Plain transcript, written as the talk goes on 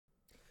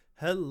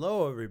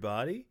Hello,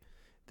 everybody.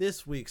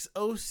 This week's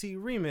OC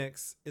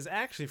remix is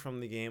actually from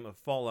the game of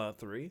Fallout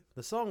 3.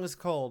 The song is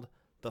called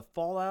The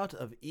Fallout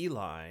of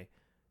Eli,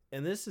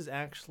 and this is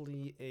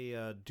actually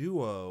a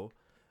duo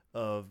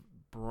of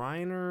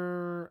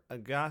Briner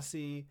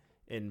Agassi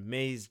and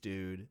Maze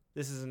Dude.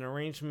 This is an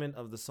arrangement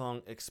of the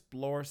song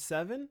Explore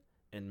 7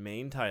 and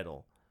main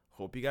title.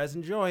 Hope you guys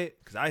enjoy it,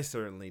 because I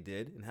certainly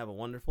did, and have a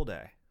wonderful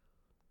day.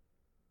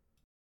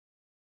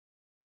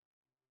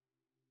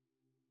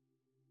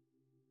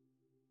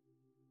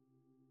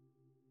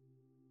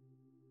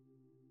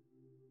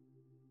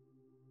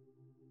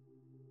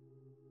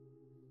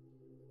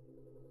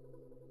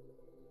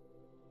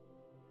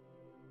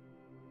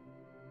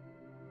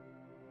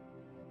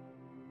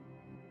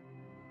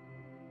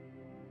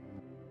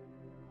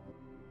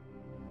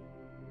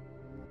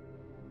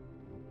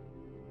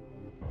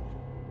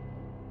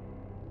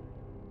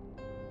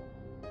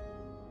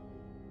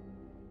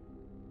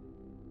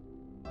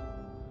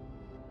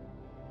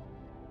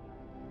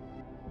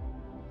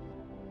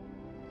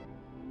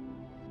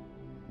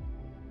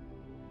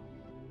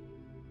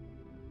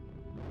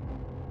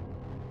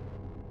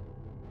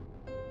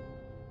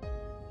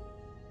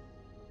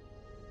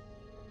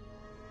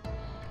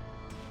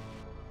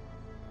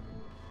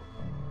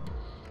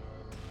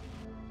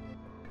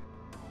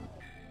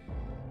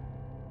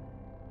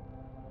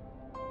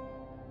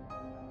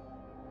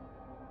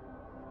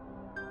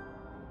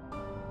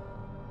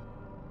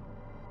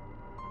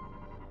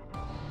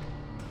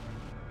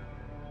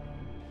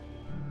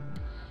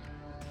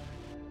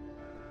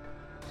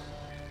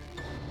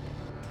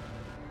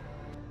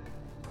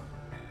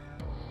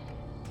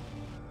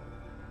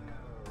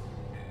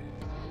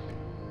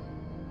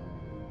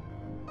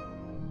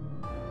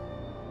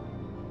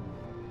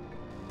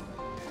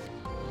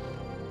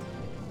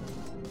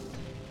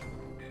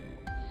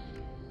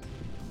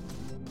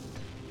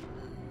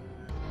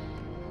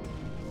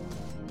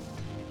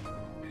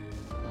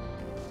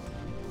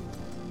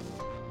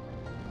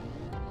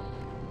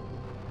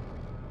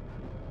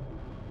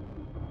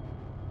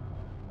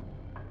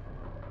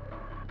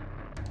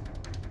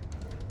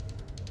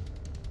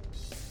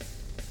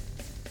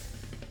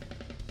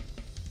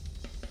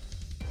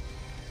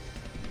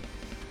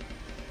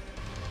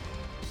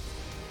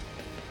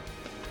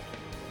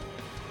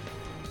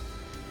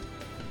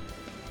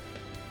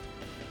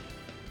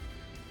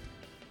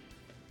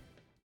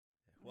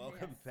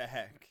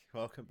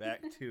 Welcome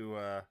back to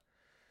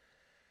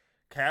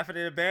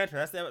Caffeinated Banter.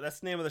 That's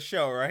the name of the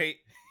show, right?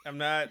 I'm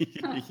not.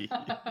 That's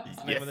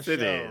the name of the show,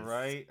 it is.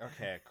 right?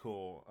 Okay,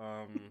 cool.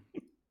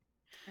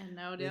 And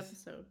now the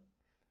episode.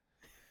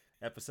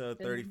 Episode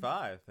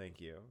 35.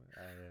 Thank you.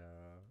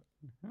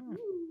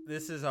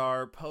 This is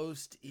our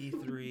post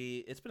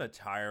E3. It's been a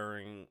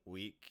tiring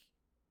week,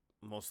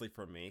 mostly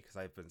for me because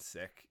I've been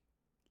sick,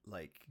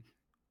 like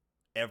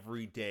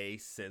every day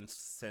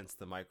since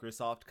the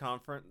Microsoft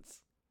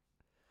conference.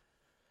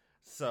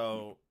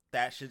 So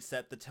that should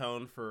set the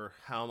tone for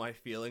how my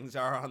feelings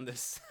are on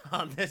this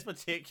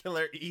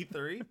particular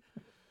E3.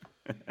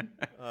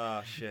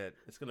 Oh shit!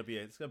 It's gonna be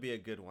a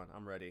good one.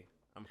 I'm ready.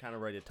 I'm kind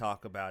of ready to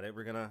talk about it.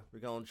 We're gonna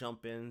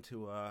jump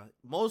into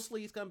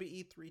mostly it's gonna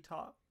be E3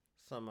 talk.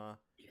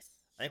 Yes.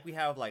 I think we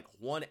have like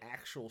one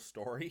actual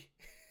story.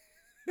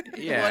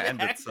 Yeah, and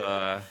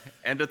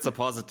it's a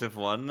positive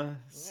one,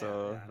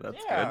 so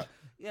that's good.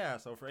 Yeah.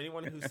 So for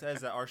anyone who says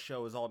that our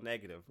show is all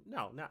negative,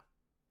 no,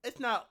 it's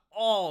not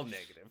all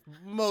negative.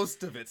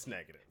 Most of it's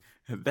negative.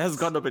 There's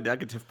gonna be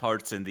negative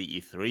parts in the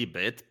E3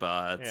 bit,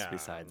 but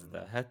besides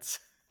that,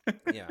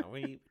 yeah,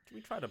 we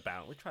try to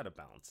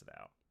balance it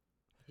out.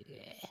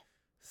 Yeah.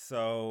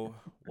 So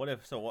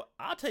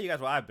I'll tell you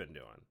guys what I've been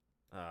doing.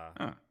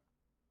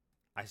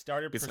 I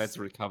started besides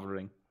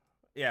recovering.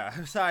 Yeah,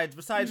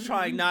 besides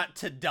trying not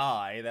to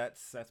die.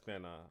 That's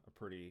been a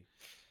pretty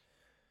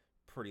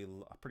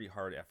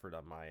hard effort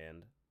on my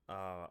end.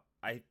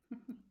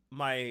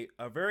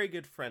 A very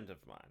good friend of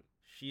mine,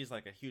 she's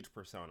like a huge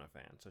Persona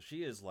fan, so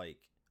she is like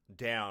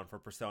down for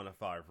Persona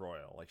 5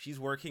 Royal. Like she's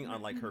working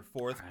on like her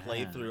 4th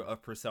playthrough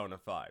of Persona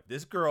 5.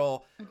 This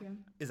girl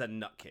is a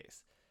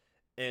nutcase,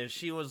 and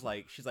she's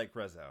like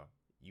Rezo,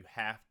 you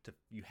have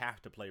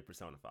to play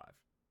Persona 5.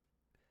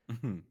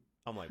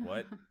 I'm like,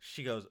 what?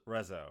 She goes,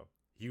 Rezo,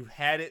 you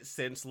had it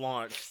since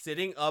launch,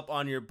 sitting up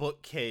on your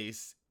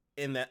bookcase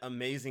in that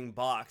amazing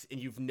box, and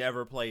you've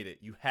never played it.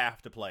 You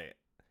have to play it.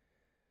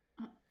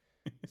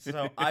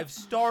 So I've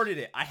started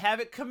it. I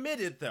haven't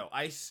committed though.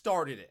 I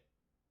started it.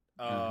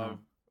 Cause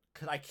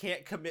I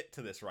can't commit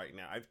to this right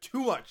now. I have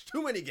too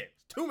many games.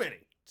 Too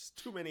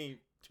many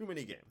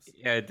games.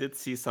 Yeah, I did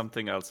see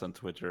something else on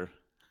Twitter.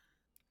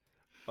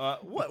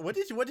 What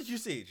did you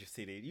see,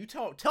 CD? You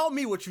tell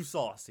me what you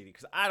saw, CD,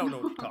 because I don't know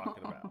what you're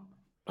talking about.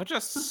 Or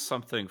just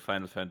something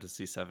Final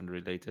Fantasy VII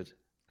related.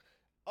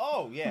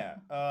 Oh yeah,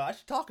 I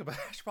should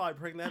probably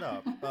bring that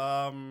up.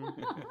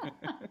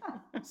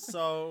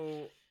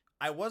 So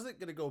I wasn't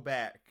gonna go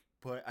back,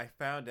 but I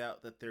found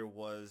out that there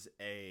was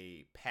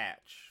a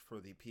patch for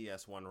the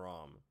PS1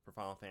 ROM for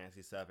Final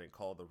Fantasy VII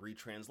called the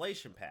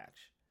retranslation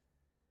patch.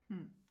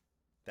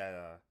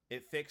 that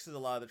it fixes a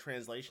lot of the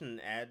translation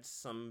and adds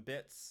some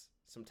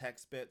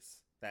text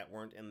bits that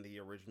weren't in the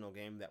original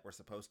game that were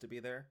supposed to be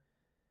there.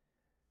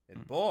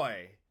 And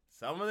boy,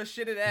 some of the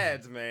shit it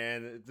adds,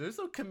 man, there's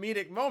some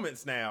comedic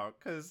moments now,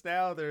 because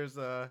now there's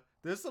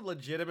some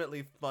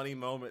legitimately funny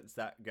moments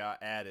that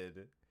got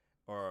added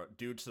or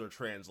due to the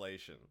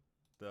translation,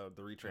 the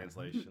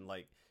retranslation.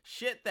 Like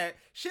shit that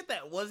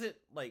wasn't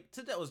like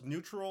shit that was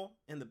neutral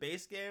in the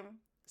base game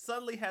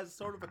suddenly has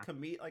sort of a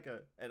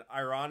an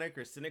ironic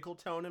or cynical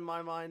tone in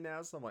my mind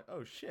now. So I'm like,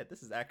 oh shit,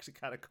 this is actually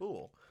kind of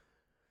cool.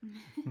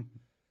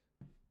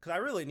 Because I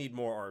really need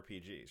more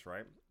RPGs,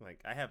 right? Like,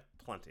 I have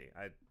plenty.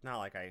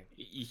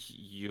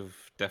 You've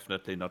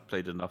definitely not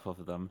played enough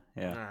of them.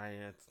 Yeah.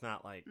 It's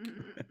not like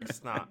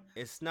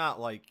it's not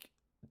like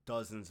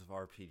dozens of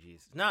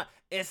RPGs.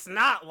 It's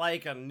not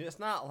like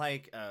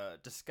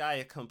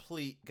Disgaea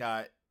Complete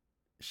got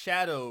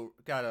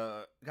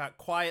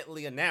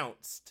quietly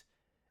announced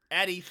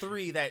at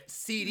E3 that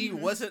CD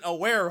wasn't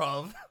aware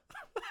of.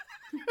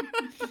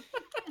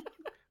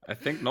 I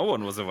think no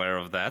one was aware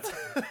of that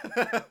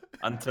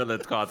until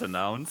it got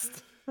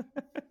announced.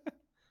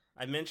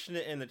 I mentioned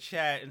it in the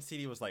chat, and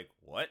CD was like,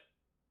 "What?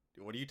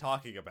 What are you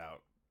talking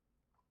about?"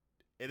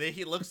 And then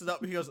he looks it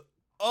up, and he goes,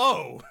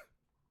 "Oh,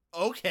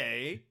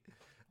 okay.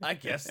 I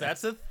guess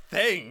that's a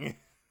thing."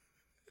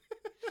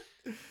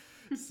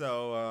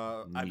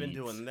 So I've been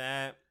doing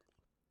that.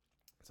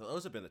 So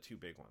those have been the two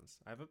big ones.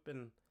 I've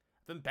been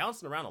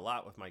bouncing around a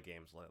lot with my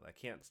games lately. I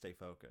can't stay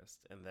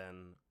focused. And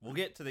then when we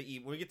get to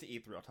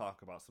E3, I'll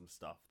talk about some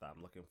stuff that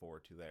I'm looking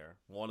forward to there.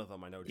 One of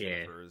them I know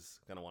Jennifer is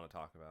gonna want to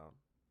talk about.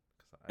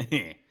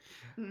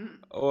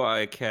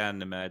 I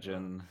can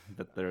imagine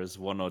that there's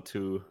one or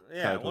two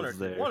titles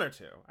there. One or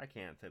two. I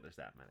can't say there's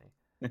that many.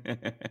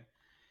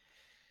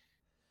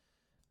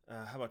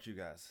 How about you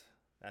guys?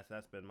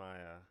 That's been my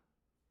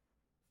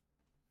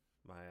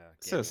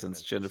so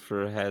since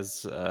Jennifer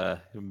has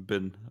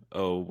been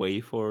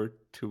away for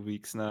 2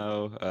 weeks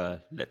now,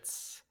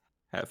 let's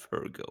have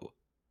her go.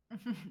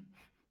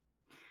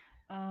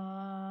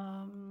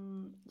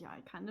 Yeah,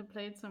 I kind of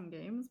played some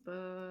games,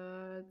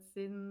 but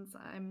since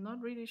I'm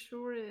not really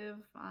sure if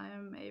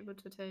I'm able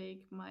to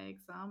take my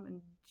exam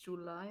in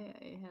July,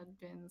 I had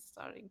been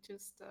starting to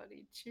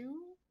study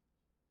too.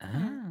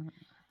 Yeah,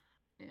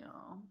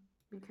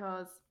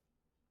 because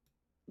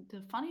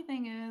the funny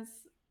thing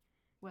is,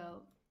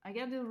 well, I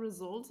get the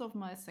results of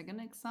my second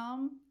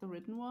exam, the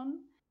written one,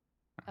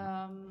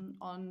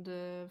 on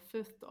the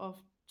 5th of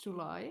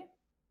July.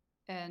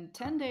 And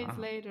 10 days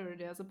later,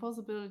 there's a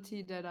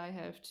possibility that I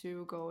have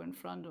to go in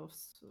front of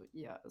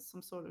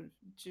some sort of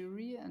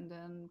jury and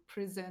then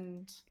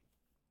present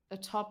a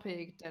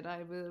topic that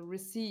I will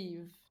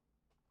receive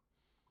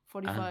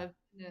 45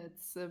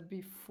 minutes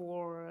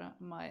before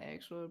my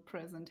actual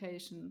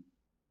presentation.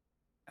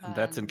 And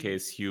that's in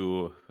case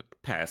you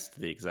passed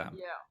the exam.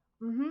 Yeah.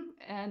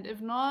 And if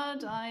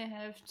not, I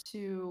have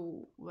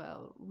to,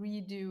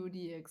 redo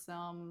the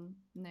exam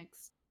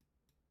next.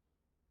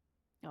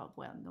 Oh,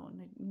 well, no,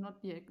 not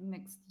yet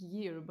next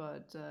year,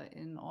 but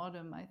in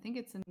autumn. I think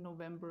it's in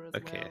November as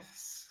well.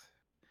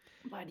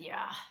 But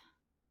yeah.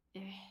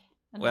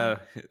 Well,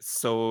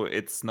 so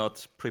it's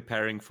not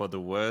preparing for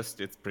the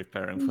worst, it's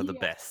preparing for the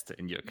best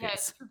in your case.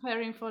 Yes,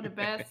 preparing for the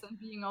best and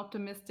being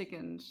optimistic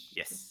and...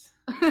 Yes.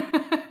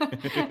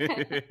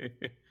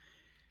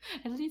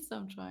 At least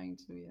I'm trying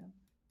to, yeah.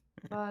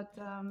 But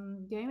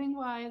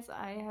gaming-wise,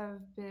 I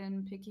have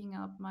been picking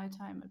up my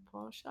time at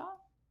Porsche.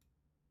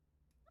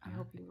 I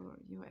hope you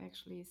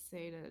actually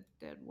say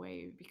that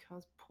way,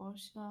 because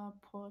Portia,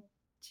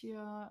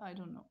 I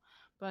don't know.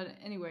 But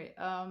anyway,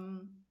 I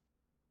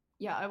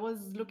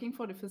was looking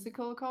for the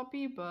physical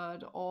copy,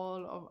 but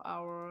all of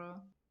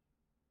our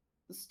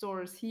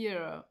stores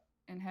here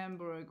in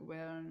Hamburg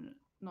were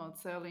not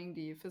selling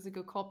the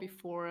physical copy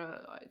for,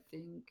 I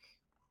think,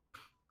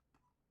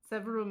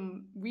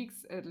 several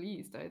weeks at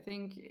least. I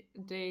think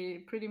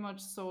they pretty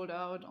much sold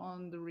out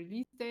on the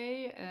release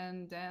day,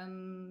 and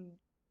then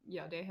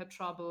they had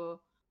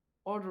trouble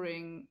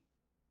ordering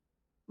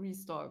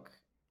restock.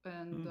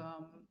 And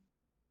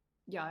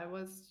I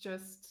was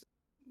just,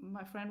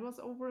 my friend was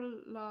over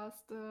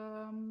last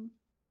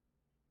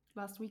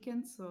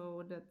weekend,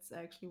 so that's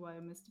actually why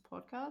I missed the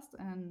podcast.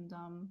 And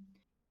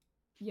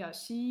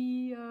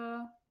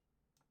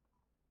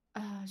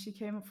she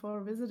came for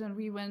a visit, and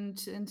we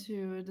went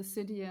into the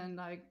city,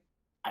 and I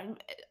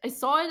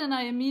saw it and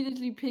I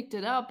immediately picked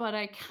it up, but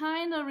I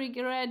kind of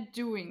regret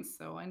doing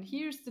so. And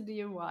here's the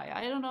deal why.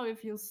 I don't know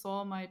if you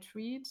saw my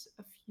tweet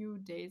a few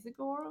days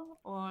ago,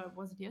 or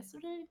was it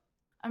yesterday?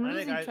 I'm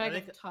losing track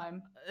of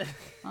time.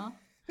 Huh?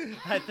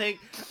 I think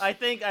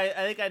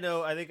I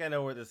know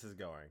where this is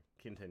going.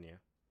 Continue.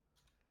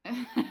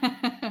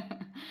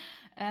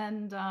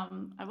 And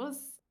I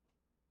was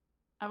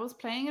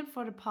playing it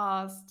for the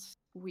past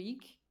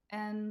week,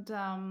 and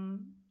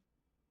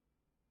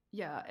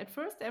at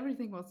first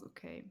everything was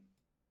okay,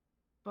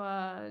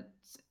 but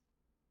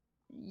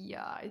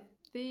I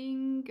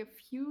think a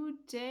few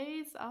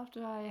days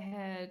after I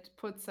had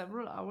put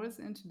several hours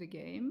into the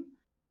game,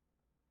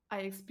 I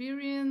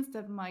experienced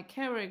that my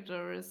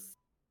character is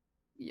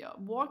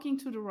walking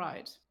to the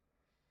right.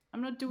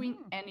 I'm not doing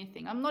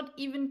anything. I'm not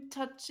even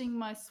touching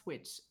my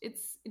Switch. It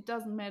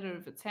doesn't matter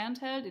if it's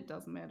handheld, it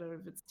doesn't matter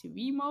if it's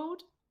TV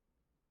mode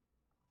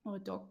or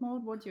dock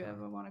mode, what you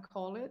ever want to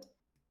call it.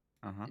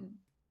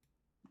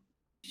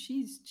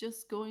 She's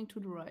just going to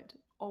the right,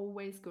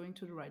 always going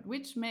to the right,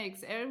 which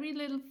makes every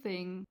little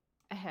thing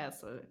a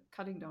hassle.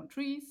 Cutting down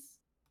trees,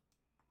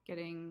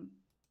 getting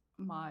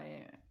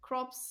my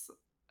crops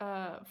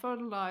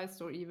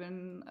fertilized, or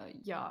even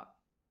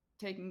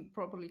taken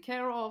properly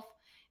care of.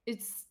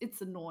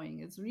 It's annoying.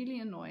 It's really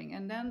annoying.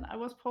 And then I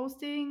was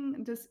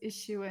posting this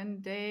issue,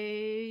 and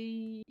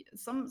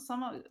some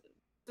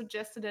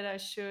suggested that I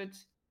should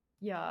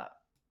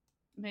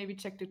maybe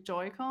check the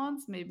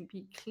Joy-Cons,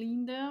 maybe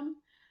clean them.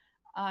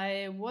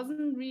 I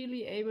wasn't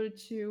really able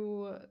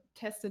to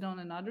test it on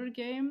another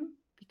game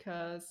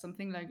because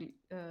something like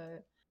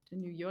the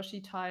new Yoshi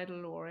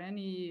title or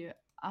any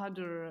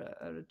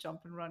other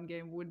jump and run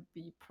game would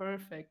be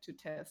perfect to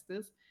test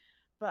this.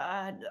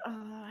 But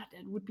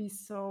that would be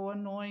so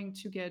annoying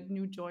to get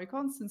new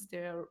Joy-Cons since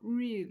they're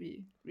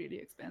really, really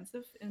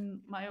expensive,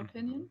 in my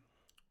opinion.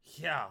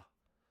 Yeah,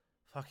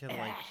 fucking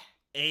like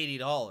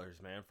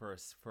 $80, man, for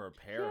a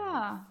pair.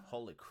 Yeah.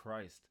 Holy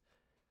Christ.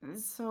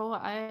 So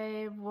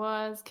I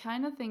was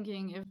kind of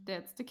thinking, if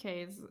that's the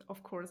case,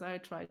 of course I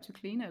tried to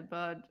clean it,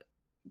 but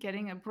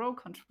getting a Pro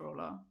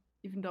controller,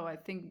 even though I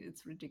think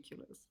it's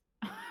ridiculous.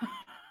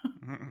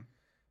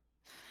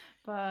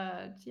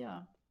 But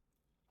yeah,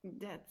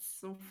 that's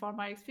so far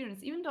my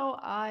experience. Even though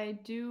I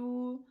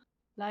do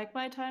like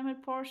my time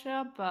at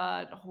Porsche,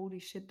 but holy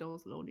shit,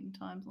 those loading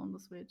times on the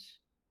Switch.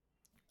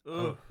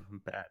 Oh,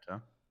 bad, huh?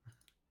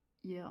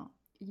 Yeah.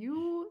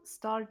 You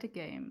start the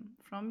game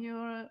from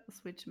your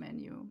Switch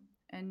menu,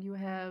 and you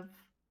have,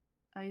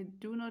 I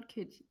do not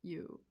kid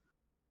you,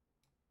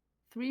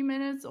 3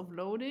 minutes of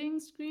loading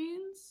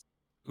screens.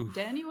 Oof.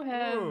 Then you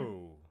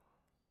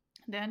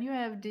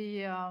have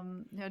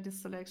the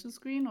selection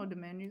screen or the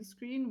menu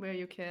screen where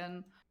you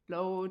can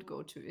load,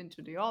 go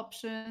into the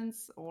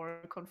options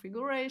or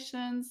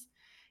configurations,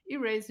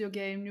 erase your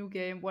game, new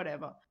game,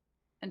 whatever.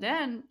 And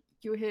then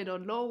you hit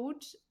on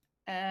load,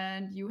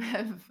 and you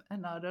have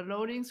another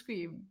loading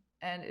screen,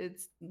 and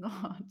it's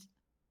not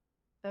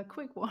a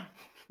quick one.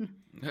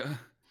 How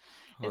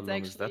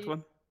long is that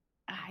one?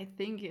 I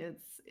think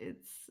it's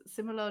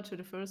similar to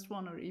the first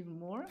one or even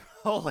more.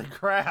 Holy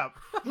crap.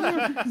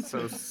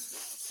 So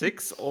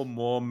 6 or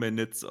more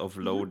minutes of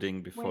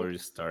loading before you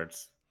start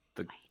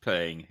the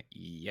playing.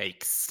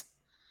 Yikes.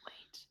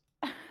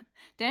 Wait.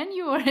 Then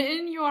you are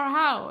in your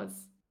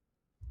house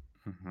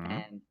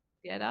and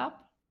get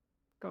up,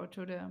 go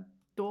to the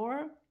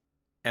door.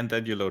 And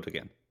then you load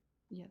again.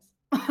 Yes.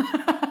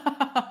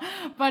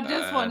 But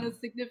this one is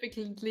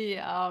significantly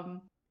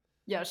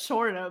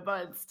shorter,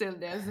 but still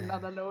there's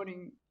another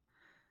loading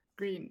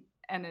screen,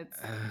 and it's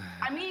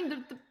I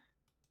mean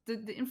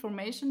the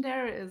information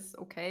there is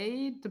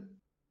okay. The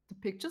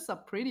pictures are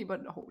pretty,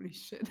 but holy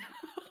shit.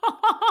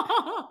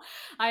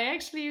 I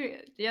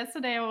actually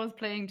yesterday I was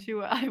playing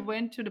too. I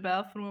went to the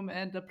bathroom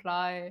and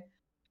applied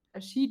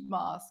a sheet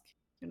mask,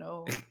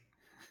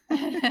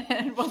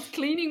 and was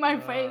cleaning my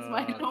face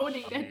while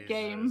loading that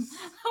game.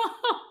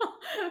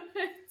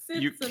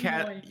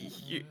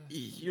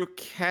 You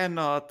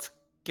cannot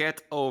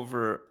get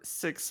over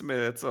 6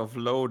 minutes of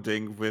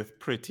loading with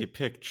pretty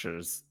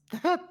pictures.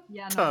 That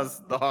does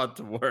not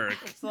work.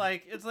 It's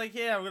like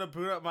yeah, I'm gonna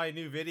boot up my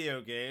new video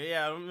game.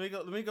 Yeah,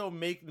 let me go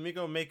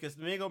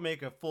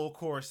make a full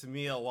course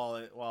meal while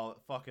it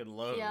fucking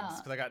loads,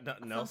 because I got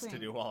nothing else to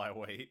do while I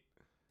wait.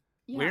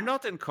 Yeah. We're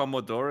not in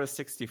Commodore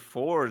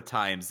 64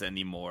 times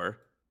anymore.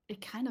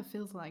 It kind of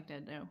feels like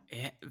that, though.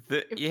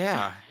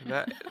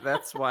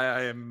 That's why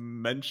I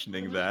am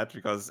mentioning that,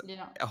 because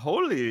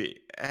holy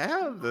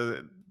hell,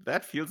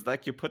 that feels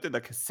like you put in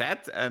a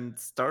cassette and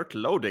start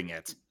loading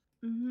it.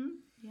 Mm-hmm.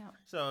 Yeah.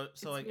 So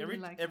like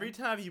really every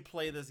time you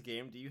play this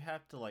game, do you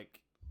have to like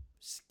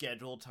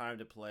schedule time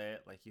to play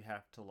it? Like you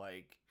have to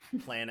like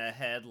plan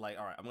ahead, like,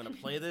 all right, I'm gonna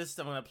play this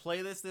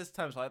this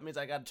time, so that means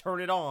I gotta turn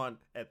it on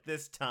at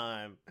this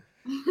time.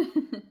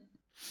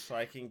 So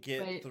I can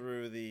get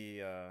through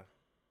the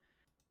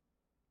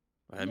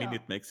I mean,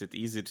 it makes it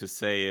easy to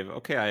say,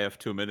 okay, I have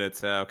 2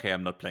 minutes, okay,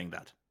 I'm not playing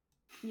that.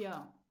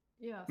 Yeah,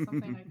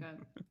 something like that.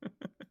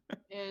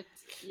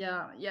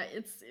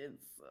 It's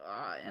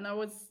and I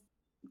was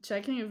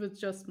checking if it's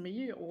just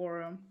me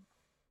or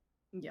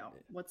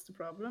what's the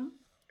problem.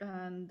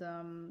 And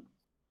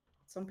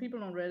some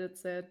people on Reddit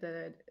said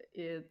that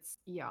it's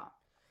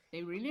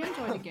they really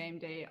enjoy the game.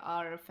 They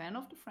are a fan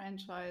of the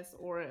franchise,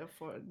 or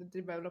for the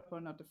developer,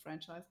 not the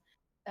franchise.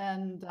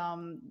 And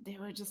they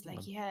were just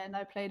like, and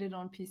I played it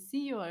on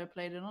PC, or I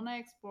played it on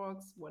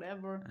Xbox,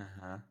 whatever.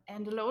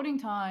 And the loading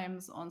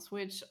times on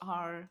Switch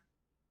are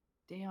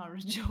a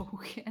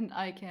joke, and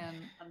I can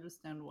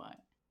understand why.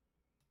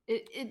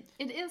 It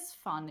is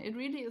fun. It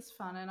really is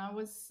fun, and I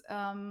was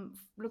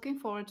looking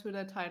forward to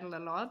that title a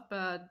lot,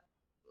 but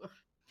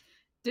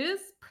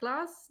this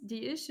plus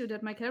the issue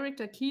that my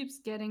character keeps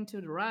getting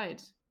to the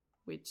right,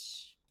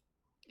 which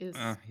is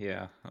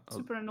Yeah.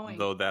 super annoying.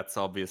 Though that's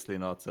obviously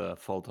not a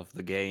fault of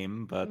the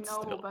game, but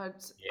No, still.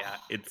 but Yeah,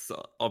 it's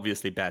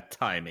obviously bad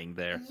timing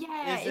there.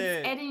 yeah, Is it's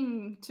it-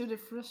 adding to the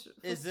frustration.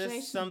 Is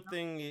this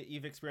something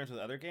you've experienced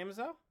with other games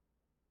though?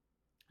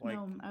 Like,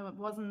 No, I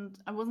wasn't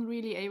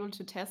really able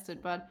to test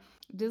it, but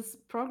this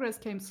progress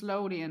came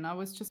slowly, and I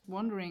was just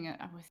wondering.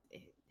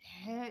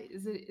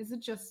 Is it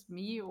just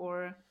me,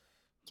 or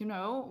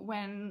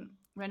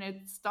when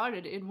it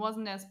started, it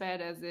wasn't as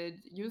bad as it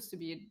used to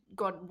be. It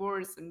got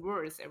worse and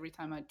worse every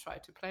time I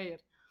tried to play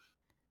it.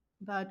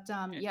 But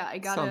yeah, I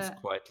gotta. Sounds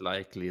quite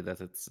likely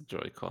that it's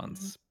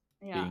Joy-Cons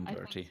Yeah, being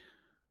dirty.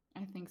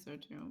 I think so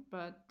too.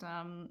 But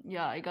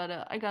yeah, I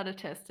gotta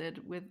test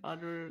it with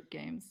other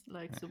games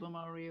like Super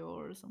Mario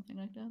or something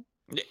like that.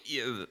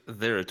 Yeah,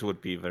 there it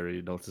would be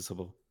very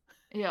noticeable.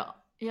 Yeah,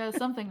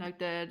 something like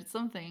that.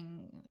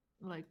 Something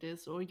like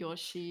this, or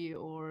Yoshi,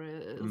 or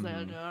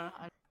Zelda.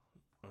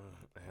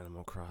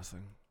 Animal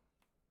Crossing.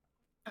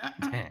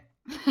 I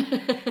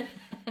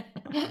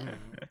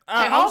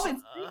I'm always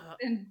s- think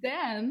and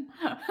then.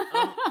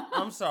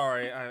 I'm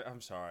sorry.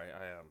 I'm sorry.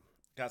 I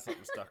got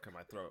something stuck in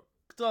my throat.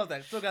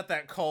 Still got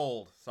that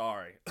cold.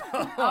 Sorry.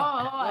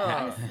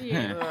 I see.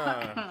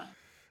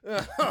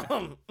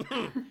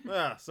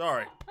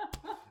 Sorry.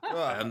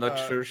 I'm not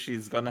sure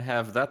she's gonna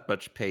have that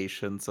much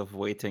patience of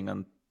waiting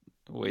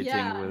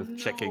Yeah, with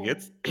checking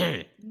it.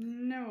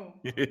 No.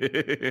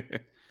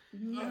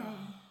 No.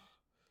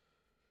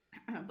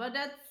 But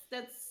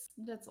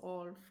that's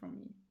all from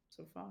me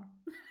so far.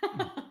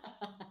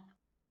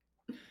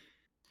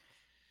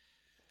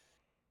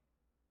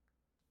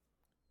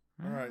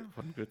 All right.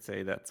 One could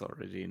say that's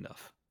already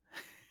enough,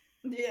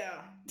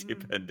 Yeah.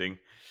 depending.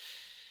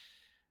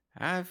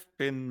 I've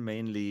been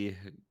mainly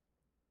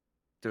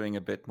doing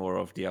a bit more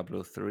of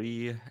Diablo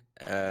 3,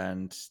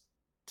 and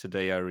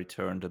today I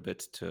returned a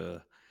bit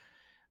to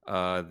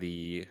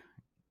the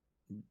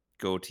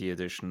GOTY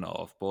edition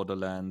of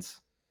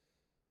Borderlands.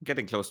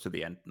 Getting close to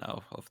the end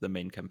now of the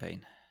main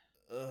campaign.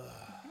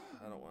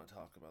 I don't want to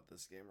talk about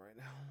this game right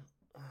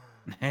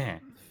now.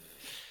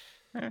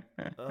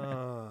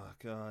 Oh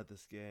god,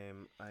 this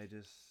game. I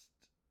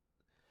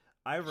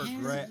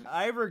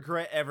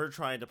regret ever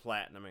trying to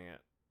platinuming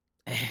it.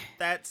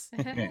 That's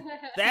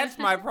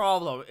my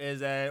problem.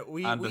 Is that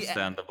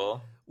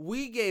Understandable.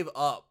 we gave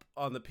up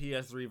on the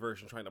PS3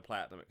 version trying to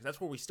platinum it because that's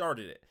where we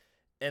started it.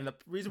 And the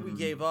reason we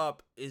gave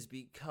up is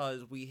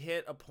because we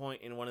hit a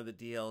point in one of the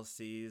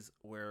DLCs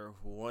where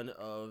one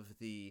of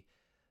the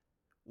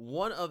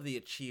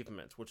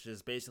achievements, which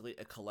is basically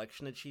a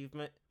collection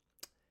achievement,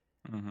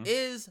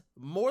 is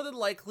more than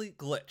likely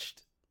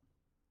glitched.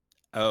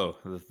 Oh,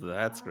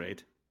 that's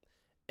great.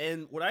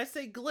 And when I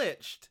say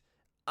glitched,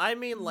 I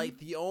mean like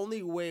the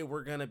only way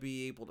we're gonna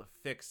be able to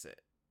fix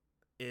it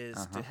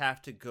is to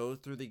have to go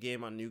through the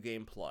game on New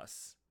Game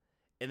Plus,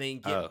 and then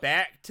get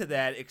back to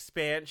that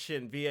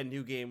expansion via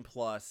New Game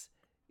Plus,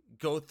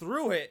 go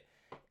through it,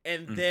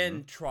 and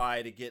then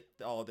try to get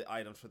all the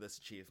items for this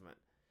achievement.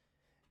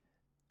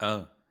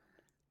 Oh.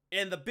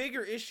 And the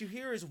bigger issue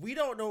here is we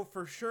don't know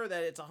for sure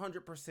that it's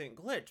 100%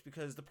 glitch,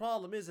 because the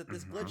problem is that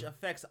this glitch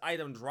affects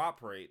item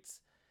drop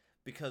rates,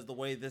 because the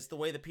way the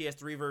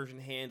PS3 version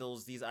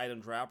handles these item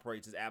drop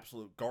rates is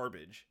absolute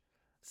garbage.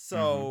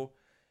 So,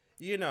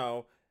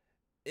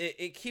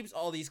 it keeps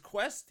all these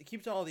quests, it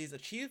keeps all these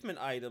achievement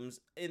items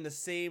in the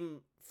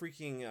same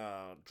freaking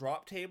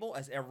drop table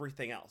as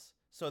everything else.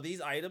 So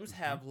these items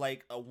have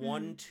like a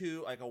 1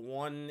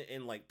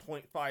 in like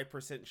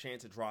 0.5%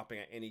 chance of dropping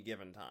at any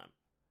given time.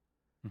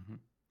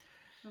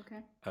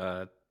 Okay.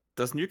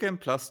 Does New Game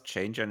Plus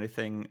change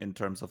anything in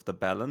terms of the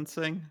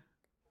balancing?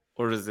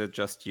 Or is it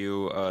just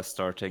you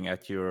starting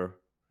at your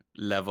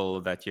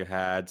level that you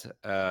had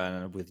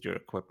with your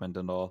equipment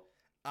and all?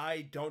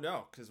 I don't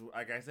know, because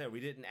like I said, we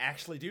didn't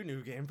actually do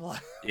New Game Plus.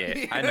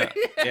 Yeah, I know.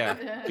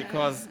 Yeah,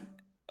 because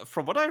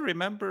from what I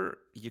remember,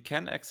 you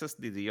can access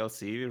the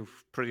DLC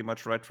pretty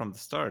much right from the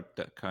start,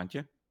 can't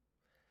you?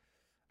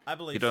 I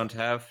believe you don't so.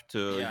 have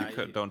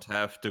to. Don't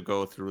have to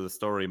go through the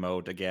story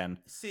mode again.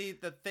 See,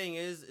 the thing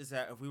is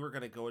that if we were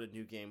gonna go to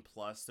New Game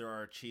Plus, there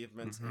are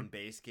achievements in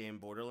base game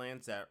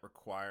Borderlands that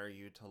require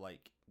you to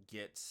like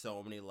get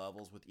so many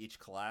levels with each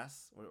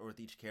class or with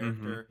each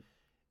character,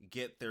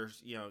 get their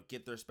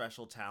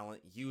special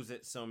talent, use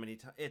it so many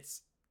times.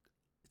 It's.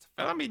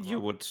 I mean,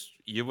 you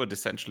would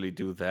essentially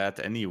do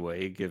that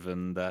anyway,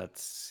 given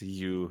that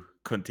you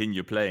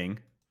continue playing.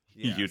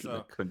 Yeah, you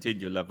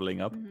continue leveling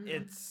up.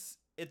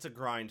 It's a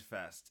grind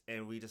fest,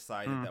 and we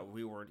decided that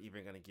we weren't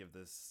even going to give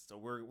this. So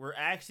we're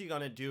actually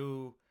going to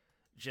do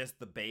just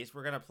the base.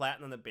 We're going to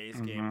platinum the base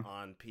game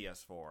on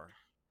PS4.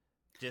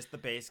 Just the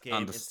base game.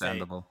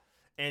 Understandable.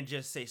 And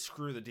just say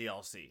screw the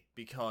DLC,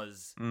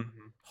 because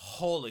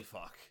holy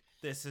fuck,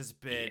 this has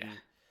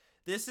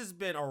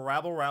been a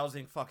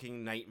rabble-rousing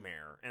fucking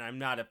nightmare, and I'm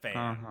not a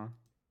fan.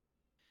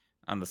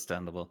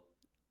 Understandable.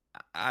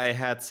 I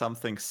had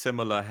something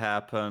similar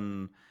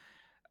happen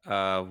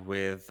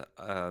with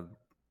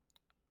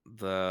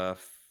the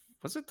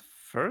was it the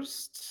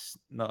first?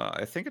 No,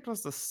 I think it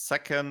was the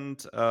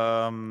second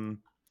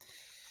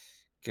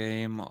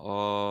game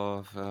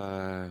of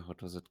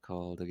what was it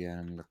called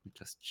again? Let me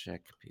just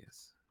check.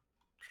 PS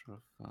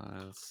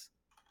profiles.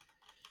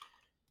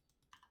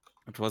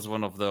 It was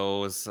one of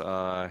those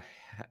a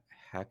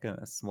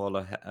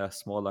smaller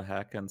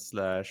hack and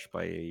slash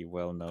by a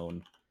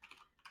well-known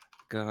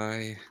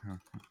guy.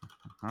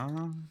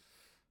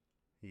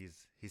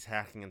 He's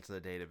hacking into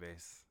the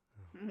database.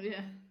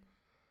 Yeah.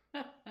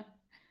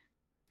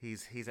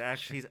 He's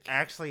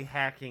actually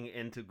hacking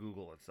into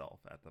Google itself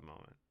at the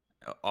moment.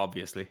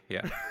 Obviously,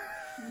 yeah.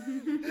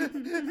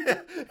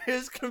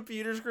 His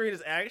computer screen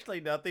is actually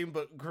nothing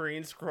but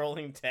green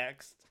scrolling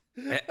text.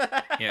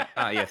 Yeah.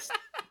 Yes.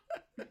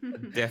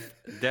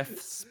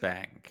 Death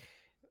Spank.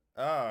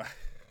 Oh,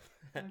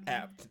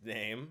 apt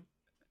name.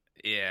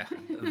 Yeah.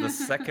 The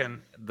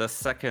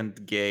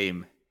second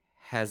game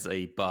has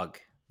a bug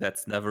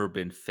that's never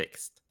been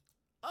fixed.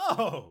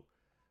 Oh,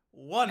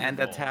 wonderful. And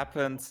that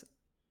happens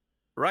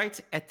right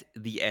at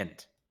the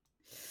end.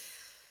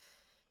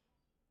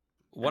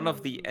 One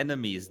of the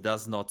enemies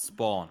does not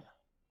spawn.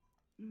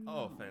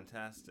 Oh,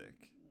 fantastic.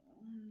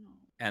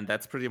 And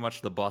that's pretty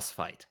much the boss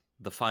fight.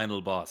 The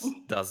final boss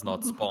does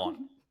not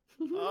spawn.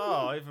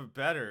 Oh, even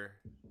better.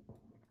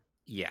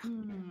 Yeah.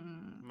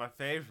 My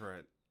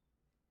favorite.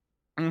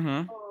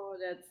 Mm-hmm. Oh,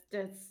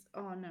 that's.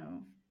 Oh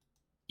no.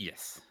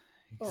 Yes,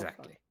 Oh, fuck.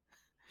 exactly.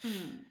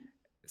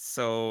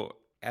 So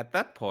at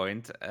that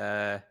point,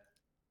 yeah,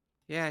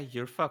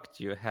 you're fucked.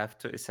 You have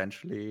to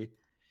essentially,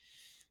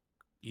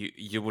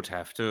 you would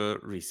have to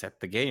reset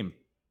the game.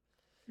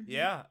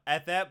 Yeah,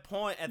 at that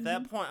point,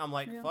 I'm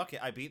like, fuck it,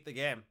 I beat the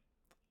game.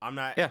 I'm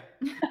not. Yeah.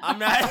 I'm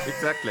not.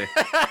 Exactly.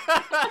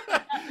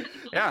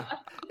 Yeah.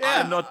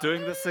 I'm not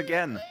doing this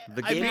again.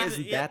 The game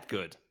isn't that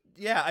good.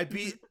 Yeah, I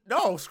beat.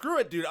 No, screw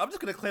it, dude. I'm just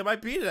gonna claim I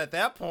beat it at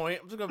that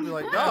point. I'm just gonna be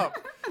like, no.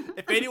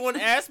 If anyone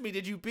asks me,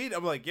 did you beat it?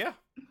 I'm like, yeah,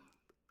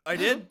 I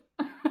did.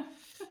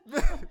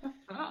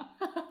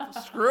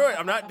 Screw it.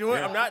 I'm not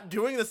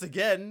doing this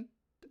again.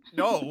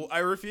 No, I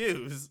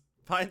refuse.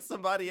 Find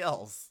somebody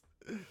else.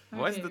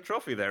 Why is the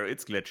trophy there?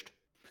 It's glitched.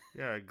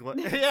 Yeah,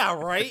 yeah,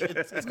 right.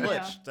 It's glitched.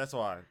 Yeah. That's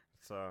why.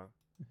 So.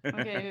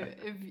 Okay,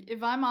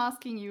 if I'm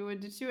asking you,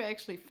 did you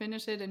actually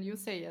finish it? And you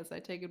say yes, I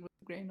take it with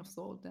a grain of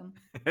salt. Then.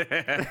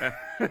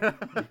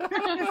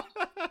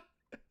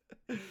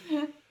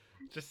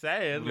 Just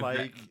saying,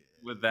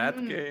 with that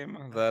game,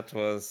 that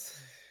was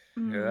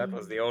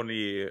the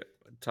only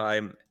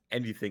time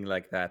anything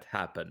like that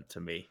happened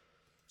to me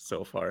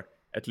so far,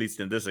 at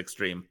least in this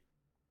extreme.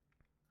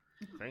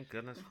 Thank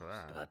goodness for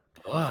that. But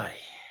boy,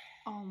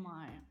 Oh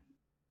my,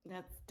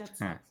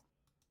 that's.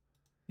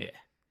 Yeah.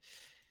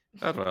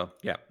 But well,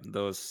 yeah,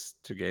 those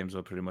two games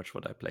were pretty much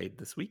what I played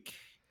this week.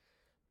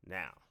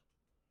 Now,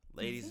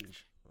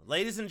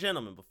 ladies and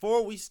gentlemen,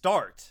 before we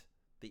start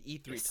the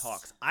E3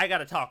 talks, I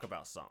gotta talk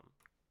about something.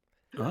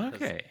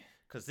 Okay.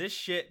 Because this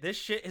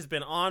shit has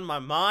been on my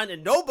mind,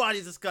 and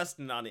nobody's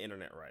discussing it on the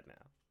internet right now.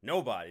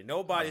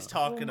 Nobody's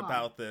talking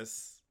about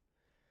this.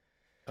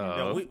 You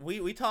know,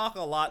 we talk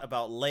a lot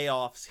about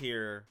layoffs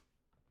here.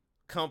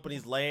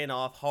 Companies laying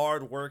off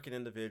hard-working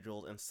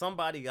individuals, and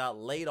somebody got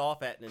laid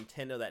off at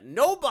Nintendo that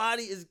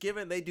nobody is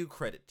giving they due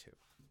credit to.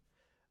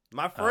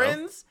 My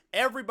friends,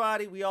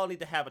 everybody, we all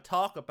need to have a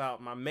talk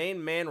about my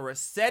main man,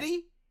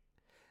 Rossetti.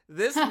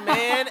 This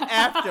man,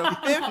 after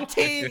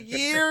 15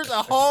 years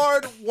of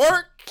hard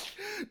work,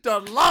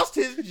 done lost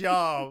his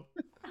job.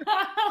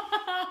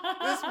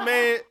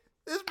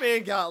 This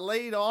man got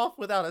laid off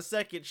without a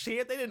second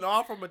chance. They didn't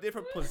offer him a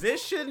different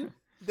position.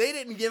 They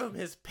didn't give him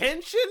his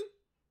pension.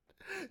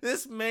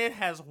 This man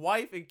has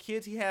wife and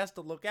kids he has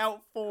to look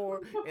out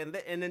for, and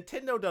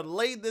Nintendo done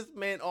laid this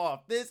man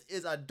off. This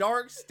is a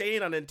dark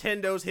stain on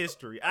Nintendo's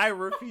history. I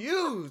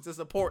refuse to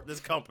support this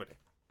company.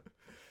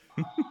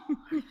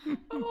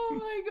 Oh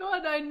my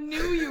god, I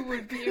knew you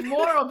would be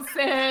more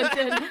upset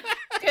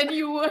than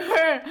you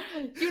were.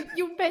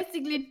 You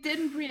basically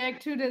didn't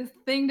react to this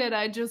thing that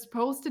I just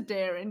posted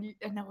there, and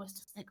I was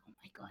just like, oh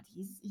my god,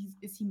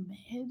 is he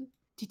mad?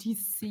 Did he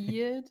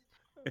see it?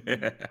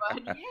 But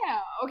yeah,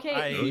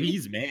 okay.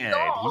 He's mad.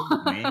 He's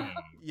mad.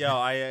 Yo,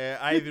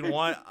 I even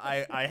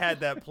I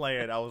had that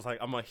plan. I was like,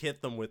 I'm gonna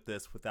hit them with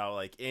this without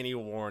like any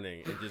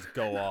warning and just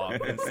go off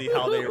and see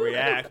how they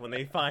react when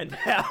they find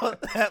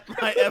out that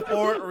my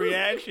abhorrent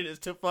reaction is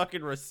to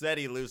fucking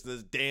Rossetti losing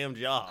his damn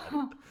job.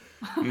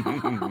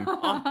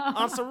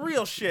 on some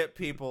real shit,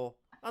 people.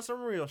 On some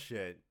real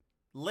shit.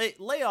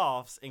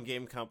 Layoffs in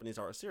game companies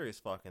are a serious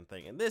fucking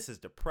thing, and this is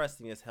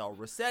depressing as hell.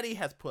 Rossetti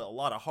has put a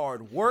lot of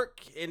hard work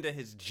into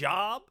his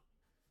job.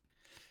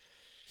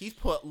 He's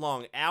put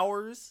long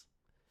hours.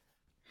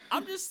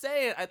 I'm just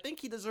saying, I think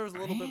he deserves a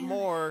little bit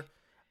more.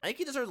 I think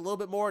he deserves a little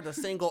bit more than a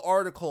single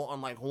article on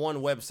like one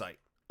website.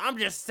 I'm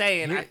just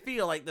saying, I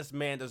feel like this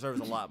man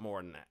deserves a lot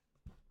more than that.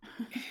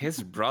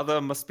 His brother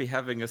must be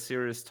having a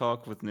serious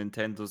talk with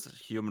Nintendo's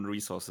human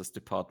resources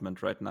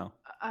department right now.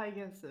 I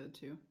guess so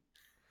too.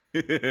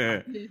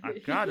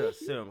 I gotta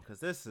assume because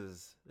this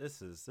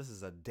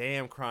is a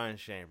damn crying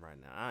shame right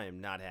now. I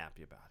am not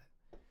happy about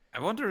it. I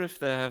wonder if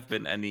there have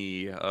been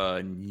any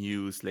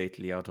news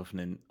lately out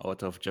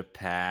of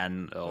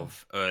Japan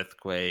of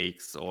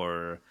earthquakes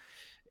or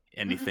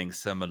anything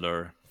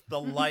similar The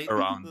light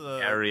around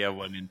the area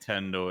where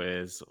Nintendo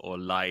is, or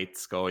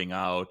lights going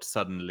out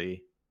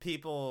suddenly.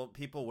 People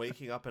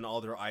waking up and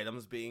all their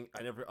items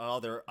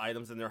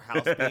in their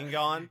house being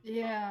gone.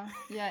 Yeah,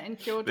 in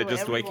Kyoto. They're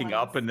just waking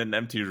up in an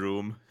empty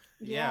room.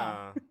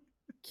 Yeah.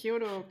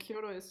 Kyoto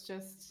is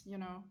just,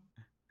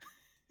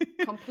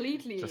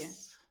 completely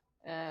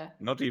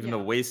not even a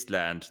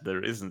wasteland.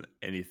 There isn't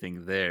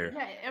anything there.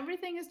 Yeah,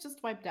 everything is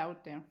just wiped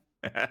out there.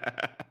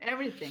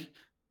 Everything.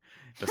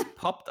 Just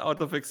popped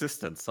out of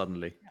existence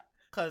suddenly.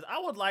 Because I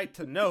would like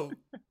to note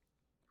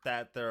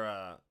that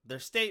their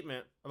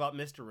statement about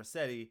Mr.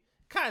 Rossetti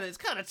is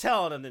kind of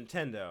telling of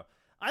Nintendo.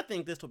 I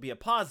think this will be a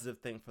positive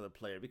thing for the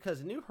player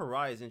because in New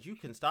Horizons you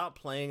can stop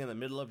playing in the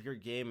middle of your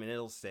game and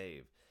it'll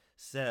save.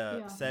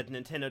 Said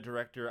Nintendo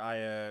director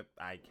I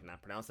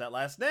cannot pronounce that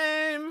last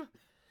name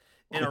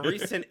in a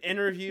recent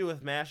interview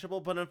with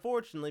Mashable, but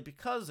unfortunately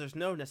because there's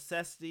no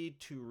necessity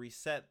to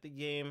reset the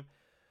game.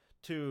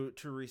 To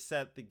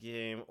reset the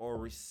game or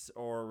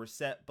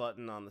reset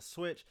button on the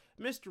Switch,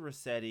 Mr.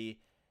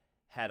 Rossetti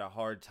had a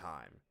hard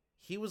time.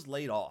 He was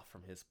laid off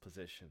from his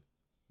position.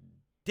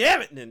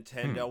 Damn it,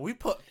 Nintendo! We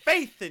put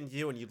faith in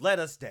you and you let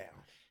us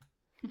down.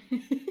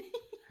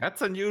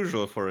 That's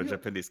unusual for a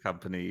Japanese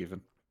company,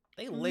 even.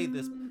 They laid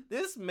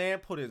this man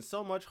put in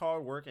so much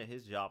hard work at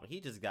his job and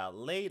he just got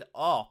laid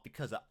off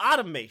because of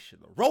automation.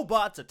 The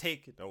robots are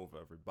taking over,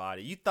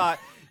 everybody. You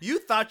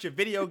thought your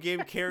video game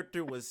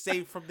character was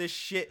safe from this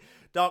shit?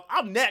 Dog,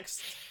 I'm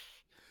next.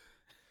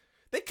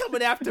 They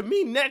coming after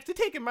me next. They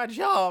taking my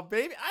job,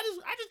 baby.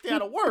 I just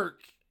gotta work.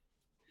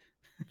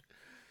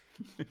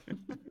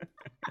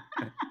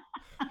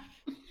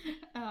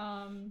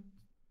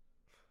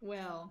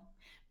 Well,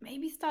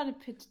 maybe start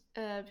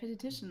a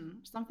petition,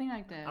 something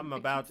like that. I'm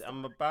about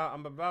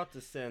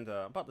to send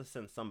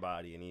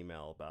somebody an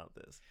email about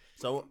this.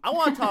 So I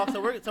want to talk.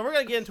 So we're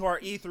gonna get into our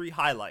E3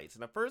 highlights,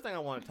 and the first thing I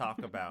want to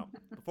talk about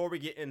before we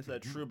get into the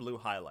True Blue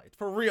highlights,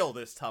 for real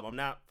this time, I'm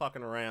not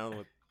fucking around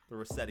with the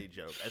Rossetti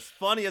joke. As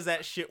funny as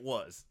that shit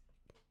was.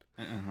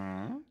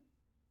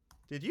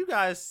 Did you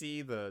guys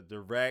see the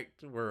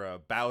direct where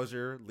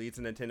Bowser leads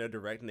a Nintendo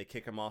Direct and they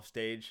kick him off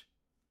stage?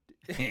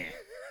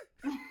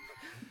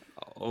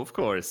 Of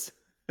course.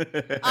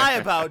 I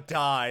about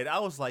died. I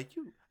was like,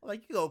 you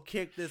go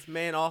kick this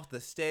man off the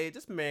stage.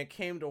 This man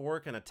came to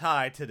work in a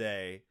tie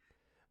today.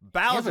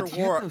 Bowser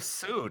wore no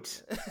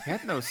suit. He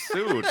had no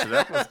suit.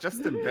 That was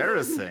just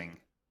embarrassing.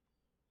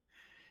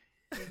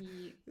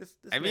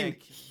 I mean,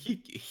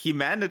 he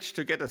managed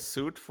to get a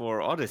suit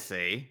for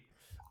Odyssey.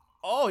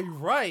 Oh, you're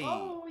right.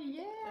 Oh,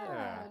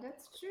 yeah.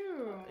 That's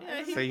true.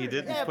 Yeah, so he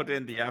didn't put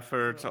in the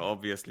effort.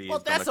 Obviously, well,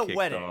 that's a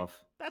wedding. Off.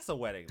 That's a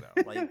wedding,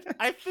 though. Like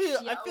I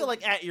feel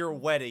like at your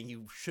wedding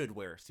you should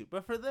wear a suit,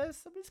 but for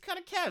this, I mean, it's kind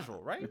of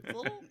casual, right? It's a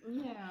little...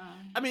 Yeah.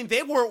 I mean,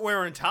 they weren't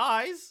wearing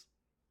ties.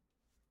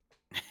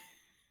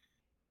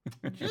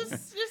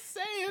 just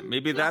saying.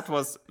 Maybe that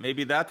was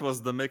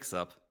the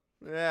mix-up.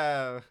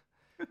 Yeah.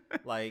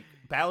 Like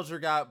Bowser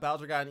got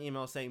an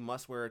email saying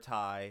must wear a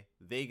tie.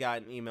 They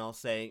got an email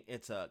saying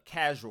it's a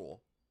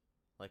casual,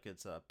 like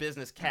it's a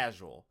business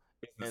casual.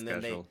 And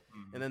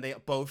then they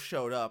both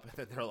showed up, and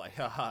then they're like,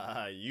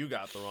 "Ha, you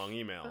got the wrong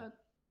email."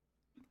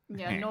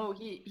 No,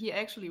 he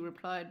actually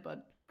replied,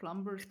 but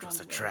plumbers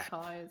don't wear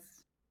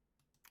ties.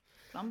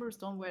 Plumbers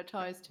don't wear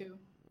ties too.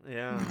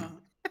 Yeah.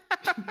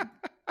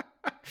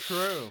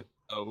 True.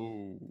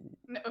 Oh.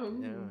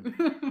 No.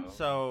 Yeah.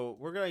 So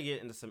we're gonna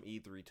get into some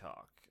E3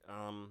 talk.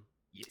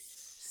 Yes.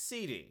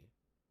 CD.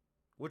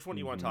 Which one do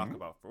you want to talk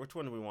about? Which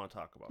one do we want to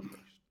talk about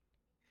first?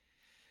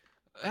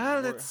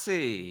 Let's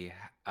see.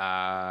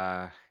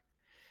 Not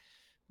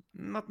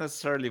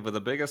necessarily with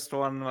the biggest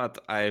one, but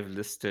I've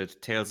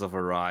listed Tales of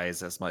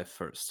Arise as my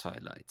first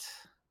highlight.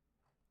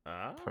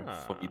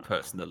 For me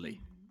personally.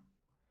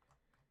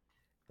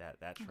 That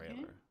trailer.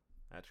 Okay.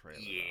 That trailer.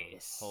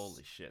 Yes.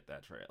 Holy shit,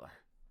 that trailer.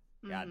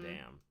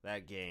 Goddamn.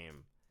 That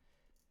game.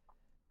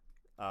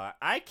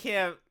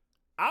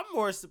 I'm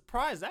more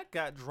surprised that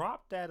got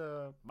dropped at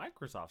a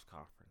Microsoft's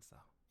conference, though.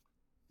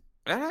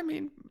 I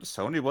mean,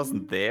 Sony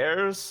wasn't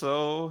there,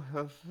 so...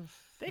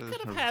 They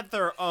could have had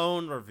their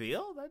own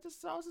reveal. I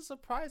was just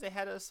surprised they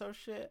had an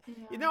associate. Yeah.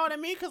 You know what I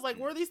mean? Because, like,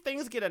 where these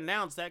things get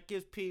announced, sometimes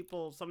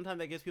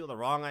that gives people the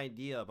wrong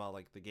idea about,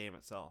 like, the game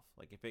itself.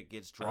 Like, if it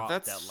gets dropped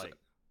at, like...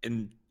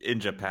 In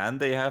Japan,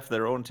 they have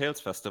their own Tales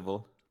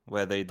Festival,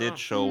 where they did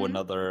show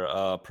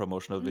another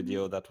promotional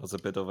video that was a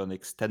bit of an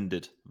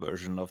extended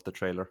version of the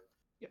trailer.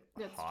 Yeah,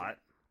 that's hot.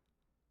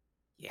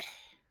 True. Yeah.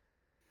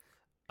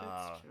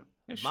 That's true.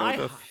 They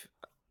showed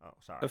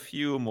a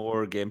few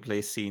more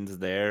gameplay scenes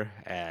there,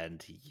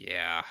 and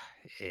yeah,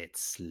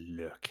 it's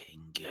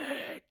looking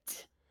good.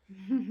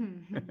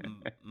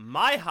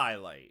 My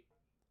highlight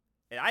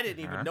And I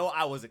didn't even know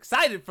I was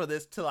excited for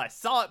this till I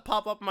saw it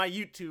pop up my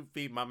YouTube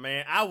feed, my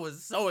man. I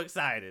was so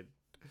excited.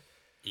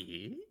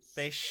 Yes.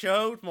 They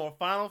showed more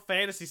Final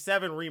Fantasy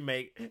VII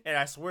Remake, and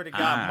I swear to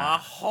God, my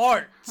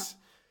heart.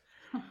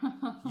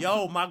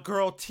 Yo, my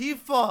girl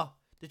Tifa.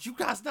 Did you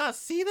guys not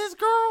see this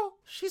girl?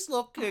 She's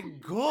looking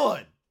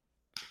good.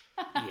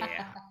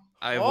 Yeah.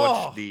 I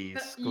watched the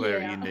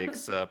Square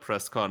Enix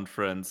press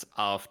conference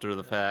after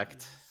the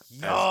fact.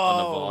 Yo.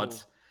 On the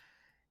VOD.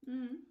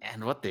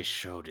 And what they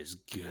showed is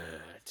good.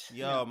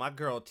 Yo, my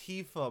girl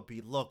Tifa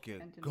be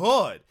looking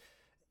good.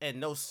 And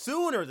no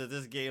sooner did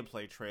this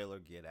gameplay trailer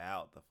get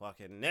out, the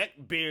fucking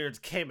neckbeards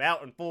came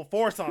out in full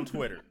force on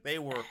Twitter. They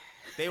were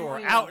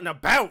out and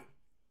about.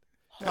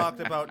 Talked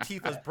about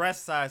Tifa's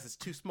breast size is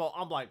too small.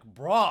 I'm like,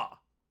 brah.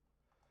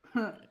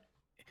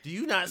 Do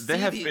you not see They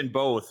have been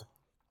both.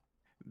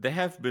 They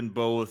have been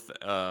both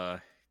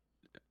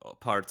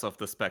parts of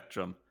the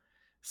spectrum.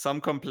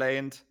 Some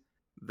complained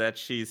that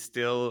she's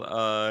still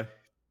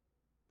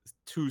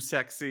too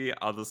sexy.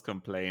 Others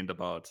complained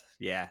about,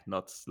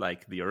 not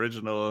like the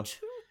original.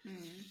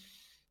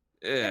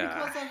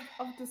 Yeah, because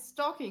of the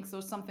stockings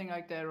or something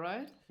like that,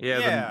 right?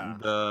 Yeah.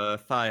 The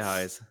thigh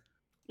highs.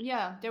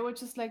 Yeah, they were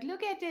just like,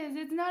 look at this,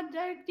 it's not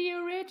like the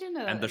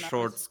original. And the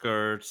short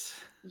skirts.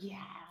 Yeah,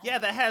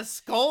 that has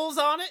skulls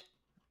on it.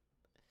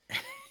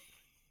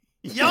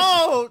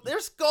 Yo,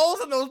 there's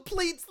skulls on those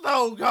pleats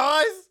though,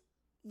 guys.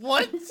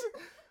 What?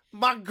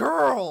 My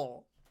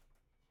girl.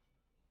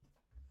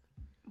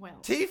 Well,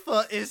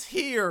 Tifa is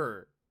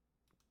here.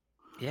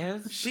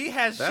 Yes. She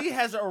has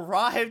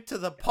arrived to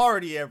the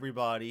party,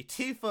 everybody.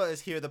 Tifa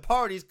is here. The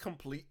party's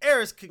complete.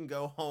 Eris can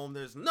go home.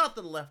 There's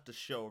nothing left to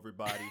show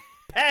everybody.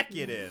 Pack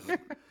it in.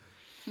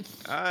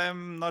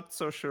 I'm not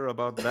so sure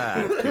about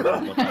that,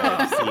 given what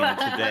I've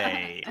seen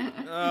today.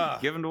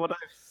 Given what I've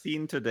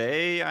seen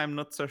today, I'm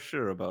not so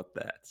sure about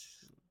that.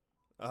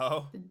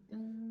 Oh,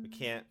 we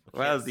can't.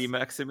 Well, the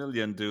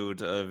Maximilian dude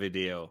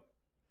video.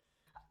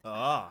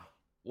 Ah.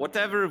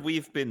 Whatever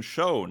we've been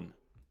shown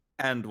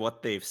and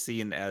what they've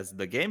seen as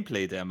the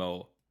gameplay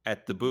demo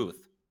at the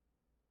booth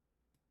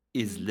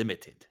is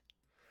limited.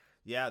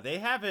 Yeah, they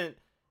haven't.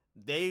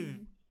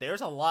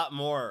 There's a lot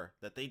more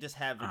that they just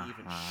haven't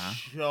even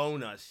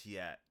shown us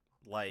yet.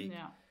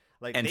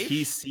 And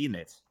he's seen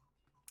it.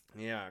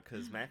 Yeah,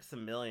 because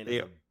Maximilian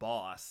is a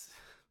boss.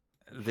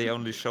 They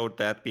only showed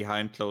that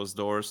behind closed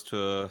doors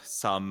to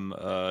some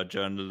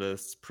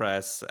journalists,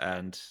 press,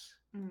 and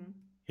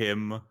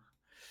him.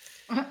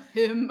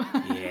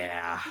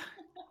 Yeah.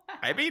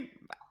 I mean,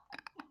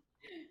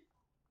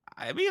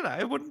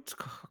 I wouldn't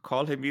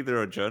call him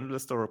either a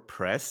journalist or a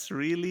press,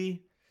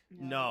 really.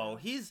 No,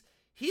 he's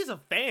a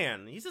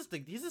fan. He's just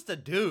a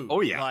dude.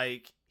 Oh yeah,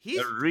 like he's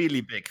a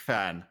really big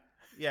fan.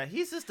 Yeah,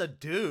 he's just a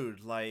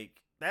dude.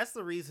 Like that's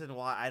the reason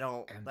why I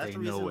don't. And that's the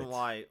reason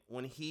why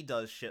when he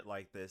does shit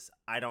like this,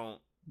 I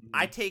don't.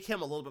 I take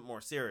him a little bit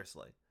more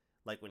seriously.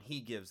 Like when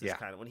he gives this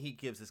kind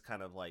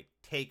of like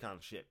take on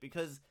shit,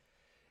 because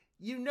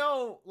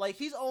like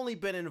he's only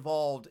been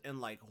involved in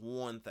like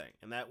one thing,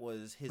 and that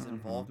was his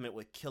involvement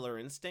with Killer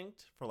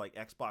Instinct for like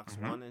Xbox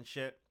One and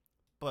shit.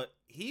 But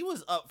he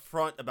was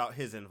upfront about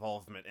his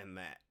involvement in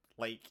that.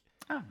 Like,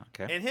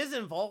 and his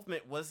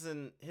involvement was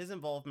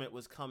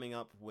coming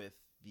up with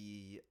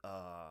the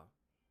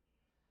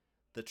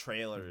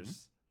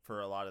trailers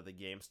for a lot of the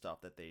game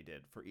stuff that they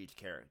did for each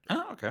character.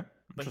 Oh, okay.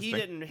 But he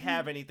didn't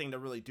have anything to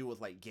really do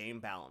with like game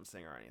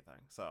balancing or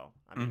anything. So,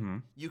 I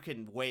mean, you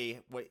can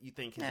weigh what you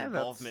think his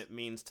involvement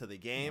means to the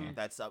game. Yeah.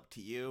 That's up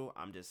to you.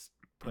 I'm just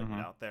putting it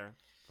out there.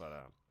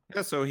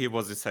 But so he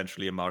was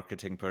essentially a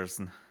marketing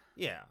person.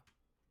 Yeah.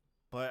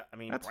 But I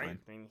mean, I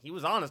mean, he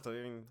was honest. I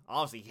mean,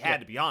 obviously he had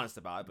to be honest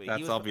about it. But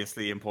that's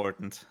obviously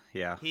important.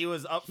 Yeah, he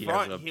was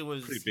upfront. He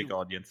was pretty big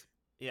audience.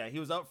 Yeah, he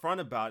was upfront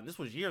about it. This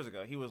was years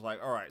ago. He was like,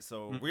 "All right,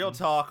 so real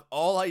talk.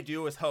 All I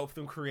do is help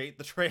them create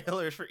the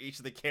trailers for each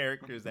of the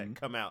characters that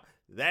come out.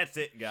 That's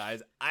it,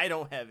 guys. I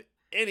don't have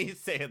any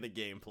say in the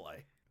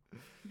gameplay."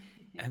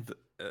 And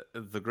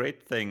the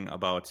great thing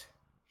about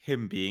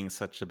him being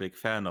such a big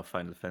fan of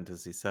Final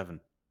Fantasy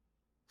VII,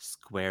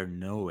 Square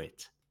know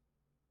it.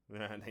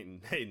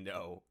 They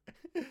know.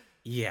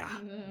 Yeah,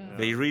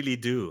 they really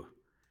do.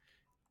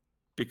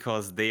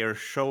 Because they are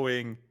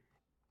showing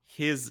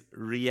his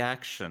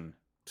reaction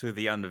to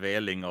the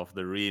unveiling of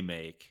the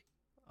remake.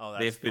 Oh,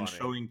 that's They've been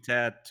showing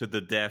that to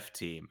the dev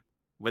team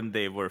when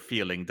they were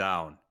feeling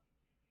down.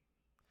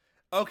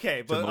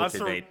 Okay, but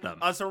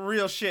on some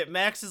real shit,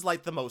 Max is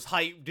like the most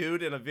hype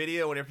dude in a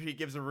video whenever he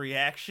gives a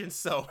reaction.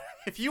 So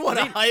if you want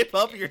to hype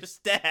up your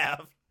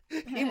staff,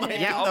 he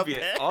might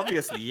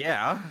obviously,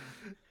 yeah.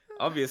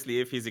 Obviously,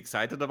 if he's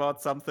excited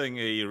about something,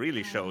 he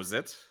really shows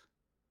it.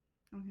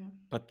 Okay.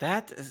 But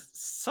that is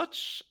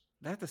such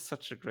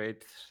a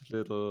great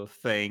little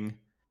thing.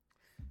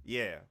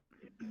 Yeah.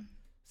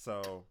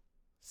 So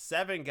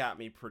 7 got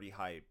me pretty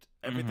hyped.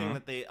 Everything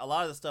a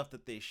lot of the stuff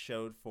that they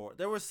showed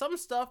there was some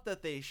stuff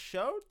that they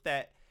showed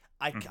that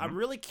I'm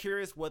really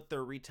curious what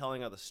their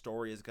retelling of the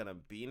story is gonna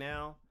be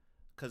now.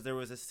 because there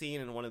was a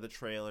scene in one of the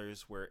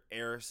trailers where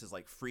Eris is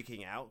like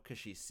freaking out because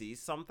she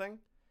sees something.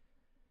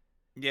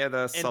 Yeah,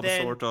 there's And some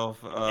then- sort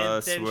of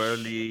and then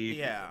swirly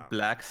yeah.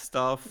 black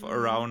stuff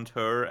around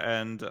her,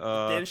 and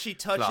Then she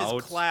touches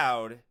Cloud.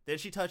 Cloud. Then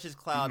she touches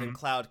Cloud, and Mhm.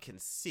 Cloud can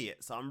see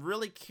it. So I'm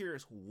really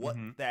curious what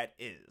Mhm. that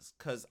is,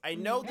 because I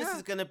know this Yeah.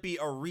 is gonna be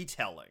a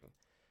retelling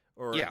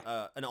or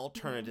Yeah. an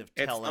alternative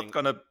it's telling. not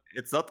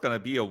gonna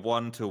be a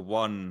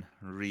 1-to-1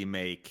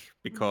 remake,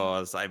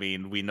 because I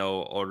mean, we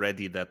know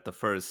already that the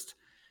first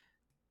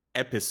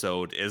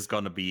episode is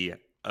gonna be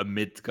a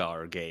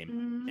Midgar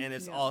game. And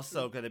it's Yeah,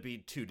 also true. going to be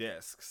 2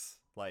 discs.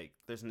 Like,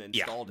 there's an Yeah.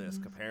 install disc,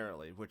 Mhm.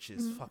 apparently, which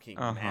is Mhm. fucking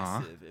Uh-huh.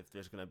 massive if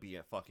there's going to be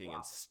a fucking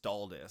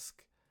install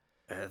disc.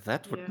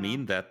 That would Yeah.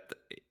 mean that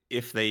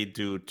if they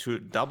do 2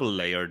 double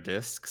layer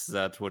discs,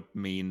 that would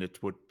mean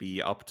it would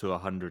be up to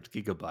 100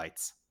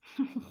 gigabytes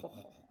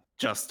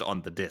just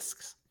on the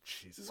discs.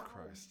 Jesus Wow.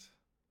 Christ.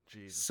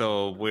 Jesus.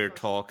 So we're Gosh.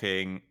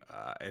 talking,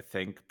 I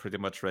think, pretty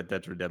much Red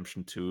Dead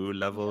Redemption 2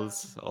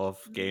 levels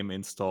of game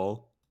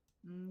install.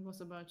 Was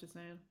about to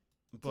say it.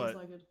 But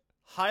Feels like it.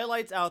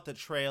 highlights out the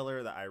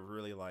trailer that I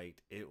really liked.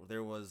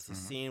 There was a Mhm.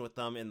 scene with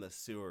them in the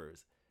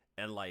sewers,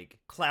 and like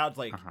Cloud's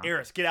like, Uh-huh.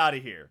 Eris, get out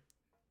of here.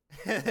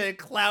 And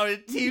Cloud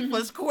and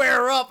Tifa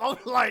square up. I'm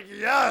like,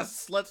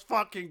 yes, let's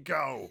fucking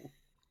go.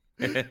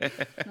 My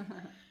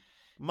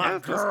Yeah, it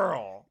was-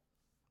 girl.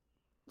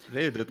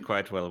 They did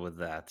quite well with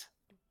that.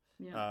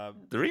 Yeah.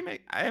 The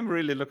remake, I am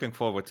really looking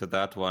forward to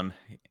that one.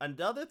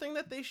 Another thing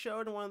that they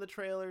showed in one of the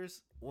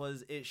trailers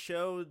was it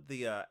showed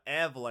the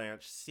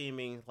avalanche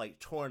seeming like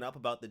torn up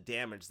about the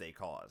damage they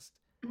caused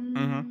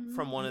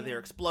from one of their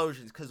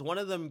explosions, because one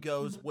of them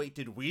goes, wait,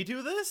 did we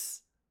do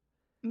this?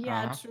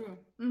 Yeah, Uh-huh.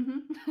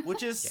 true.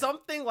 Which is Yeah.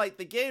 something like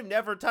the game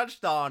never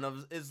touched on,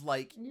 is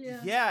like,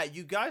 Yeah. yeah,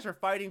 you guys are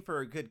fighting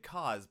for a good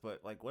cause,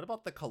 but like, what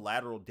about the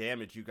collateral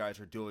damage you guys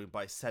are doing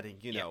by setting,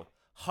 you know,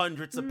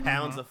 hundreds of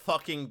pounds of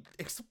fucking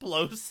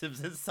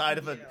explosives inside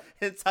of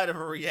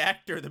a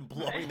reactor, then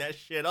blowing that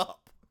shit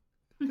up?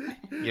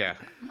 Yeah,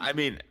 I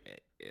mean,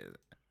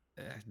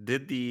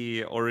 did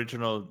the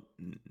original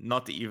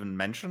not even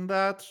mention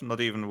that?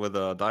 Not even with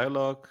a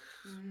dialogue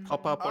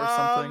pop up or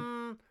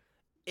something?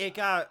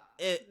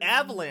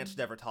 Avalanche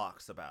never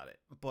talks about it,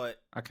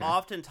 but Okay.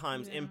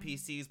 oftentimes Yeah.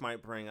 NPCs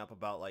might bring up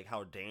about like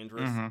how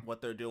dangerous Mhm. what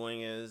they're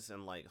doing is,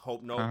 and like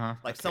hope someone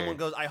Okay.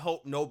 goes, I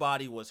hope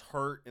nobody was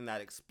hurt in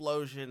that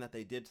explosion that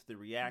they did to the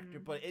reactor,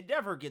 but it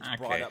never gets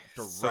brought Okay, up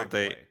so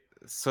directly.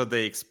 So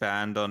they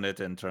expand on it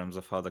in terms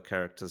of how the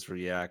characters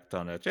react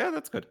on it. Yeah,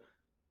 that's good.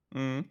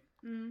 Um,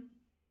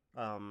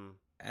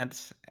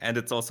 And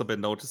it's also been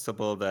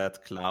noticeable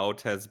that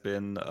Cloud has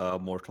been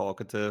more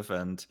talkative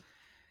and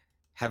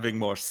having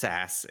more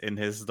sass in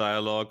his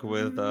dialogue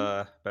with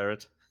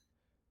Barrett.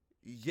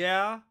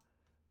 yeah,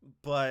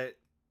 but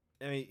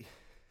I mean,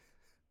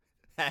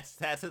 that's a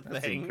That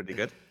seemed thing. pretty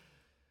good.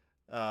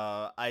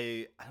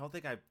 I don't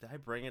think did I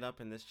bring it up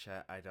in this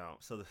chat. I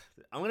don't. So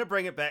I'm gonna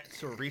bring it back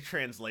to a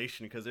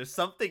retranslation, because there's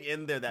something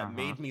in there that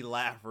made me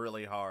laugh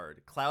really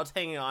hard. Cloud's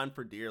hanging on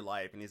for dear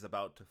life, and he's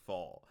about to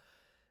fall.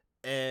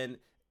 And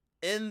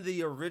in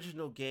the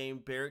original game,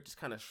 Barrett just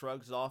kind of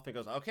shrugs it off and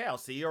goes, "Okay, I'll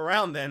see you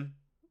around then."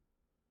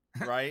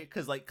 Right?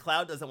 Because like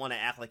Cloud doesn't want to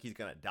act like he's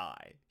gonna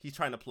die. He's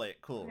trying to play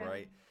it cool, Yeah.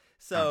 right?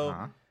 So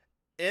Uh-huh.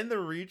 in the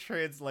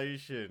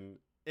retranslation,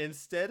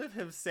 instead of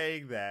him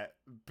saying that,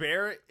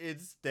 Barrett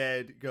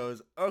instead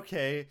goes,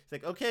 okay. He's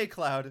like, okay,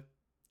 Cloud, ...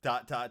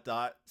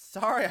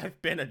 sorry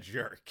I've been a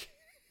jerk.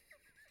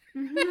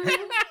 And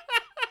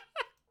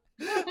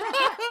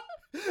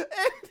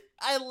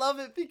I love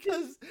it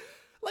because,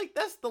 like,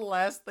 that's the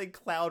last thing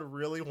Cloud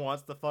really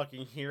wants to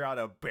fucking hear out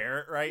of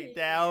Barrett right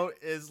now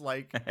is,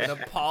 like, an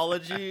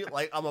apology,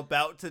 like, I'm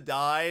about to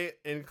die,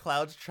 and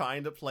Cloud's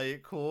trying to play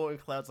it cool, and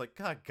Cloud's like,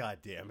 God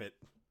damn it.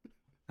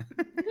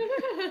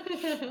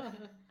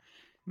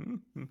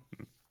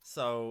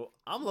 So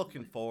I'm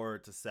looking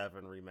forward to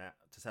 7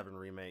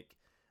 remake.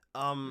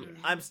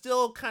 I'm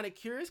still kind of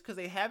curious because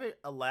they haven't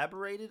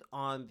elaborated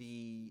on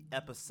the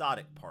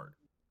episodic part.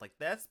 Like,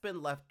 that's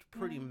been left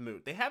pretty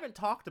moot. They haven't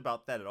talked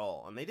about that at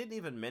all, and they didn't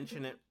even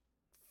mention it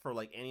for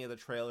like any of the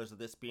trailers of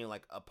this being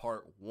like a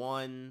part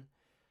 1,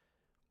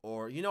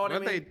 or you know what I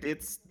mean?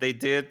 They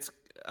did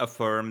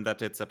affirm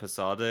that it's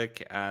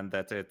episodic and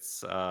that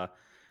it's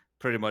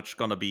pretty much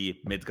gonna be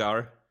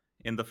Midgar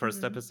in the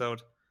first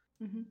episode.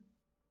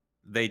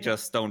 They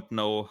just don't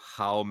know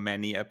how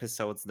many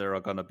episodes there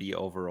are gonna be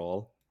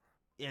overall.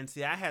 And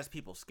see, that has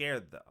people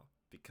scared though,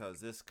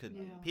 because this could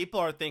people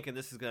are thinking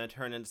this is going to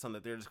turn into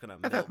something that they're just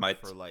going to milk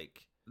for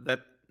like.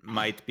 That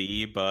might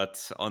be,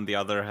 but on the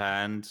other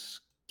hand,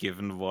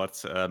 given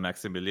what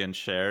Maximilian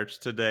shared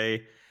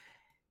today,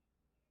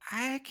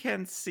 I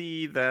can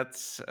see that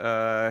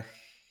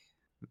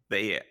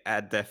they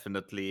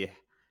definitely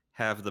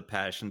have the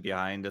passion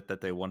behind it that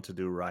they want to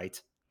do right.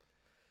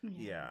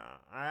 Yeah,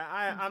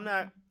 I'm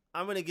not.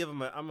 I'm gonna give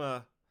them I'm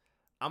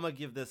gonna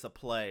give this a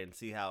play and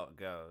see how it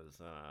goes.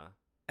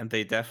 And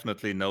they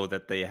definitely know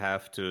that they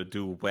have to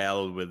do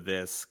well with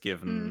this,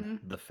 given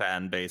the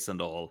fan base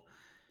and all.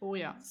 Oh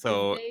yeah.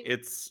 So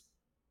it's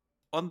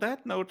on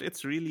that note,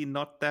 it's really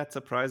not that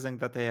surprising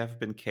that they have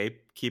been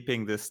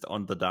keeping this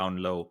on the down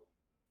low.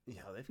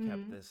 Yeah, they've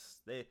kept this.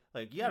 They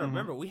like you gotta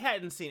remember we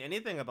hadn't seen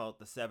anything about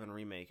the 7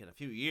 remake in a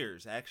few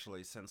years,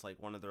 actually, since like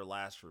one of their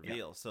last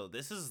reveals. So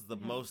this is the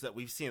most that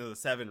we've seen of the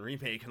 7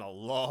 remake in a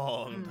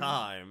long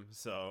time.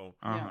 So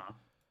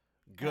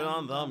good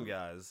on them,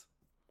 guys.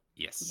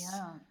 Yes.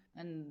 Yeah,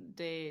 and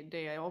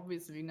they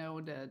obviously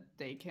know that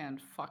they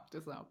can't fuck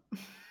this up.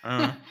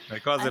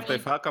 Because if they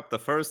fuck up the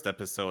first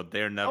episode,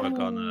 they're never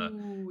gonna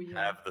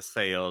have the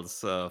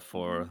sales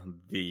for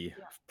the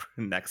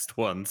next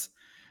ones.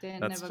 They're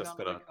That's never just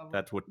gonna recover.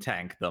 that would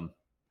tank them.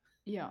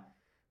 Yeah.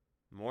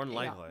 More than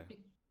likely.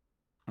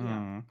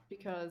 Yeah.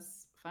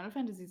 Because Final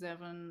Fantasy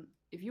VII,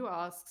 if you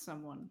ask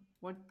someone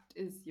what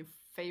is your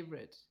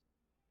favorite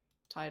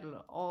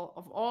title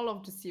of all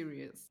of the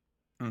series,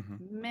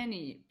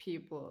 many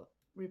people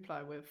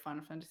reply with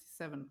Final Fantasy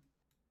VII.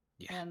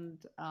 Yeah. And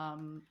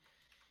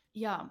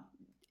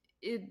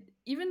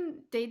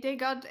they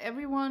got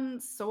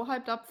everyone so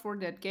hyped up for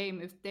that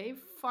game. If they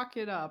fuck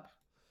it up,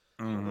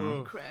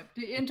 holy crap,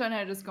 the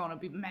internet is gonna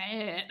be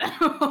mad.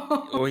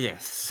 Oh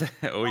yes.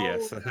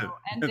 Yes. No.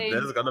 And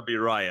there's gonna be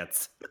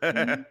riots.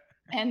 And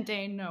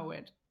they know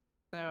it.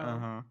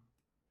 So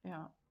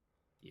yeah.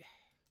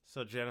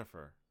 So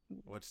Jennifer,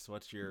 what's the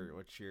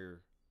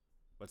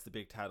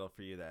big title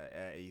for you that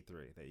at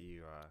E3 that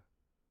you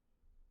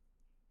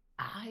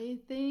I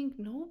think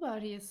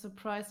nobody is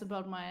surprised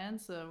about my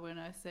answer when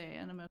I say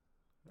Animal.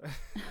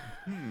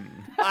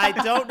 I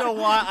don't know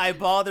why I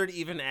bothered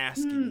even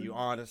asking you,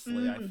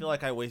 honestly. I feel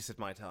like I wasted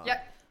my time.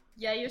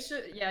 Yeah, you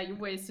should. Yeah, you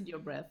wasted your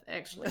breath,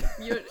 actually.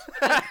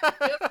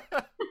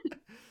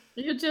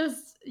 You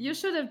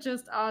should have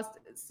just asked,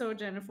 so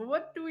Jennifer,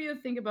 what do you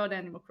think about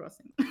Animal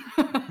Crossing?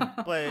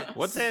 But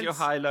what's your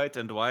highlight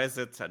and why is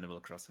it Animal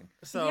Crossing?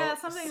 So yeah,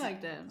 something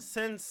like that.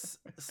 Since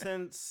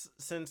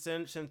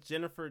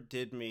Jennifer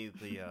did me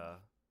the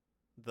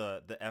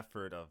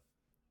effort of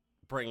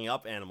bringing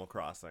up Animal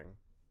Crossing.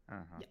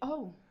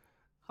 Oh,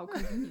 how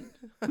convenient.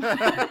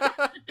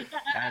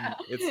 And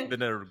it's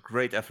been a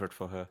great effort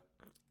for her.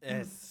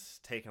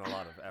 It's taken a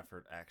lot of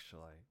effort,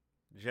 actually.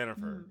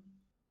 Jennifer.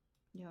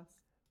 Yes.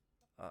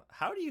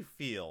 How do you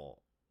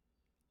feel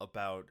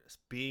about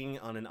being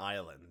on an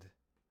island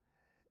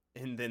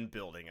and then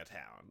building a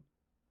town?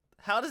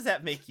 How does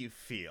that make you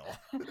feel?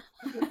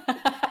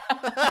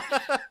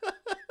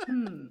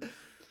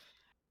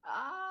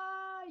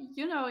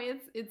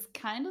 It's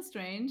kind of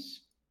strange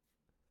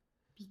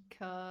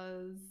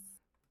because,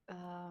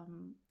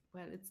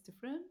 it's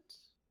different,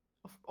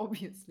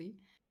 obviously.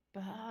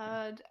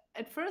 But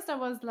at first I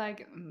was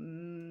like,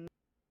 am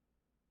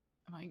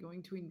I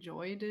going to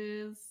enjoy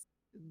this?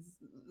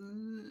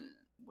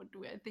 What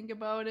do I think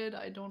about it?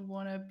 I don't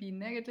want to be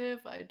negative.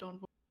 I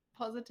don't want to be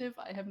positive.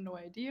 I have no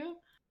idea.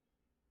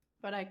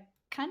 But I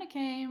kind of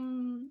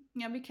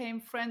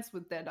became friends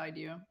with that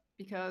idea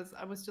because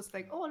I was just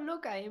like, oh,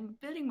 look, I am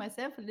building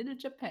myself a little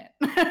Japan.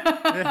 So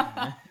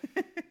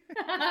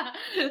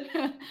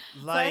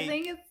I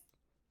think it's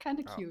kind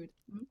of cute.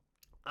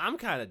 I'm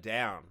kind of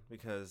down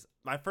because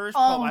my first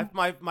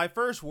my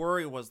first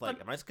worry was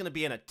like, am I just going to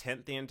be in a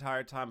tent the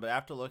entire time? But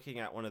after looking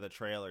at one of the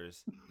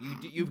trailers,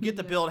 you get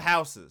to build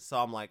houses, so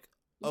I'm like,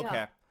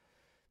 okay,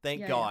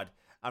 thank God.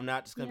 I'm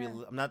not just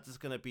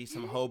gonna be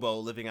some hobo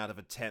living out of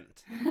a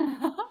tent.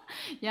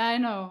 Yeah, I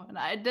know, and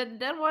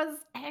that was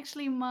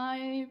actually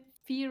my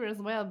fear as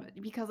well,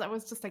 because I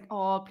was just like,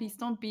 oh, please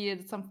don't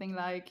be something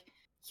like,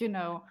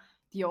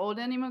 the old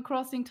Animal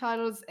Crossing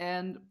titles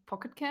and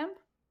Pocket Camp.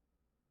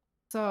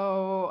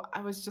 So I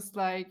was just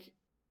like,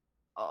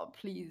 oh,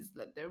 please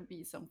let there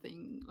be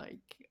something like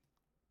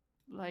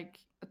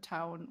a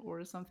town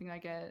or something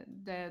like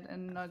that,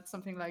 and not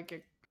something like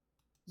a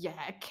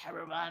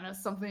caravan or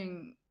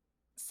something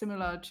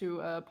similar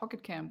to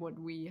Pocket Camp what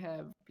we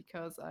have,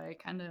 because I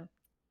kind of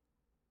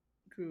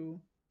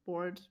grew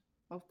bored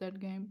of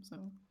that game.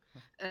 So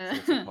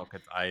it's a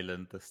Pocket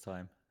Island this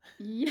time.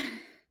 Yeah.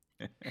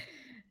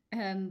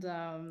 And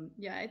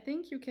I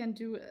think you can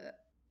do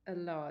a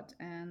lot.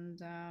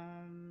 And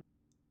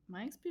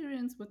my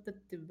experience with the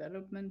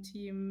development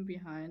team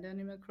behind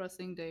Animal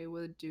Crossing, they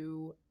will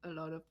do a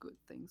lot of good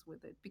things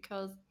with it,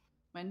 because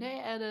when they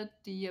added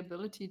the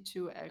ability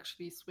to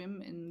actually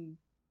swim in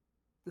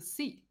the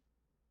sea,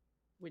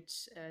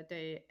 which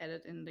they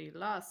added in the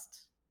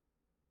last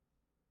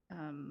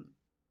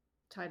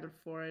title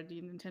for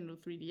the Nintendo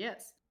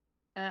 3DS,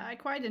 I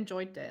quite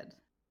enjoyed that.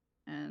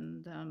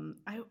 And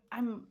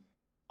I'm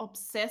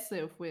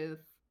obsessive with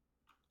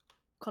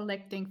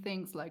collecting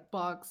things like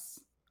bugs,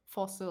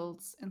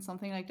 fossils, and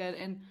something like that.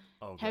 And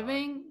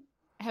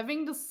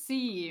having the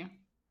sea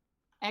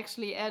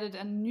actually added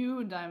a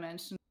new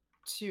dimension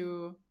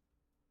to,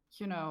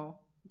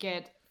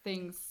 get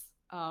things.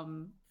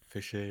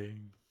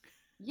 Fishing.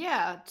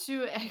 Yeah,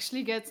 to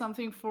actually get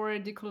something for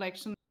the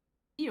collection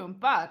museum.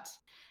 But,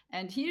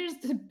 and here's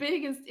the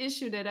biggest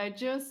issue that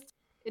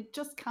it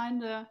just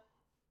kind of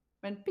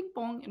went ping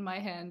pong in my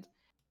hand.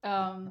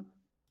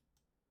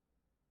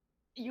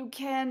 you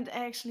can't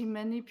actually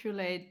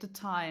manipulate the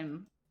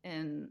time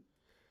in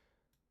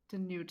the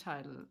new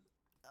title.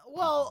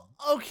 Well,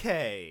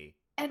 okay.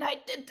 And I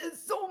did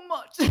this so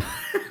much.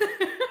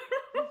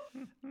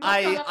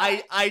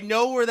 I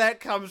know where that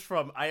comes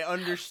from. I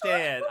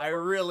understand. I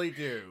really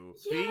do.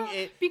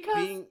 Yeah,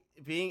 because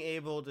being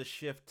able to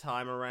shift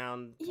time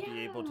around to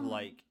be able to yeah.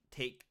 like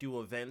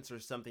do events or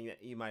something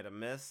that you might have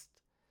missed.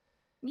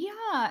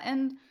 Yeah,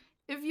 and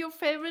if your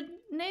favorite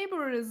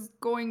neighbor is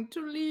going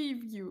to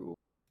leave you,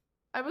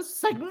 I was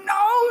just like,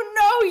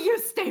 no, you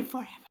stay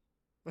forever.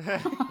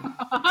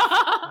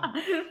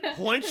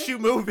 Once you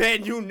move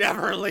in, you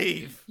never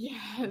leave.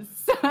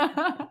 Yes.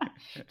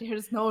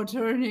 There's no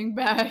turning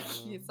back.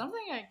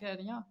 Something like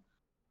that, yeah.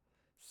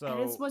 So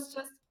And this was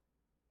just,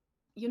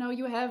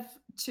 you have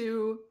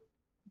to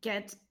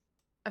get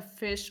a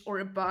fish or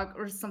a bug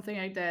or something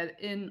like that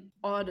in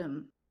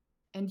autumn,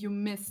 and you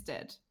missed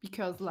it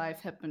because life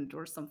happened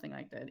or something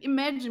like that.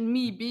 Imagine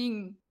me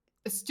being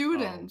a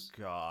student.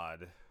 Oh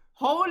God.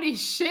 Holy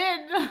shit.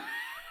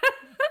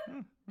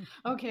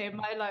 Okay,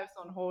 my life's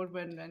on hold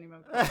when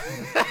Animal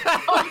Crossing.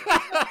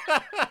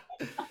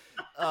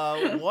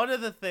 One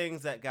of the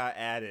things that got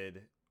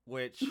added,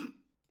 which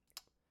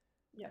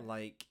Yeah.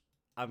 like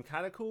I'm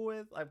kind of cool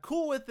with. I'm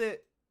cool with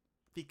it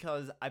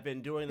because I've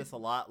been doing this a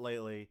lot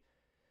lately.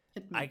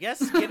 I guess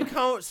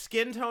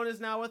skin tone is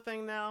now a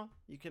thing now.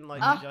 You can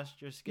like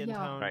adjust your skin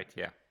tone. Right,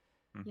 yeah.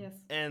 Yes.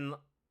 And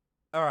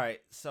all right,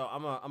 so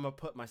I'm gonna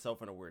put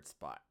myself in a weird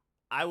spot.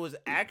 I was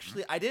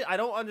actually I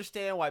don't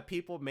understand why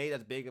people made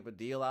as big of a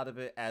deal out of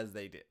it as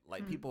they did.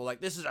 Like people were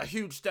like, this is a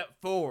huge step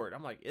forward.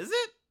 I'm like, is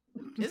it?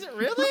 Is it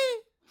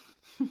really?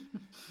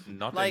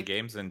 Not Like- in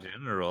games in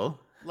general.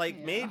 Like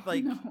Yeah, made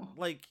like no.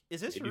 like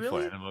is this Maybe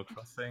really? for Animal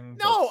Crossing.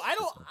 No, but I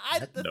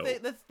don't.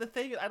 no. The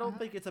thing is, I don't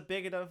think it's a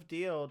big enough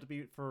deal to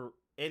be for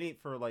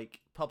like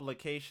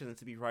publications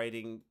to be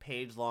writing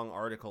page-long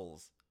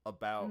articles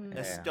about Mm.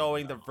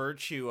 bestowing the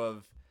virtue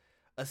of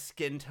a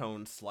skin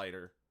tone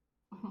slider.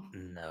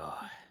 No.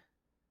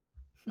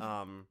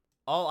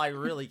 All I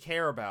really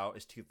care about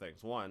is two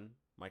things. One,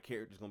 my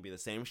character's gonna be the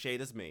same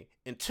shade as me,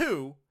 and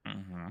two,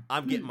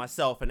 I'm getting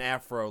myself an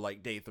afro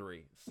like day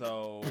 3.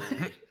 So,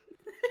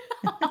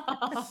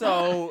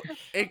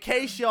 in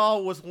case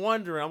y'all was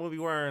wondering, I'm gonna be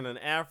wearing an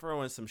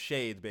afro and some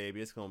shades,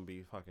 baby. It's gonna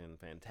be fucking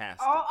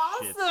fantastic.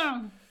 Oh,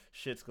 awesome!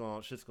 Shit's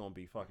gonna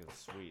be fucking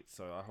sweet.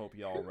 So I hope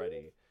y'all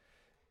ready.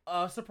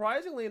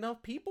 Surprisingly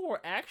enough, people were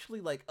actually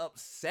like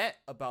upset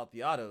about the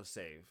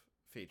autosave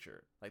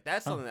feature. Like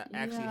that's something that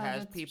actually Yeah,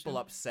 has that's people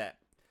true. upset,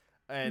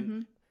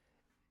 and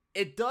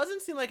it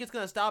doesn't seem like it's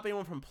gonna stop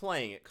anyone from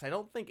playing it. Because I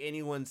don't think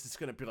anyone's just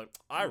gonna be like,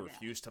 I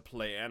refuse to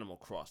play Animal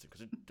Crossing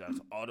because it does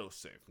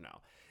autosave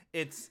now.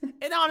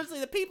 And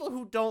honestly, the people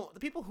who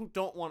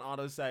don't want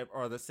autosave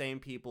are the same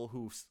people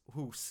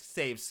who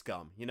save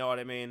scum. You know what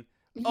I mean?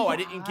 Oh, I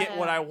didn't get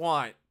what I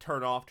want.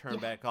 Turn off, turn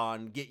back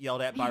on. Get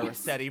yelled at by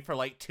Rossetti for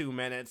like 2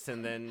 minutes,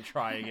 and then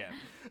try again.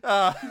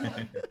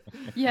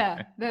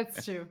 Yeah,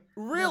 that's true.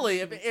 Really,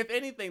 if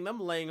anything, them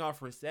laying off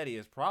Rossetti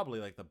is probably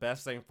like the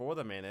best thing for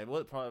the man. It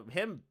was probably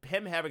him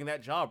having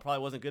that job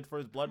probably wasn't good for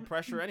his blood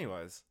pressure,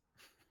 anyways.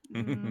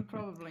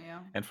 Probably,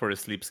 yeah. And for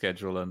his sleep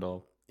schedule and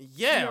all.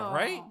 Yeah,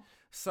 right.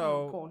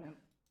 So poor him.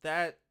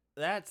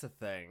 that's a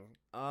thing.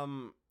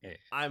 Yeah.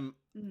 I'm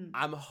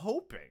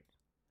hoping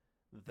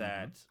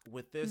that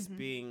with this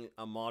being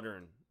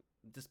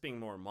being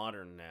more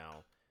modern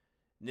now,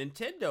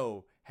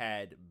 Nintendo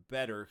had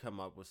better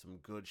come up with some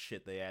good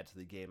shit they add to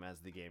the game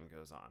as the game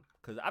goes on.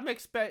 Because I'm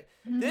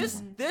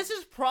this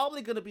is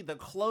probably going to be the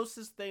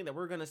closest thing that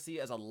we're going to see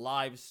as a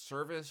live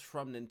service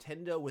from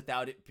Nintendo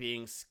without it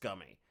being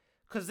scummy.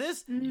 Because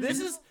this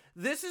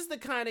is the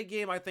kind of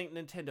game I think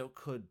Nintendo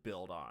could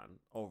build on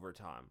over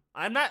time.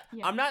 I'm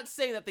not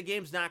saying that the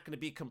game's not going to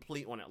be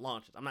complete when it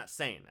launches. I'm not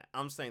saying that.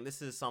 I'm saying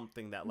this is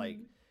something that like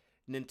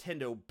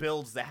Nintendo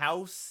builds the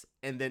house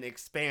and then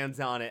expands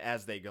on it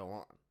as they go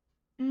on.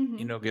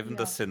 You know, given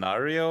the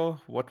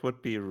scenario, what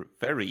would be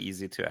very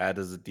easy to add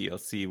as a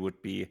DLC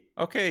would be,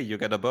 okay, you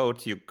get a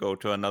boat, you go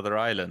to another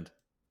island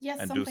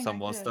and do some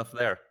more stuff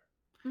there.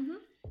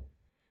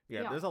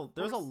 Yeah,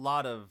 there's a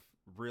lot of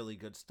really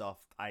good stuff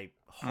I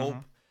hope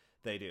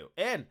they do.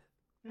 And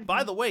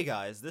by the way,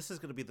 guys, this is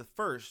going to be the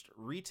first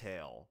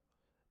retail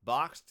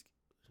boxed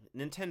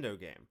Nintendo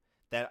game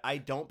that I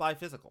don't buy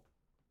physical.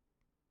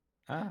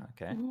 Ah,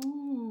 okay.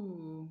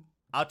 Ooh.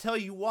 I'll tell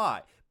you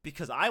why.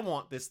 Because I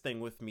want this thing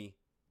with me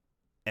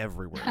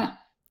everywhere.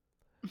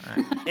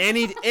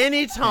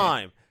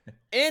 Anytime.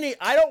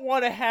 I don't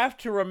want to have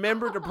to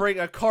remember to bring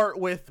a cart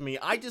with me.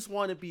 I just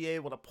want to be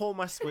able to pull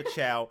my Switch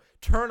out,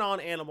 turn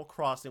on Animal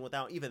Crossing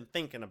without even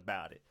thinking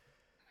about it.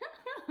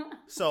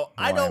 So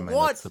I don't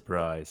want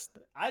surprised.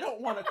 I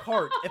don't want a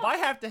cart. If I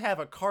have to have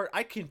a cart,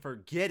 I can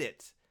forget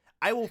it.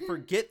 I will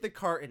forget the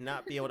cart and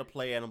not be able to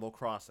play Animal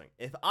Crossing.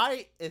 If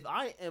I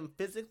am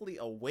physically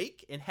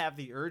awake and have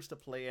the urge to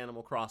play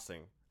Animal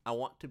Crossing, I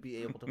want to be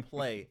able to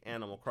play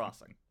Animal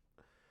Crossing.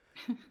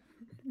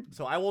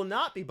 So I will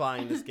not be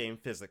buying this game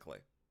physically.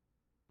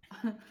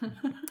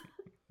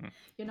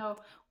 You know,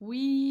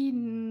 we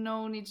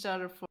known each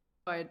other for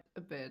quite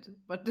a bit,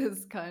 but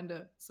this kind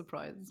of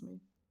surprises me.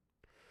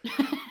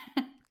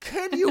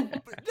 Can you?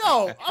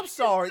 No, I'm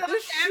sorry. So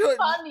This damn should.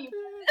 funny.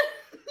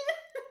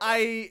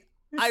 I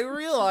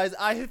realize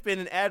I have been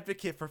an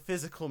advocate for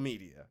physical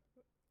media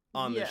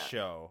on this Yeah,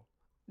 show.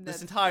 This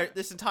that's entire true.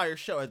 this entire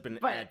show has been an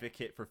But-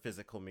 advocate for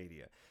physical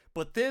media.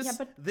 But this Yeah,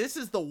 but- this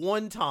is the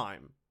one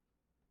time.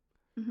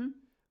 Mhm.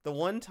 The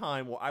one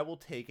time where I will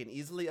take an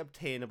easily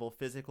obtainable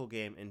physical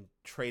game and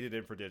trade it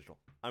in for digital.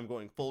 I'm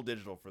going full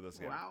digital for this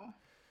game. Wow.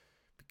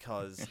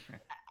 Because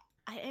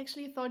I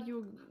actually thought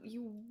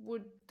you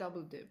would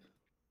double dip,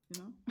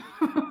 you know?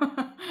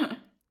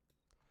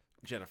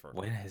 Jennifer.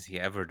 When has he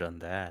ever done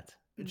that?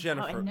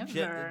 Jennifer, No, I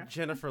never.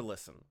 Jennifer,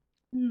 listen.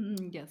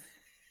 Yes.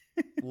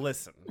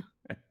 Listen.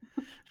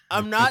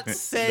 I'm not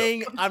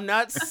saying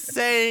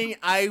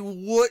I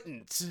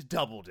wouldn't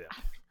double dip.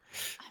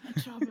 I'm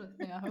in trouble.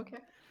 Yeah, okay.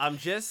 I'm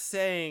just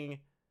saying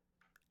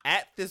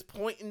at this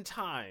point in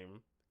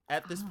time,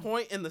 at this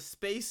point in the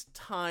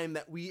space-time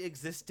that we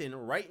exist in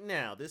right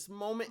now, this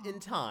moment in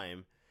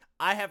time,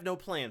 I have no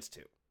plans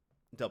to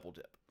double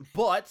dip.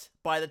 But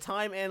by the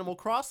time Animal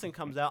Crossing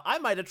comes out, I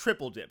might have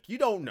triple dipped. You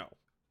don't know.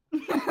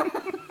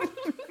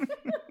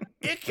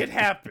 It could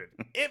happen.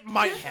 It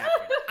might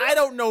happen. I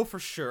don't know for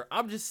sure.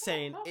 I'm just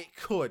saying it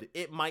could.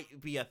 It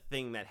might be a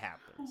thing that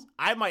happens.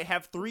 I might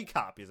have 3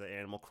 copies of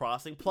Animal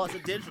Crossing plus a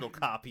digital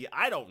copy.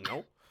 I don't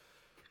know.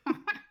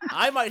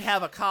 I might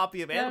have a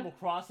copy of Animal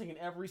Crossing in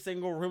every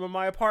single room of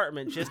my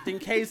apartment just in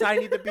case I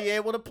need to be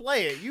able to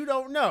play it. You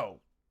don't know.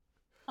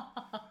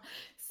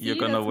 You're See,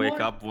 gonna that's wake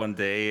more- up one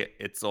day,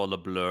 it's all a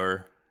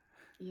blur.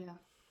 Yeah.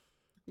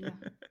 Yeah.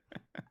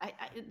 I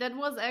that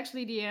was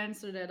actually the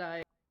answer that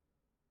I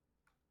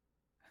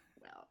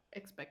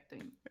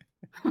expecting.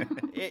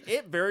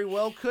 It very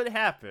well could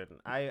happen.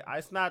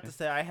 It's not to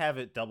say I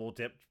haven't double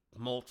dipped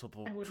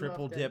multiple, I would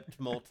triple love that. dipped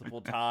multiple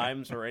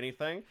times or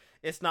anything.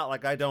 It's not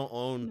like I don't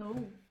own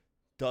No.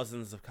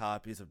 dozens of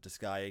copies of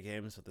Disgaea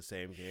games with the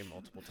same game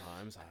multiple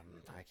times.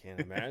 I can't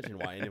imagine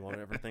why anyone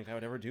would ever think I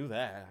would ever do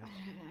that.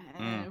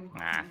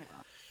 Nah.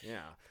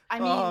 Yeah. I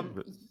mean,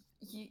 Um,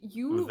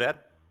 you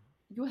That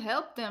you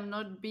helped them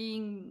not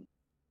being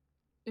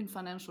in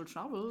financial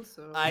trouble,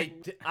 so I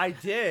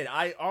did.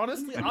 I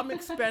honestly, I'm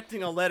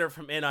expecting a letter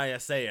from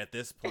NISA at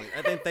this point.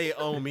 I think they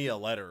owe me a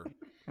letter.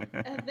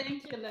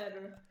 Thank you,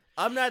 letter.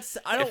 I'm not.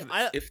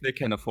 if they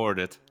can afford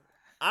it.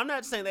 I'm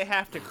not saying they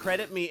have to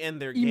credit me in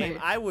their Email. game.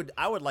 I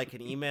would like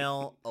an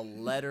email, a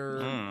letter,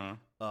 Mm.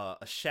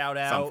 a shout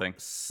out,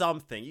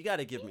 Something. You got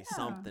to give me Yeah.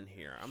 something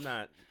here. I'm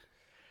not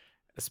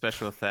A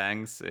special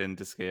thanks in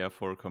Disgaea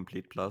for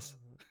Complete Plus.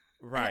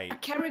 right. A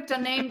character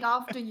named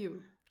after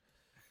you.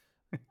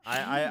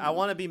 I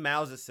want to be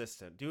Mao's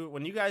assistant.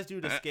 When you guys do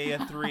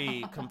Disgaea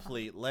 3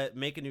 complete,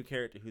 make a new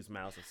character who's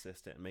Mao's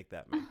assistant and make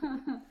that me.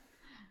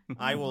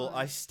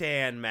 I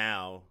stand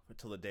Mao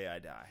until the day I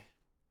die.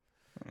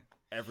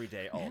 Every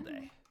day, all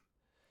day.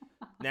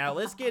 Now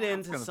let's get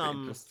into It's gonna be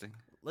interesting.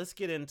 let's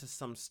get into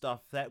some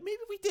stuff that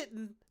maybe we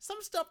didn't, some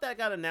stuff that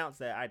got announced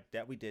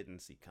that we didn't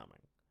see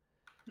coming.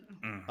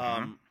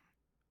 Mhm.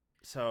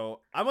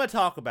 So I'm gonna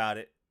talk about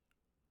it.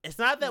 It's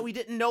not that we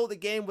didn't know the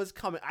game was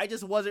coming. I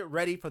just wasn't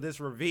ready for this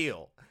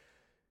reveal.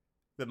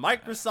 The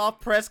Microsoft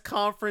press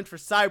conference for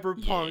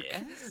Cyberpunk.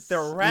 Yes.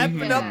 They're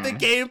wrapping up the Yeah.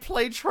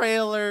 gameplay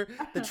trailer.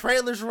 The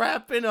trailer's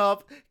wrapping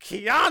up.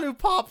 Keanu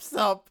pops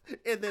up,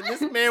 and then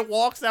this man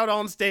walks out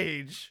on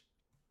stage.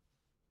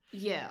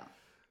 Yeah.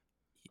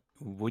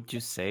 Would you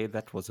say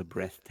that was a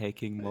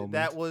breathtaking moment?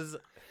 That was.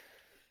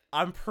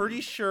 I'm pretty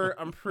sure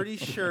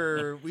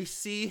we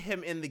see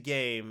him in the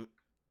game,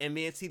 and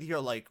me and CD are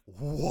like,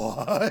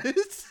 what?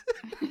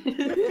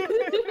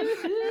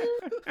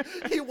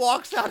 He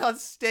walks out on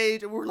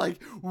stage, and we're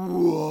like,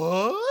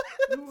 what?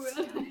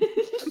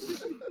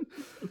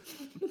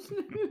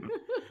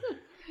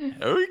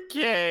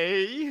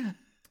 Okay.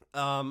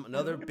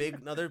 Another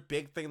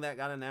big thing that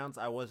got announced.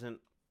 I wasn't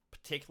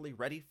particularly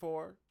ready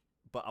for,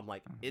 but I'm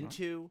like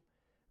into.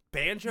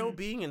 Banjo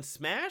being in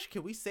Smash.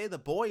 Can we say the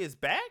boy is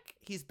back?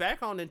 He's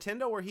back on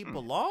Nintendo where he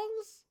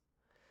belongs.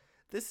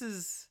 This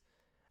is.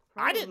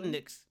 I didn't.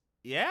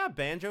 Yeah,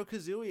 Banjo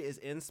Kazooie is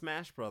in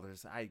Smash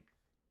Brothers.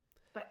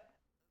 But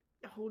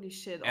holy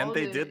shit! And all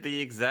they did the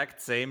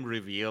exact same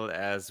reveal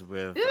as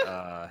with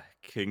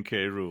King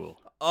K. Rool.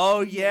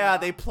 Oh yeah, Yeah.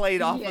 they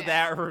played off Yeah. of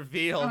that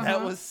reveal. That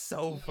Uh-huh. was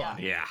so Yeah.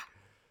 funny. Yeah.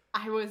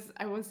 I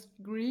was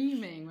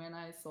screaming when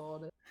I saw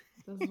this.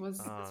 This was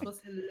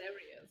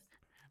hilarious.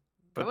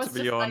 But was to be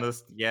just like-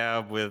 honest, yeah,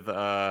 with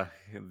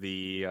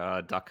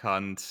the Duck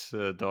Hunt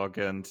dog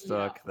and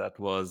duck, that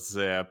was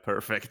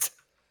perfect.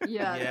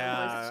 Yeah,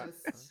 Yeah.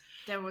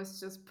 that was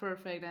just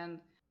perfect, and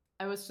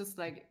I was just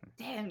like,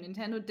 damn,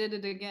 Nintendo did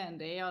it again.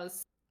 They are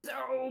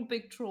so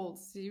big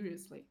trolls,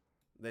 seriously.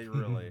 They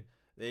really,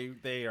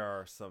 they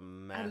are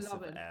some I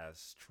love massive it.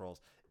 ass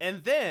trolls.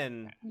 And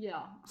then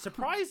Yeah.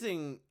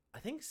 surprising, I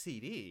think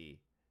CD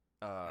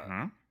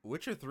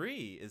Witcher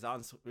 3 is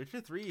on Witcher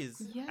 3 is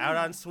Yeah. out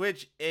on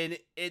Switch, and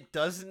it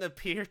doesn't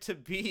appear to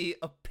be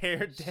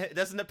it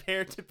doesn't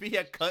appear to be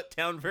a cut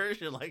down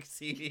version like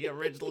CD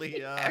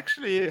originally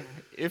Actually,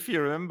 if you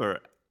remember,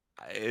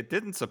 it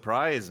didn't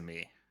surprise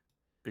me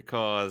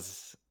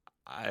because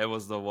I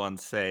was the one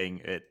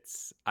saying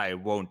I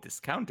won't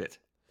discount it.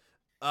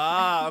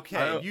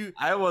 Okay.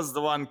 I was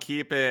the one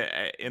keeping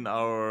in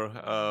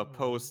our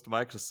post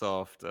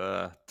Microsoft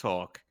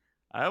talk.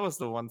 I was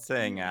the one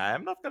saying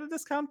I'm not going to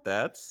discount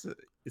that,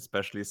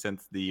 especially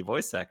since the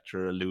voice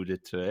actor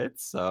alluded to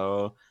it.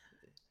 So,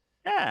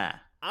 yeah.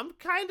 I'm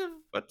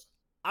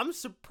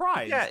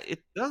surprised. Yeah,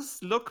 it does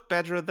look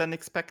better than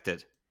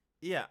expected.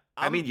 Yeah.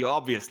 I mean, you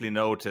obviously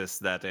notice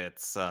that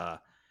it's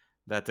a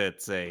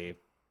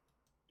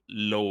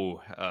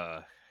low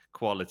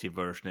quality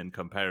version in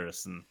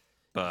comparison,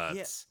 but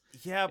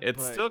it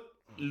still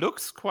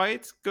looks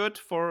quite good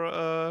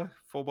for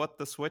what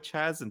the Switch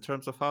has in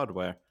terms of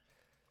hardware.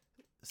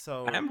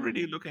 So I'm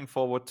really looking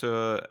forward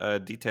to a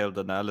detailed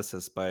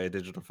analysis by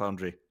Digital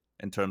Foundry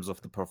in terms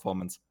of the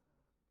performance.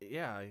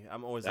 Yeah,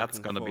 I'm always. That's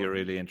going to be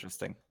really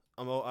interesting.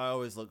 I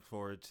always look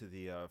forward to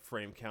the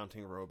frame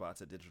counting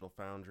robots at Digital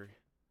Foundry.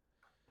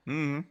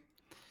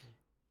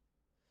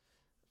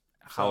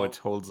 How it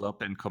holds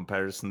up in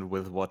comparison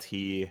with what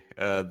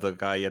the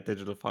guy at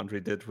Digital Foundry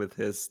did with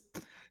his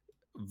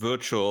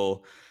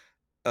virtual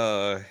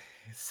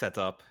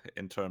setup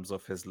in terms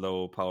of his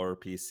low power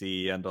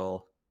PC and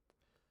all.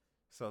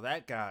 So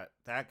that got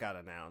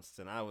announced,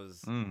 and I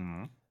was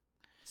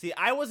see,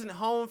 I wasn't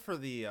home for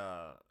the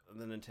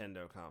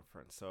Nintendo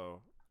conference,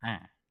 so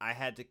I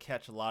had to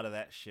catch a lot of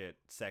that shit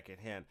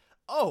secondhand.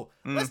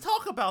 Let's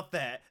talk about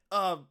that.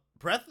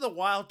 Breath of the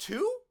Wild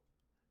 2?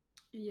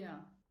 Yeah.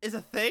 Is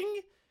a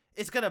thing?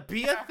 It's gonna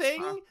be a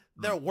thing.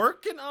 They're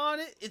working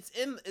on it. It's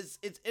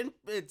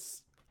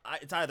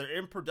either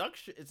in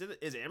production. Is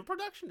it in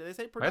production? Did they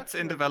say production? It's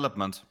in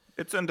development.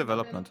 It's in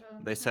development.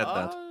 They said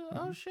that.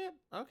 Oh shit.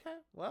 Okay.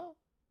 Well.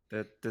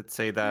 They did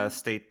state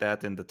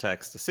that in the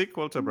text. The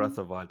sequel to Breath of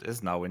the Wild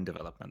is now in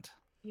development.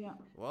 Yeah.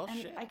 Well,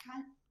 and shit.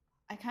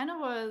 I kind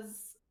of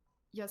was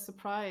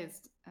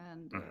surprised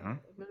and a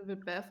little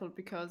bit baffled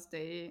because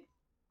they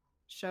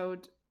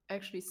showed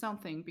actually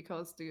something,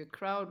 because the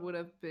crowd would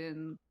have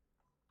been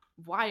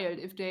wild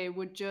if they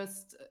would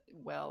just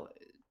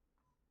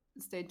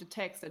state the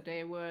text that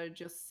they were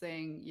just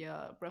saying,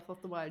 Breath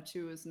of the Wild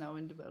 2 is now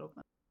in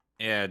development.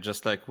 Yeah,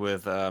 just like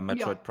with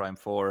Metroid Prime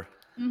 4.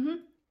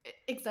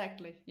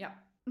 Exactly. Yeah.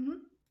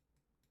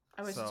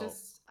 I was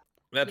just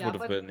that would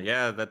have been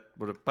that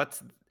would have,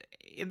 but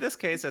in this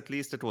case at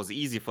least it was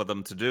easy for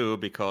them to do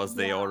because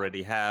they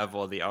already have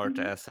all the art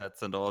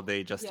assets and all.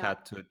 They just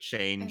had to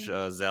change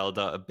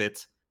Zelda a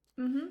bit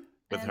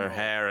with her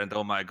hair, and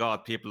oh my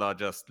god, people are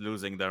just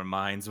losing their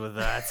minds with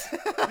that.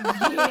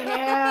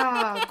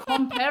 Yeah,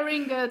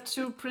 comparing it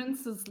to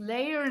Princess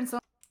Leia and something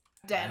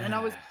like that, and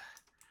I was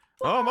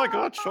oh my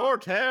god,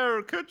 short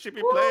hair, could she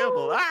be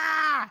playable?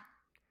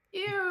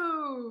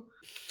 Ew.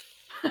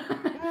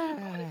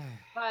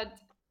 But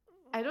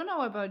I don't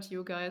know about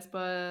you guys,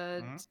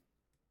 but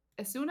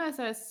as soon as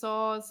I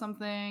saw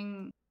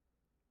something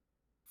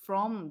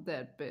from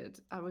that bit,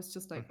 I was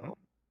just like, oh,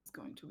 it's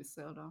going to be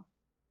Zelda.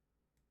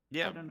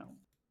 Yeah. I don't know.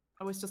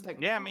 I was just like,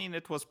 yeah, I mean,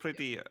 it was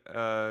pretty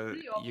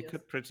you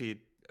could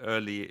pretty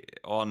early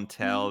on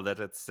tell that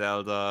it's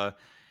Zelda.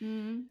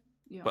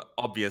 Yeah. But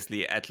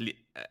obviously at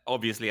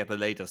the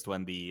latest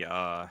when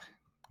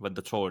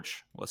the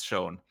torch was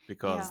shown,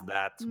 because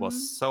that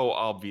was so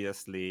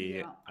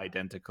obviously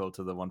identical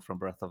to the one from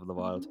Breath of the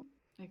Wild.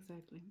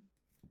 Exactly.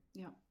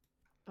 Yeah.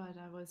 But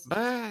I was.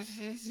 But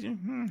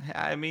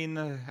I mean,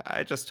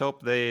 I just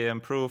hope they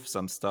improve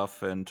some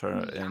stuff in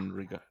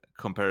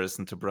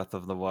comparison to Breath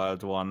of the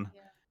Wild 1,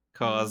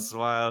 because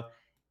while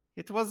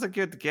it was a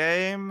good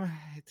game,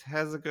 it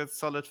has a good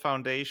solid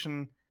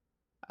foundation.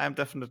 I'm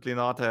definitely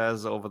not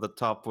as over the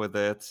top with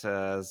it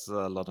as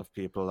a lot of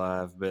people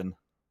have been.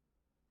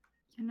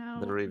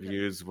 The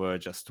reviews were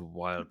just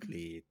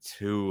wildly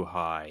too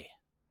high.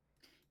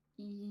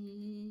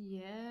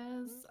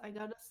 Yes, I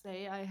gotta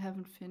say I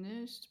haven't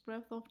finished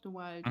Breath of the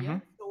Wild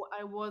yet, so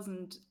I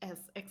wasn't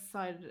as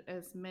excited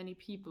as many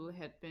people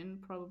had been,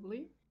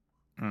 probably,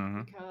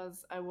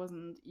 because I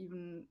wasn't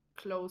even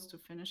close to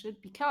finish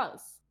it,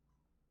 because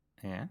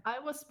I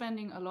was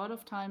spending a lot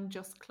of time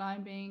just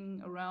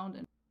climbing around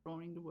and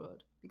exploring the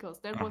world, because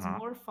that was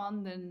more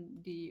fun than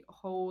the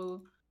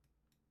whole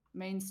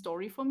main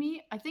story for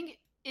me. I think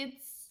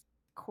it's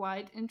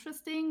quite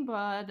interesting,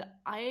 but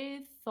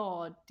I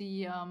thought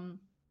the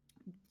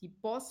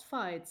boss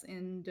fights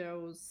in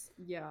those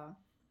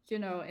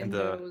in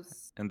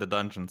the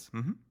dungeons,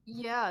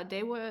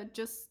 they were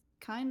just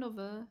kind of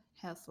a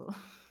hassle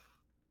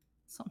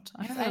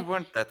sometimes. Yeah, they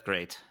weren't that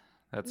great.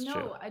 That's true.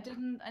 No, I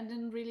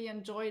didn't really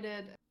enjoy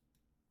that.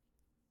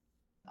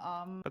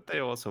 But they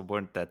also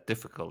weren't that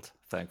difficult,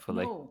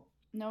 thankfully.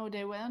 No,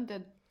 they weren't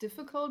that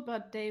difficult,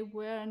 but they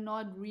were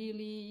not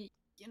really,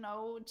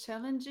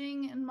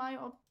 challenging in my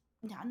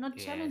not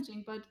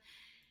challenging, but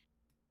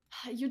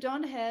you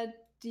don't have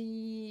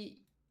the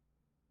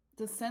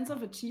sense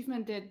of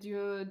achievement that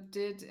you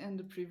did in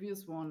the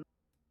previous one.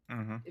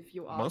 If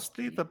you ask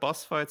Mostly me. the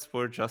boss fights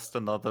were just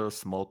another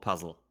small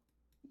puzzle.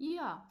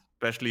 Yeah.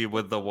 Especially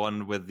with the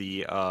one with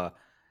the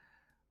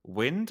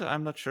wind.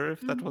 I'm not sure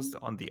if that was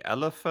on the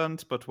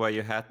elephant, but where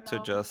you had to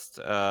No. just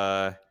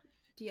The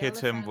hit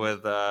him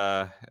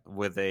elephant.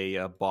 with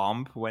a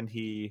bomb when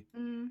he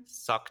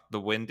sucked the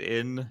wind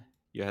in.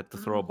 You had to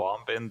throw a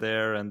bomb in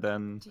there, and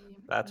then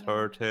that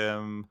hurt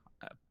him.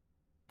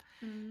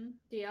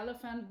 The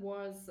elephant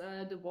was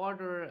the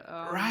water.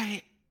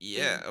 Right?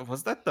 Yeah.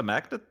 Was that the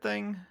magnet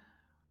thing?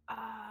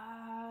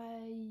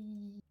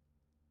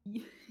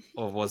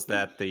 Or was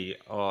that the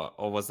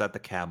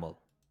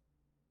camel?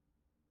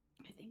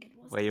 I think it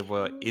was where you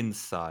were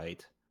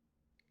inside.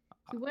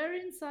 You were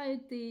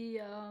inside the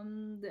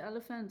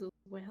elephant as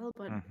well,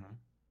 but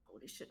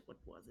holy shit, what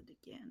was it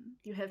again?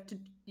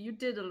 You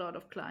did a lot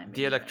of climbing.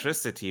 The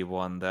electricity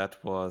one,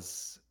 that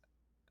was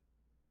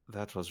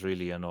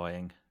really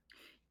annoying.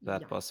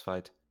 That boss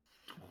fight.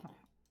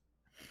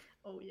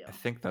 Oh yeah. I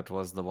think that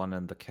was the one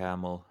in the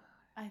camel.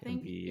 I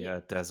think in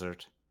the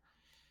desert.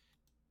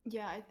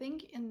 Yeah, I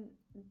think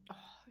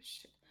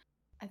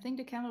I think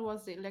the camel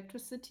was the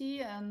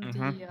electricity, and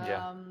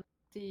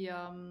the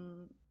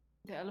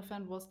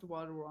elephant was the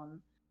water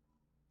one.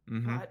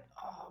 But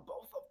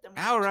both of them.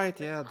 Oh right,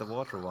 yeah, the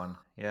water one.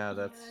 Yeah,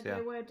 that's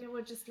They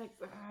were just like.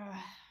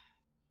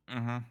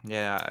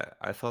 Yeah,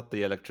 I thought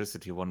the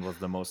electricity one was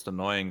the most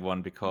annoying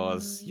one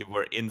because you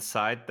were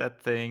inside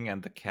that thing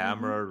and the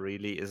camera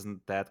really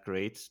isn't that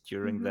great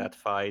during that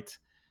fight.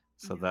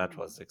 So that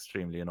was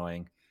extremely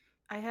annoying.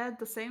 I had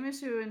the same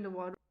issue in the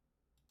water.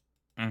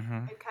 I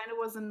kind of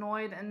was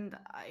annoyed, and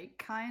I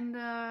kind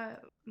of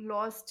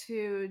lost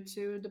to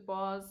the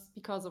boss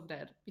because of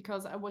that.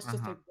 Because I was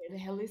just like, where the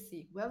hell is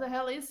he? Where the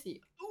hell is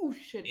he? Oh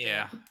shit!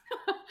 Yeah.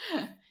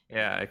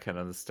 Yeah, I can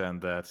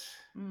understand that.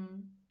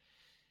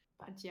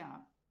 But yeah.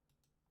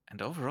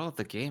 And overall,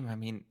 the game, I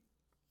mean,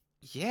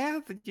 yeah,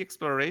 the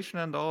exploration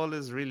and all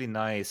is really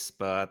nice,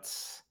 but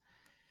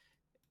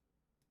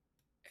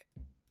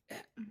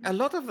a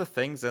lot of the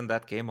things in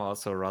that game are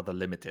also rather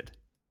limited.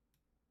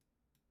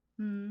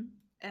 And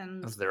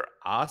there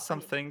are some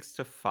things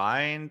to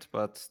find,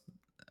 but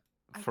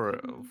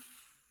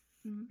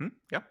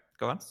yeah,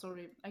 go on.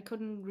 Sorry, I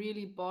couldn't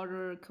really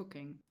bother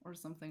cooking or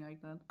something like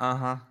that.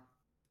 I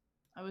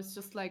was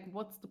just like,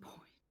 what's the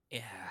point?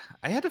 Yeah,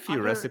 I had a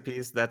few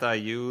recipes that I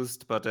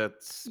used,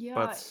 but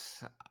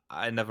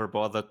I never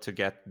bothered to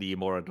get the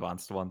more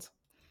advanced ones.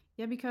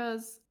 Yeah,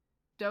 because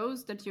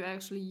those that you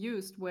actually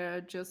used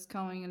were just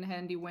coming in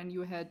handy when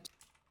you had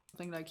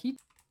something like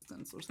heat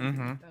resistance or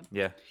something like that.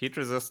 Yeah, heat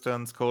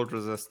resistance, cold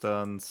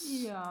resistance.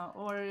 Yeah,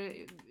 or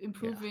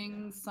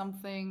improving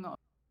something,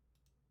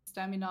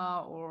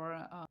 stamina,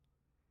 or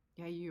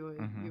your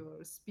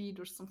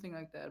speed or something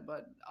like that.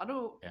 But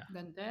other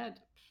than that,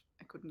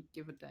 I couldn't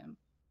give a damn.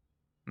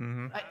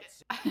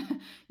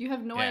 You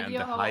have no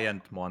idea and the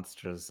high-end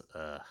monsters.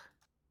 The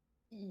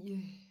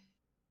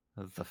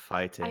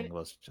fighting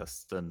was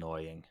just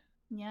annoying.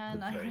 Yeah,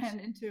 and I ran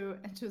into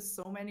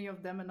so many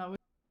of them, and I was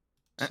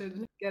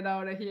should get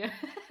out of here.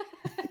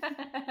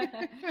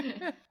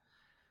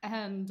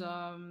 And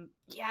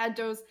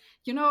those,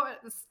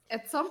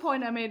 at some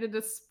point I made it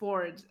a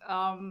sport.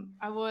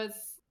 I was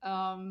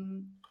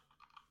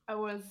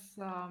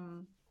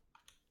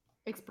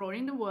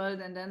exploring the world,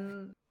 and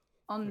then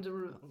on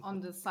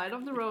the side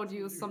of the road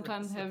you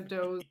sometimes have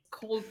those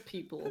cold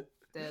people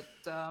that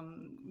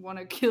want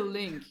to kill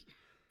Link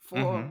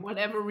for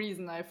whatever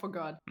reason, I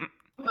forgot.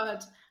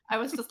 But I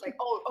was just like,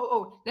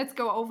 oh, let's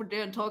go over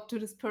there and talk to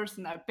this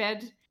person. I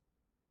bet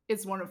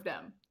it's one of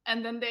them.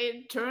 And then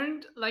they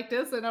turned like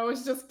this, and I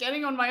was just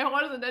getting on my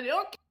horse, and then,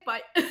 okay,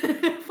 bye.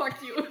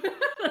 Fuck you.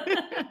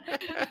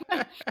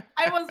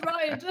 I was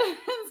right.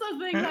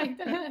 Something like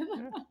that.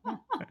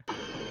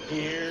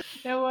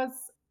 There was,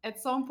 at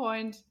some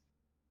point,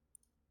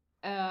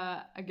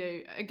 a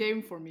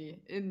game for me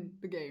in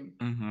the game.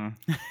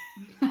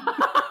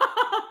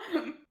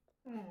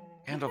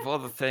 And of all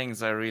the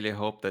things, I really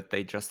hope that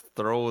they just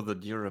throw the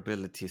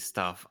durability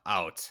stuff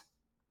out.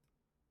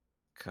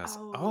 Because,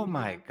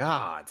 my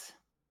god.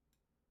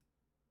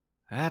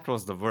 That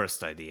was the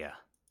worst idea.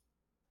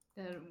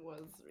 That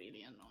was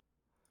really annoying.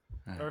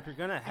 Or if you're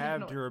going to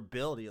have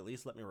durability, at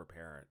least let me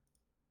repair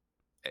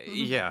it.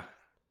 Yeah.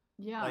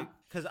 Yeah.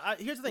 Because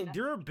here's the thing.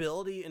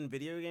 Durability in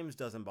video games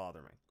doesn't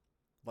bother me.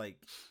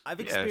 Like, I've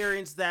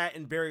experienced that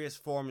in various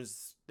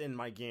forms in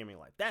my gaming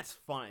life. That's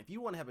fine. If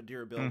you want to have a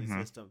durability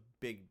system,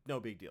 no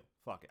big deal.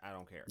 Fuck it. I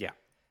don't care. Yeah.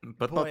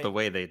 But not the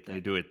way they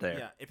do it there.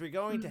 Yeah. If you're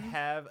going to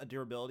have a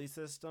durability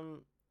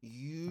system,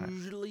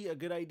 usually a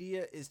good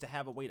idea is to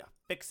have a way to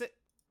fix it,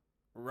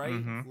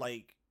 right?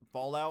 Like,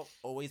 Fallout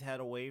always had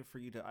a way for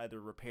you to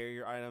either repair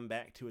your item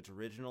back to its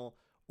original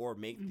or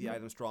make the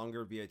item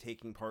stronger via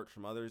taking parts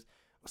from others.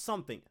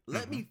 Something.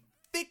 Let me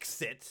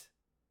fix it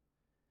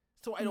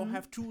so I don't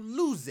have to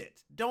lose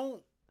it.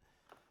 Don't.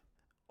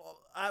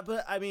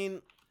 But I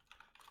mean,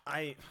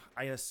 I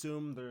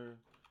assume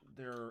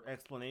their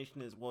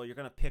explanation is, well, you're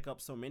gonna pick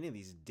up so many of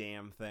these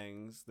damn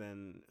things,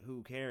 then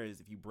who cares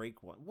if you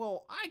break one?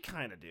 Well, I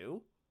kind of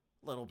do,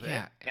 a little bit.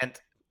 Yeah, and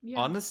Yeah.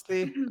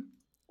 honestly,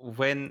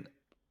 when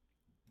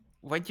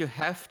you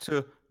have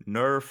to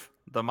nerf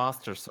the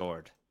Master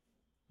Sword,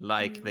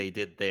 like they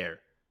did there,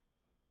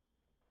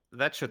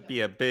 that should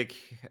be a big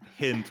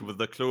hint with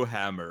the clue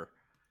hammer,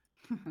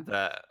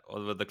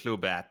 or with the clue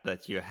bat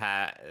that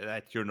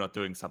you're not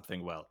doing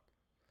something well.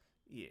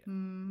 Yeah.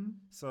 Mm.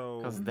 So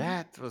Because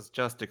that was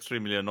just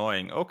extremely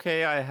annoying.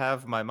 Okay, I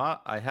have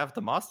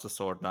the Master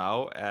Sword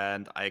now,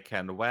 and I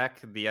can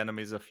whack the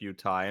enemies a few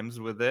times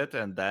with it,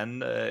 and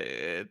then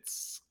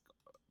it's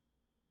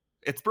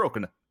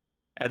broken.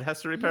 It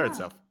has to repair Yeah.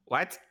 itself.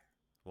 What?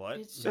 what?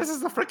 It's This just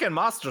is the freaking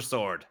Master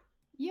Sword.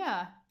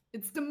 yeah,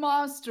 it's the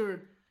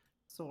Master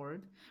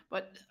Sword,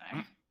 but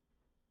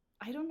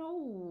I don't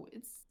know.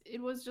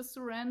 It was just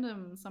so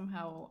random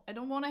somehow. I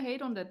don't want to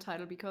hate on that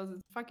title because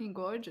it's fucking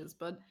gorgeous,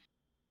 but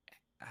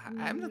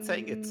I'm not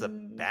saying it's a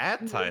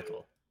bad no,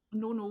 title.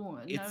 no.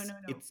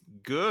 It's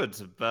good,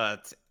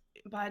 but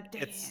But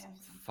it's damn.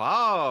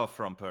 far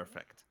from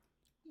perfect.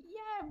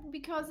 Yeah,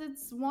 because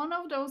it's one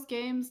of those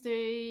games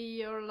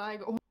they are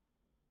like, oh,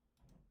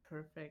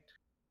 perfect,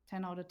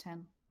 10 out of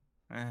 10.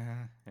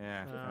 Yeah.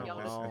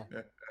 Oh,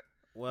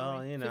 well,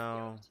 Sorry, you 50 out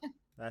know, of 10.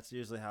 that's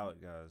usually how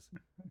it goes.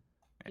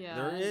 Yeah,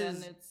 There and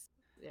is- then it's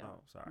yeah.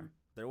 Oh, sorry.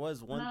 There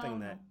was one No, thing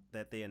no.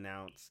 that they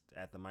announced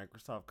at the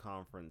Microsoft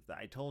conference that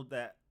I told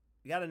that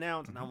got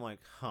announced, and I'm like,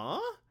 huh?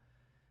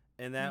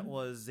 And that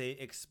was they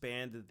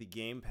expanded the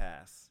Game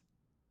Pass.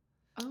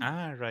 Oh,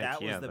 Right.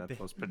 That was Yeah, the that big-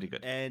 was pretty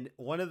good. And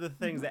one of the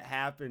things that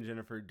happened,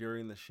 Jennifer,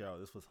 during the show,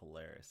 this was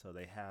hilarious. So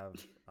they have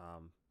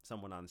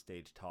someone on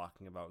stage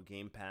talking about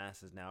Game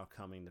Pass is now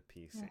coming to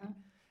PC. yeah.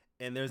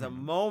 And there's a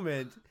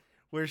moment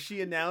where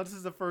she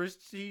announces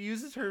she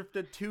uses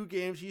the two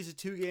games. She uses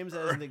two games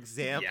as an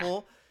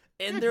example.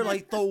 And they're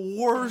like the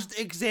worst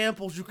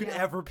examples you could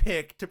ever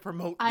pick to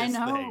promote this I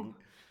know. thing.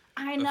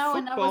 I know,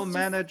 and I Football was just,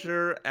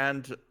 Manager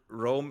and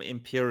Rome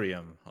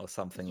Imperium or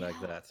something like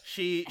that.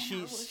 She And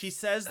I was-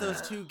 says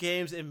those two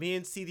games, and me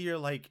and CD are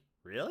like,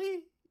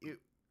 really?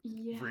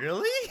 yeah.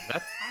 Really?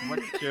 That's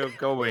what you're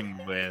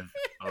going with.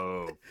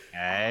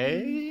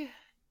 Okay.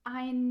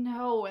 I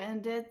know,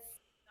 and that's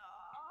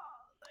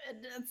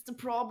the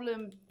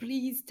problem.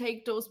 Please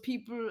take those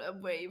people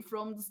away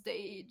from the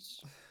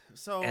stage.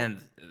 So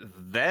And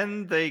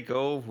then they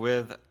go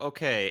with,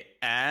 okay,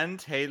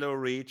 and Halo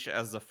Reach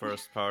as the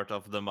first part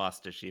of the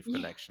Master Chief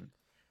Collection.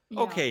 Yeah.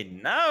 Okay,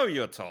 now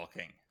you're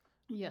talking.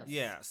 Yes.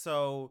 yeah,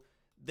 so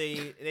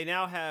they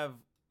now have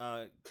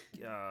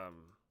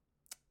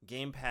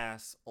Game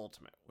Pass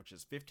Ultimate, which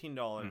is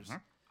 $15,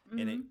 and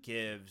Mhm. it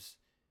gives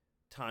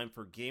time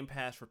for Game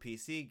Pass for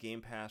PC,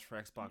 Game Pass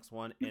for Xbox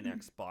One, and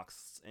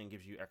Xbox, and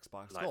gives you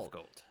Xbox Live Gold.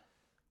 Gold.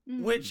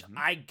 Mhm. Which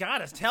I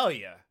gotta tell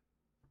you,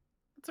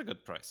 It's a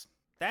good price.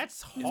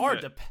 that's If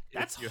hard you- to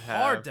that's if you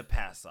hard have- to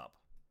pass up.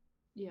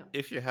 Yeah.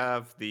 If you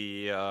have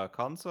the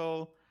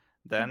console,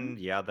 then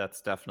yeah,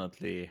 that's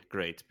definitely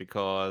great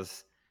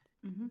because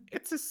Hmm.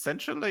 it's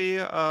essentially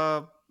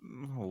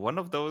one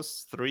of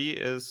those three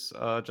is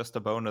just a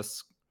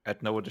bonus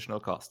at no additional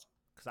cost.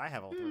 Because I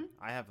have all three.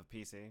 I have a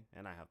PC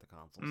and I have the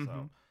console. So,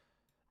 Mhm.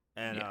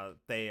 and Yeah.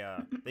 they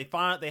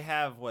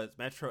have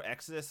Metro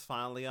Exodus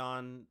finally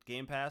on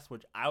Game Pass,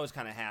 which I was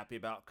kind of happy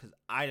about because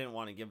I didn't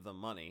want to give them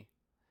money.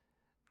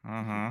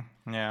 Yeah.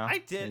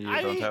 I did- You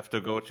I- don't have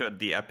to go to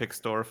the Epic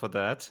Store for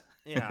that.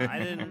 Yeah, I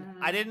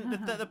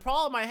didn't. The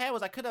problem I had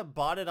was I could have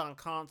bought it on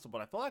console,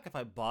 but I feel like if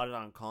I bought it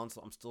on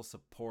console, I'm still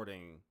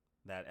supporting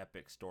that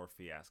Epic Store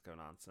fiasco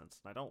nonsense,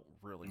 and I don't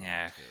really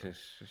Yeah. want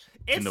to.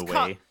 In a It's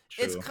way.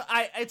 It's True.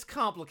 it's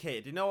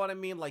complicated. You know what I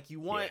mean? Like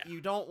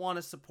you don't want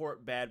to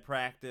support bad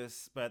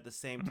practice, but at the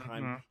same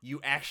time, Mhm.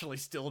 you actually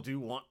still do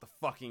want the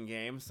fucking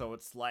game. So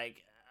it's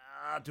like,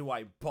 do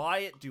I buy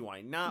it? Do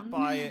I not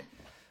buy it?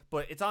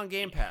 But it's on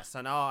Game Pass,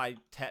 so now I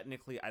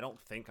don't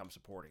think I'm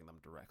supporting them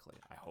directly.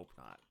 I hope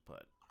not,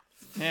 but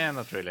Yeah,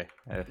 not really.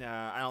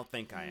 I don't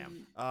think I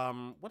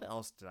am. What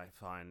else did I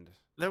find?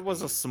 There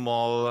was a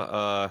small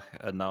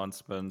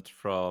announcement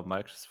from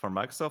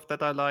Microsoft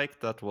that I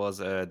liked. That was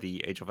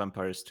the Age of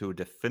Empires 2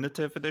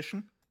 Definitive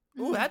Edition.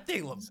 Ooh, that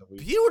thing looks So we-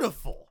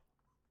 beautiful.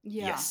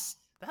 Yeah. Yes,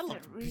 That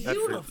looked really that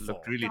beautiful.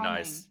 looked really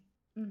nice.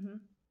 Hmm.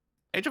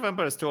 Age of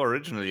Empires 2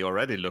 originally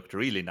already looked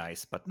really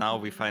nice, but now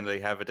we finally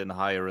have it in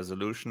higher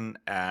resolution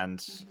and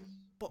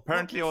But what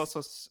apparently was-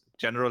 also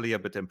generally a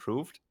bit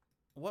improved.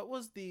 What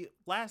was the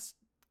last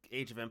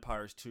Age of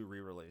Empires 2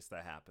 re-release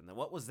that happened? Then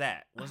what was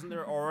that? Wasn't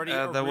there already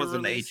a There was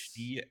an re-release?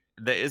 HD.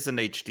 There is an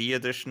HD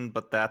edition,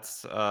 but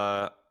that's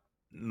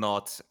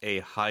not a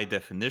high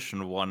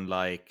definition one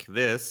like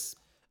this.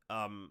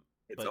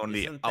 It's But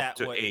only isn't up that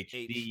to what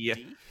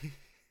HD.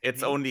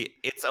 It's Mhm.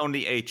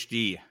 only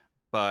HD,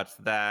 but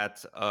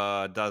that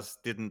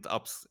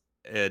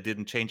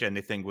didn't change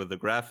anything with the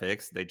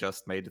graphics. They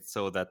just made it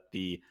so that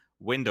the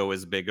window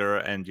is bigger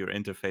and your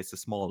interface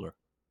is smaller.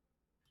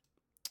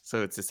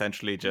 So it's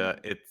essentially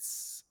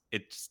it's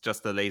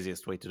just the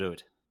laziest way to do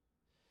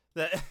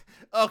it.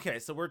 Okay,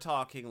 so we're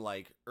talking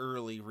like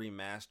early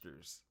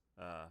remasters.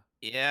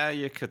 Yeah,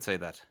 you could say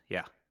that.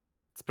 Yeah,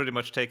 it's pretty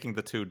much taking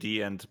the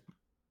 2D and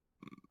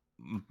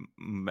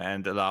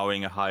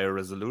allowing a higher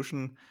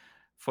resolution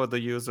for the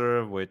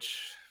user,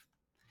 which,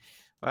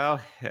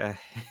 well,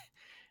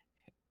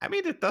 I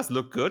mean, it does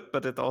look good,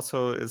 but it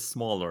also is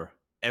smaller.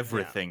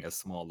 Everything is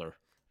smaller.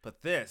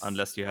 But this,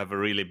 unless you have a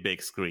really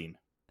big screen.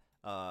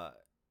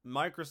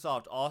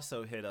 Microsoft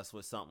also hit us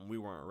with something we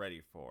weren't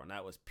ready for, and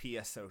that was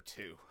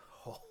PSO2.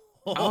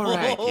 All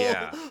right,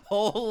 yeah.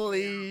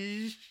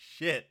 Holy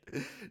shit.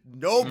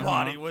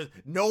 Nobody.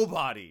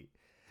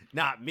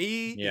 Not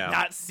me,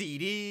 not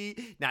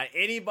CD, not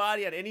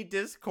anybody on any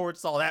Discord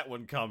saw that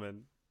one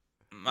coming.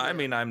 I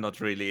mean, I'm not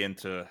really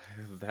into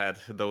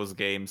those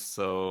games,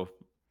 so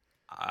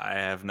I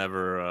have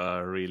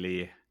never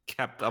really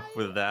kept up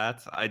with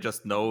that. I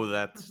just know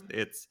that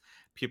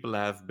people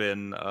have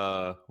been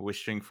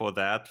wishing for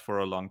that for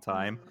a long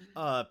time.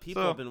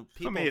 People have been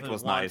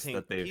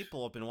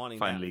wanting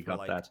finally that for got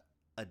like that.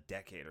 a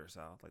decade or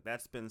so. Like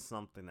that's been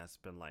something that's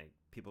been like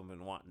people have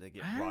been wanting to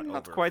get brought over.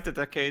 Not quite a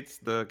decade.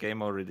 The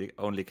game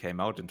only came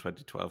out in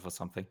 2012 or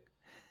something.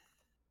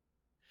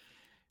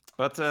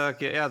 But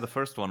yeah, the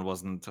first one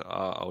wasn't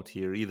out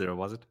here either,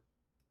 was it?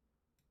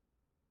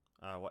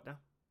 What now?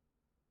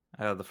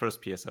 The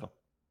first PSO.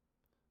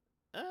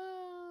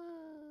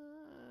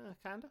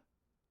 Kinda.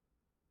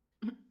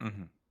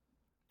 Mm-hmm.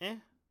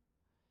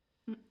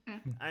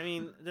 I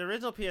mean, the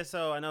original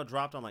PSO I know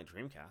dropped on like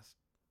Dreamcast.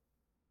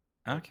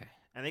 Okay.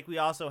 I think we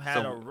also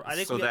had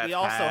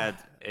had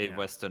a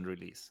Western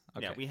release.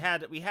 Okay. Yeah, we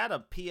had a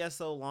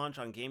PSO launch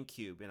on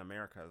GameCube in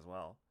America as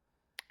well.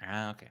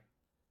 Okay.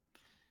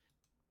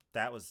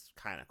 That was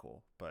kind of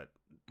cool, but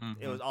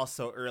it was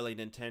also early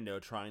Nintendo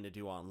trying to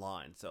do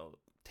online. So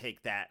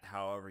take that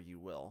however you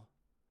will.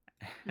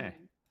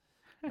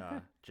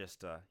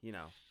 Just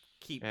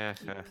keep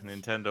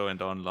Nintendo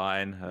and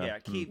online.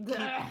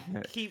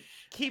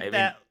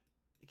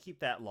 Keep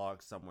that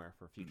log somewhere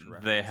for future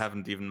reference. They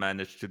haven't even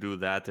managed to do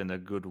that in a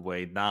good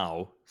way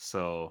now.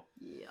 So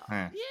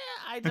I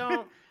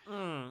don't.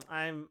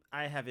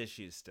 I have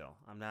issues still.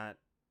 I'm not.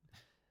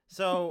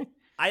 So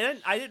I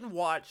didn't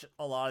watch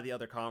a lot of the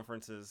other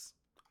conferences.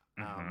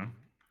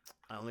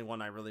 The only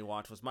one I really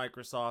watched was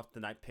Microsoft,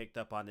 and I picked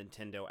up on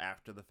Nintendo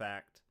after the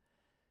fact.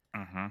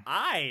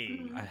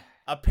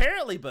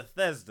 Apparently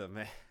Bethesda,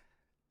 man.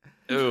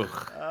 Ugh,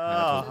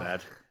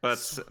 that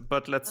was bad.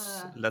 But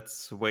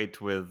let's wait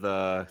with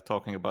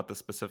talking about the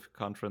specific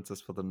conferences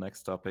for the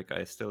next topic.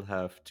 I still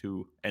have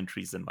 2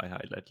 entries in my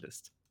highlight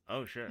list.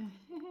 Oh shit.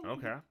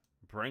 Okay,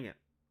 bring it.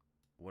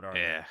 What are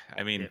they?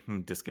 I mean,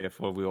 Disgaea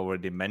 4 we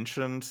already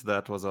mentioned.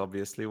 That was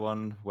obviously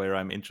one where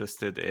I'm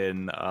interested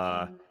in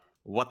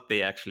what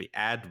they actually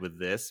add with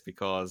this,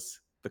 because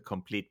the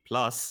Complete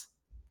Plus,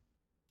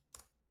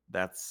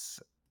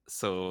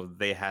 so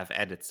they have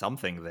added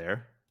something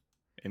there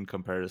in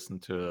comparison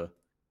to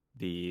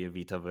the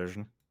Vita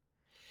version.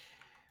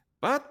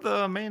 But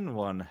the main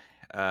one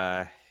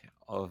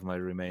of my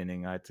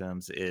remaining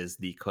items is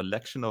the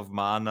Collection of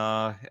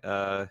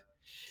Mana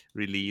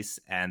release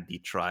and the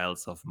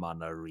Trials of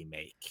Mana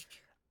remake.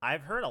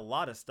 I've heard a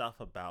lot of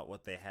stuff about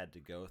what they had to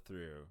go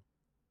through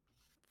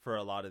for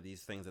a lot of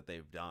these things that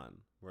they've done.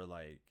 Where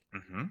like,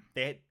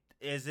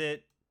 is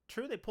it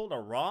true they pulled a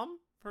ROM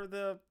for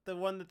the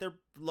one that they're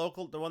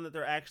the one that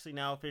they're actually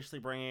now officially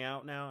bringing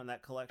out now in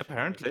that collection?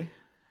 Apparently,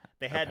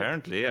 they had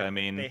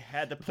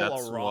to pull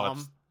a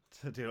ROM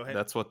to do it.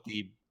 That's what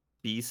the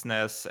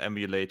BSNES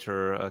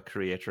emulator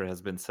creator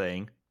has been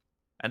saying.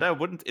 And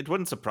it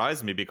wouldn't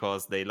surprise me,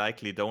 because they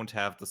likely don't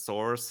have the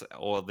source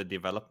or the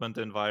development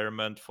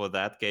environment for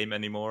that game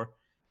anymore.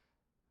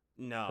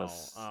 No,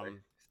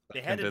 they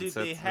had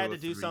to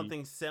do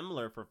something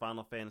similar for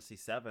Final Fantasy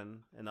VII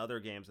and other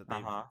games that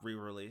they've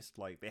re-released.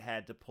 Like they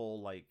had to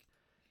pull like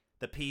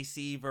the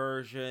PC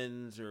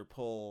versions or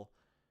pull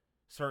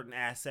certain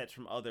assets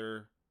from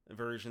other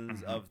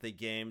versions of the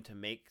game to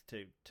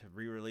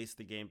re-release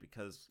the game,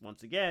 because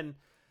once again,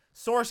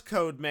 source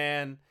code,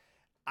 man.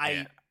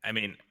 I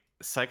mean,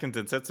 Seiken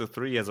Densetsu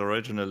 3 is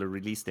originally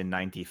released in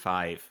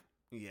 95.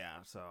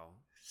 Yeah,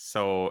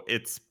 so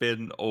it's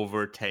been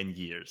over 10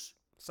 years.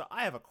 So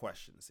I have a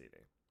question, CD.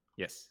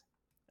 Yes.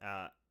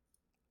 I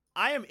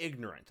am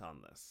ignorant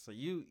on this, so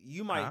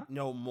you might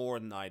know more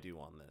than I do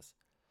on this.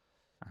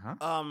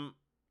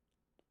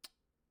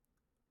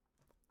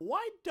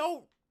 Why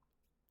don't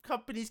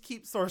companies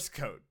keep source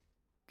code?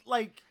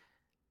 Like,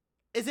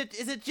 is this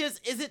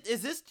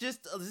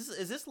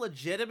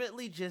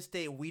legitimately just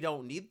a we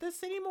don't need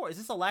this anymore? Is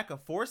this a lack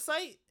of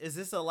foresight? Is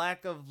this a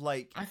lack of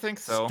like I think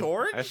so.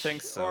 Storage? I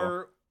think so.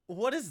 Or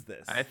what is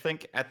this? I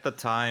think at the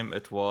time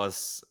it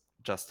was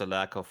just a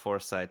lack of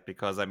foresight,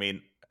 because I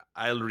mean,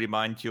 I'll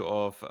remind you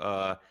of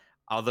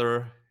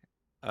other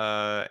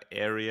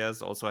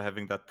areas also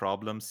having that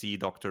problem. See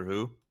Doctor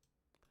Who.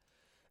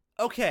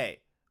 Okay,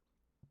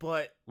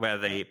 but where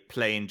they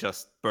plain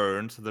just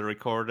burned the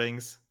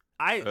recordings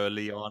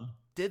early on.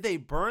 Did they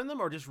burn them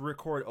or just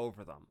record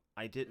over them?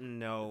 I didn't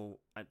know.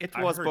 It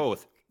was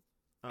both.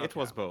 Okay. It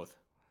was both.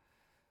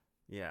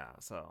 Yeah,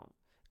 so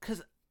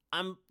because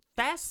I'm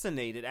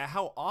fascinated at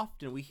how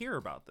often we hear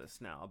about this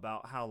now,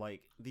 about how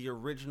like the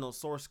original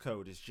source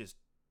code is just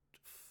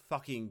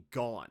fucking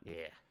gone.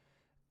 Yeah.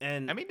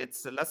 And I mean,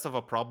 it's less of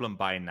a problem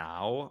by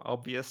now,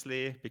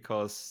 obviously,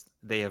 because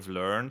they have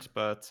learned.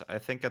 But I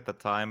think at the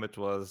time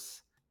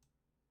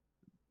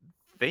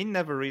they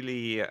never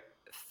really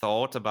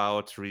thought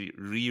about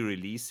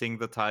re-releasing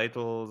the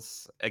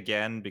titles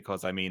again,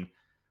 because I mean,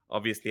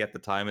 obviously at the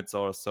time it's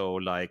also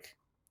like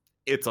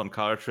it's on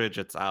cartridge,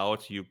 it's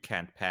out, you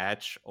can't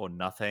patch or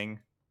nothing,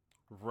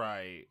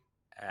 right.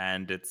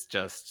 and it's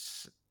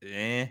just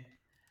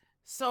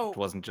So it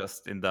wasn't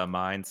just in their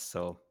minds,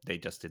 so they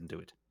just didn't do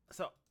it.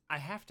 so I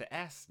have to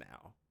ask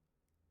now.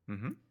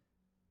 Mm-hmm.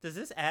 Does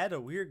this add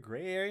a weird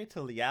gray area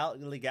to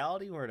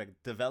legality where the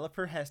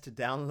developer has to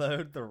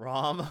download the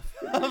ROM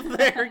of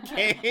their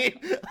game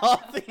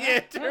off the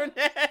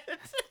internet?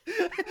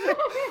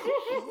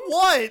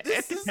 What?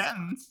 It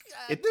depends.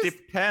 It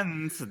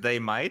depends. They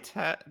might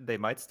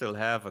still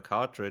have a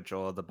cartridge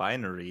or the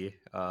binary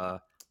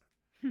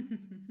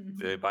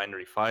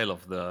file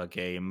of the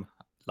game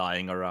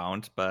lying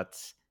around,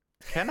 but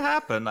can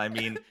happen. I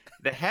mean,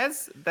 there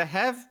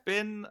have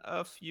been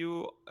a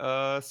few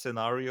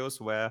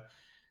scenarios where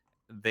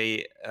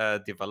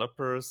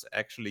developers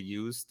actually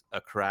used a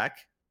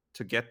crack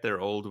to get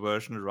their old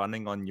version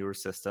running on newer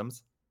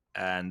systems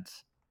and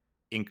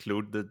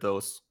included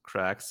those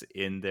cracks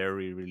in their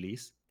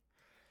re-release.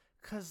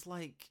 Cause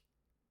like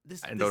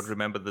I don't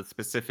remember the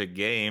specific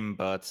game,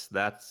 but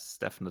that's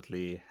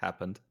definitely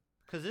happened.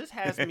 Cause this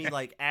has me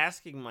like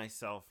asking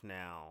myself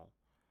now,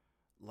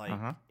 like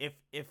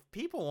if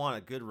people want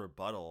a good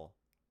rebuttal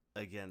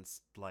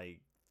against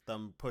like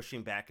them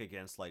pushing back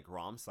against like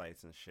ROM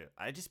sites and shit,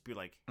 I just be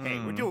like, hey,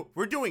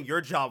 we're doing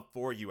your job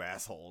for you,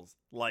 assholes.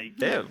 Like,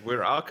 yeah,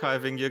 we're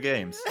archiving your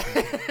games.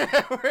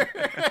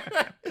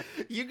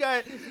 You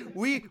guys,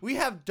 we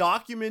have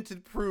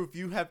documented proof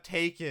you have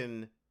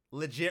taken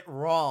legit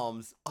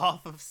ROMs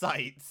off of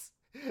sites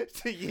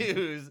to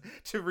use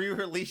to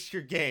re-release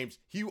your games.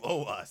 You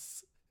owe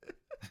us.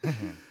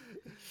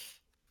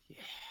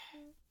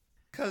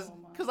 Because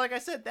like I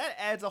said, that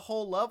adds a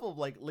whole level of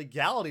like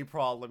legality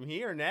problem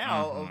here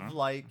now of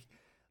like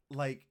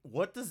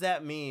what does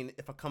that mean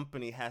if a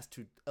company has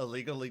to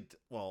illegally,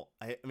 well,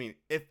 I mean,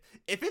 if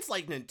it's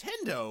like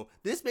Nintendo,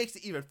 this makes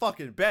it even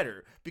fucking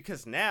better,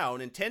 because now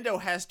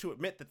Nintendo has to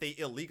admit that they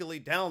illegally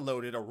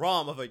downloaded a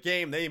ROM of a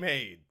game they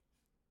made.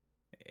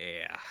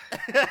 Yeah.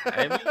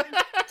 I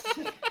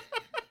mean,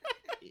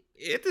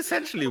 it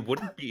essentially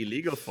wouldn't be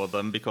illegal for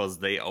them because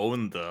they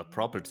own the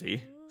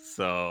property.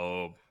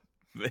 So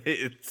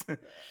it's so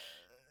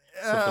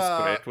for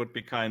Square it would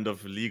be kind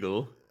of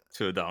legal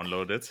to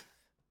download it.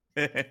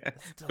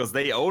 Because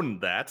they own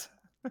that.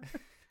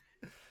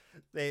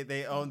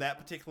 They own that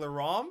particular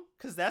ROM?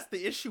 Because that's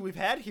the issue we've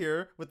had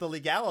here with the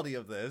legality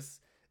of this.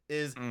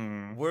 Is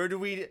where do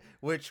we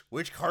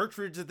which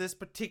cartridge did this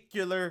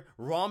particular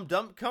ROM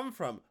dump come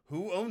from?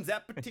 Who owns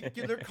that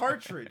particular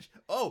cartridge?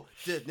 Oh,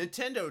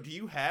 Nintendo, do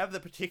you have the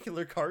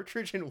particular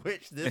cartridge in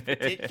which this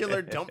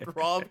particular dumped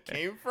ROM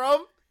came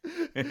from?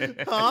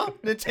 Huh?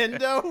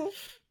 Nintendo?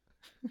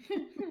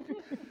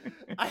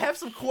 I have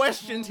some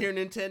questions here,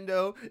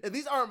 Nintendo. And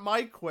these aren't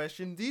my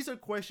questions. These are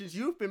questions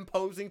you've been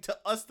posing to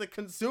us, the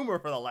consumer,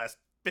 for the last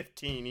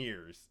 15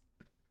 years.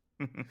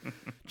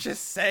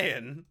 Just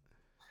saying.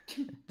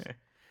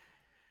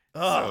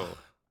 So,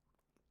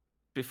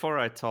 before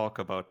I talk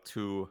about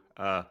two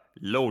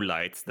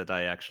lowlights that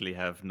I actually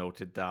have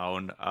noted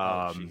down,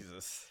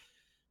 Jesus.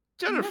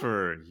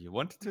 Jennifer, you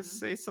wanted to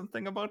say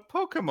something about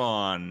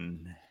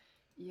Pokemon.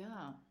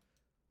 Yeah.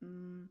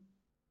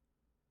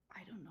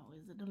 I don't know.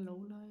 Is it a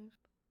low life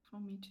for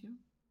me too?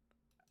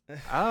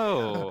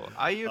 Oh,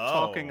 are you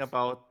talking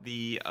about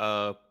the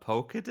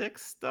Pokédex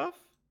stuff?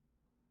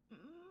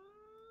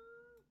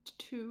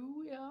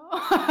 Two,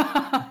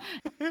 yeah.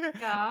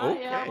 Yeah,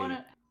 okay. yeah. I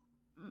wanna.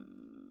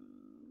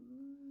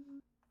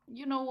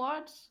 You know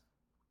what?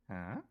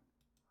 Huh?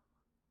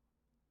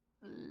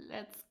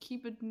 Let's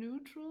keep it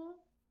neutral,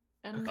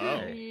 and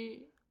Okay.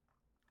 maybe,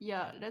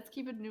 yeah, let's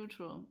keep it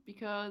neutral,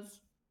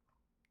 because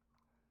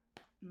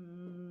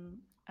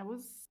I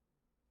was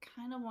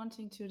kind of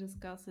wanting to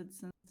discuss it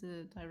since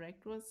the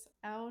direct was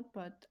out,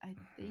 but I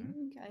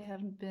think I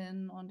haven't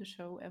been on the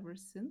show ever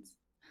since.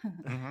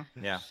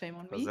 Yeah, shame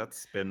on me. because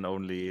that's been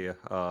only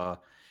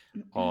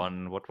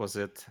on, what was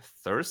it,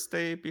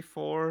 Thursday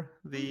before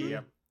the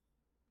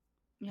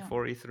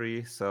before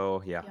E3.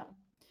 So yeah.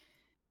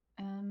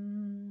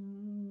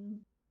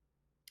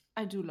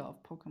 I do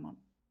love Pokemon.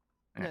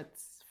 Yeah.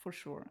 That's for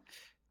sure.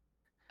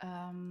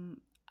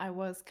 I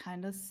was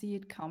kind of see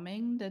it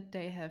coming that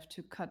they have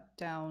to cut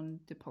down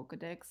the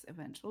Pokédex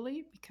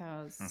eventually,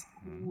 because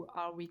who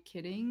are we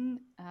kidding?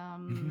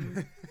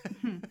 I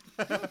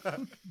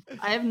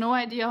have no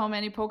idea how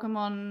many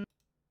Pokemon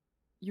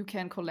you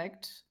can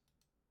collect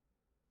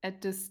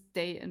at this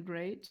day and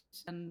rate.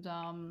 And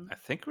I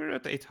think we're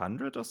at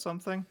 800 or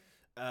something.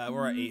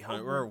 We're at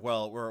 800.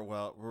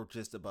 We're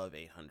just above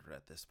 800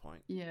 at this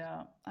point.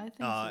 Yeah, I think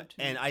so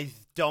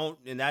too.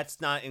 And that's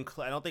not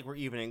I don't think we're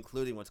even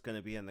including what's going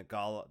to be in the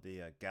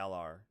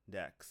Galar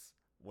decks,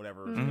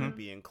 whatever is going to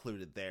be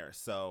included there.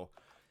 So,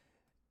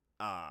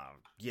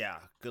 yeah,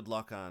 good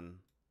luck on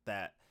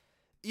that.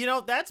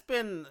 That's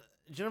been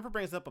Jennifer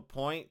brings up a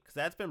point because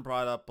that's been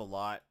brought up a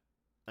lot.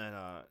 And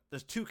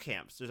there's two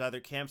camps. There's either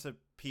camps of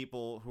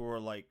people who are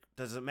like,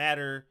 doesn't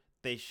matter.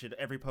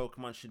 Every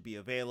Pokemon should be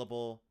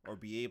available or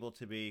be able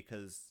to be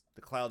because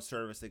the cloud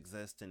service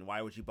exists, and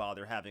why would you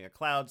bother having a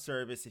cloud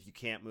service if you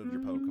can't move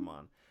your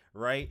Pokemon,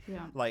 right?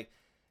 Yeah. Like,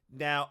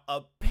 now,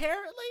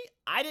 apparently,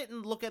 I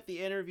didn't look at the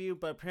interview,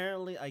 but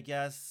apparently, I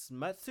guess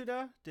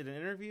Matsuda did an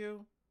interview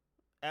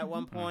at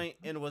one point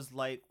and was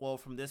like, well,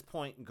 from this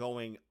point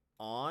going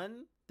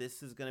on,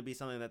 this is going to be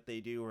something that they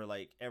do where,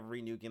 like,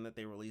 every new game that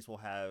they release will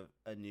have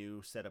a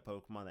new set of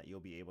Pokemon that you'll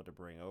be able to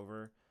bring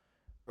over.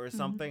 Or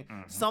something,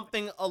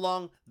 something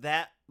along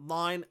that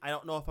line. I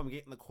don't know if I'm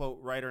getting the quote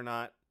right or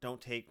not.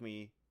 Don't take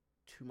me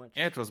too much.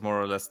 Yeah, it was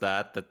more or less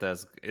that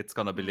it's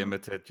gonna be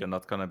limited. You're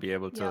not gonna be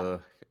able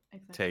to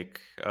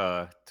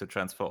to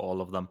transfer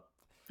all of them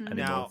anymore.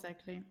 Now,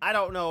 I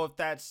don't know if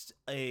that's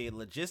a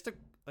logistic.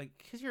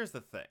 Because here's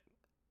the thing: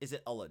 is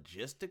it a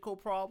logistical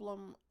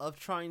problem of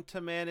trying to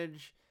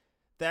manage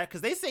that?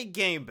 Because they say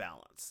game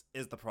balance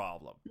is the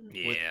problem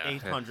with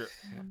 800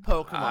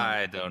 Pokemon.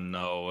 I don't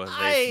know.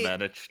 They've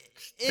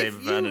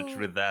managed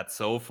with that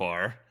so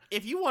far.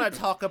 If you want to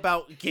talk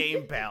about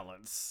game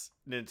balance,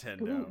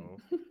 Nintendo,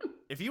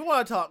 if you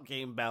want to talk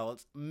game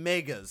balance,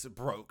 Megas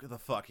broke the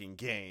fucking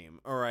game,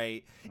 all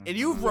right? And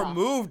you've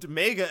removed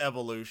Mega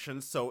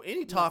Evolution, so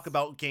any talk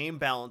about game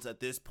balance at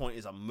this point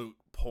is a moot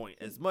point.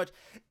 As much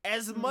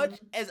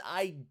as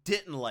I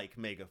didn't like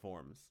Mega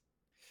Forms.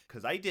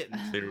 Because I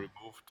didn't. They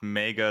removed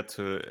Mega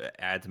to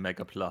add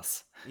Mega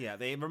Plus. Yeah,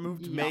 they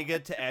removed Mega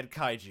to add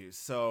Kaiju.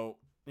 So,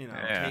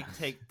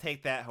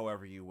 take that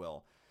however you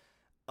will.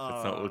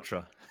 It's not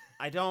Ultra.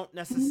 I don't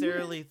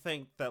necessarily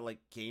think that like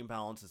game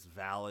balance is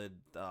valid.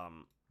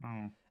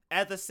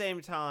 At the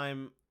same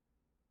time,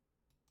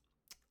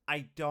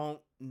 I don't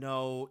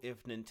know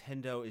if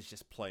Nintendo is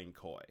just playing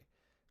coy.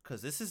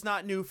 Because this is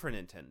not new for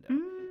Nintendo.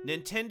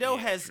 Nintendo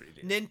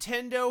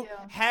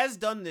has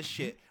done this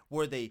shit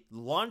where they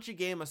launch a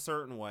game a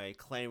certain way,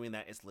 claiming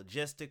that it's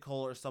logistical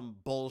or some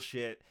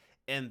bullshit,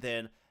 and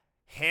then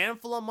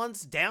handful of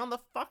months down the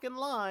fucking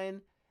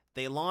line,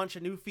 they launch a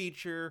new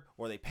feature,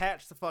 or they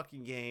patch the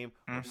fucking game,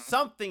 or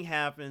something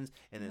happens,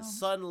 and then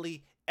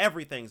suddenly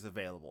everything's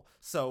available.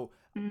 So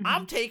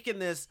I'm taking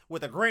this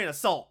with a grain of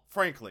salt,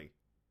 frankly.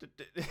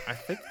 I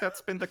think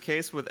that's been the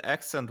case with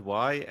X and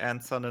Y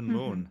and Sun and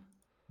Moon.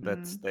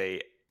 That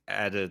they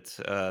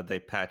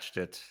patched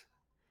it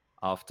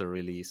after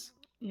release.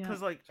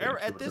 Because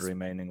at the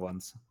remaining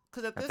ones.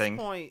 Because at this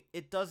point,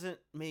 it doesn't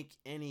make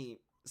any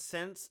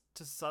sense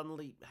to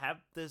suddenly have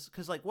this.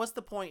 Because what's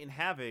the point in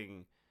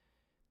having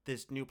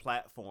this new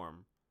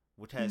platform,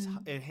 which has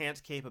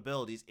enhanced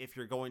capabilities, if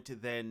you're going to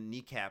then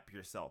kneecap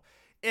yourself?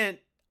 And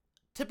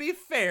to be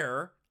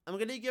fair, I'm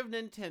going to give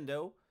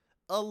Nintendo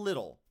a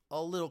little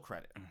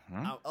credit,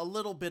 a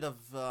little bit of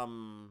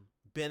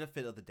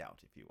benefit of the doubt,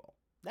 if you will.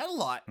 Not a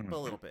lot, but a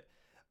little bit.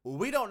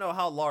 We don't know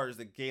how large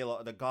the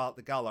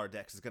Galar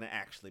Dex is going to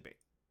actually be.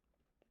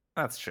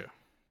 That's true.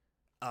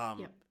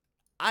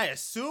 I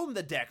assume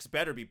the Dex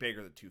better be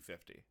bigger than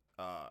 250.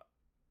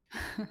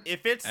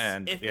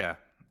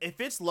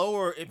 If it's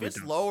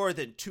lower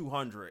than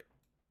 200,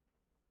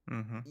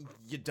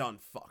 you done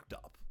fucked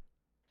up.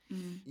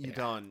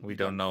 We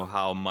don't know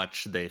how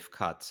much they've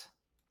cut.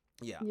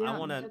 Yeah, I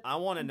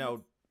want to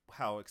know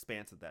how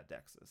expansive that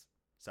Dex is.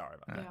 Sorry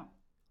about that.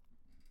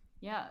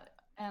 Yeah.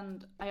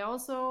 And I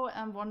also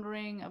am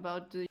wondering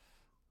about the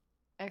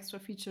extra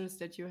features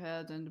that you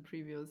had in the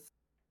previous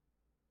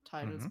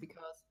titles,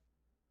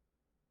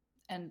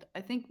 and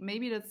I think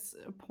maybe that's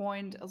a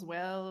point as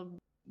well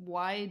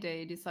why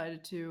they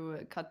decided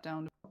to cut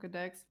down the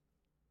Pokédex,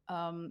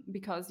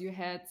 because you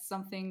had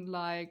something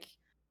like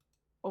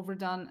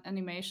overdone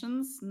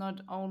animations,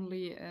 not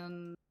only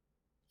in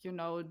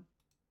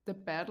the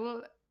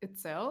battle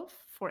itself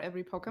for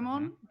every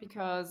Pokemon,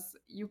 because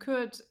you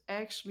could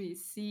actually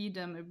see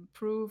them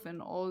improve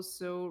and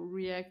also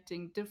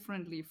reacting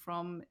differently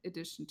from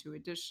edition to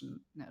edition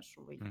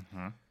naturally.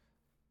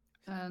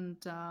 And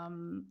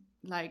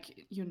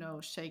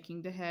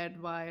shaking the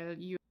head while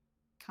you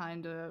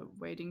kind of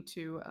waiting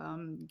to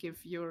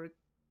give your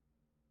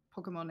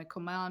Pokemon a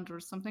command or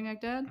something like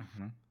that.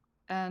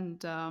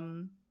 And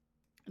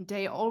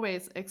they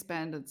always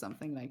expanded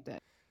something like that.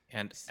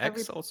 And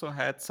X also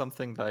had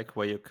something like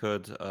where you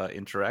could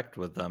interact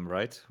with them,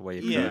 right? Where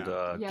you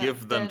could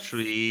give them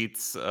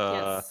treats.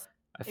 I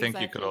think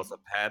you could also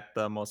pet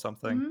them or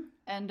something.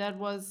 And that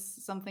was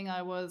something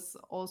I was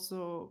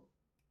also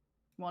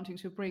wanting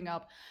to bring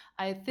up.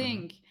 I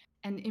think,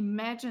 and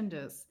imagine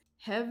this,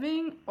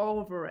 having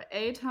over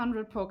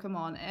 800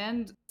 Pokemon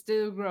and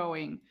still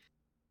growing,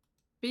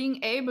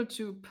 being able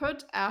to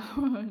put out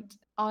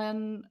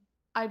on,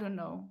 I don't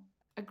know,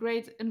 a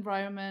great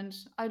environment.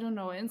 I don't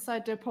know,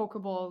 inside their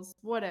Pokeballs,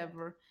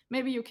 whatever.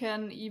 Maybe you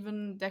can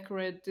even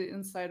decorate the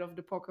inside of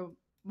the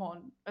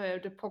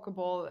the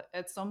Pokeball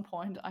at some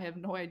point. I have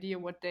no idea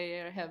what they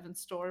have in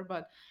store,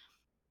 but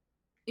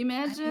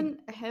imagine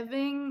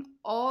having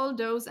all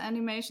those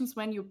animations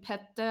when you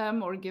pet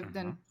them or give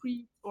them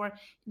treats, or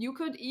you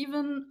could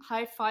even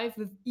high five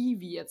with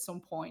Eevee at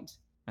some point,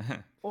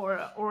 or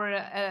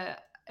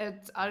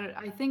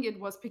I think it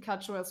was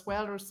Pikachu as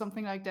well, or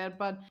something like that.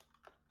 But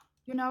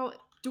you know,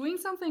 doing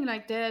something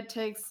like that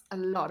takes a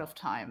lot of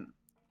time,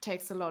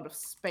 takes a lot of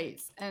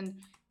space, and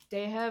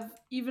they have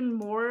even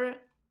more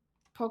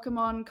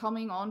Pokemon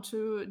coming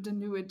onto the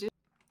new edition.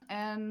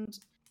 And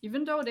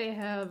even though they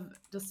have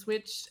the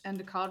Switch and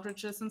the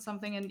cartridges and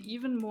something, and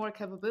even more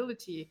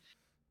capability,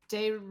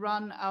 they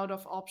run out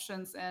of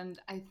options. And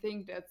I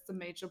think that's the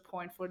major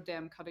point for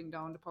them cutting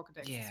down the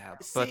Pokedex. Yeah,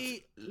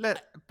 See,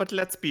 but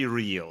let's be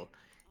real.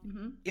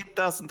 Mm-hmm. It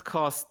doesn't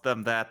cost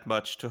them that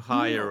much to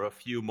hire a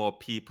few more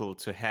people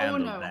to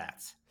handle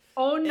that.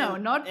 Oh no,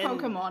 not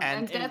Pokemon,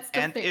 and that's the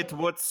and thing. It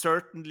would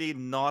certainly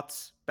not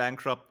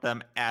bankrupt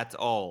them at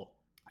all.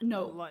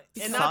 No,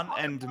 Sun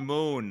and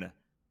Moon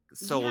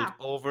sold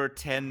over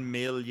 10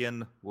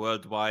 million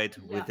worldwide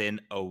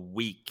within a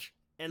week,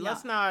 and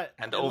let's not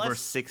over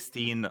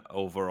 16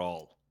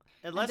 overall.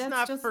 And let's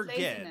not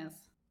forget. Laziness.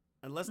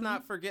 And let's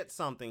not forget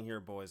something here,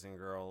 boys and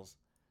girls.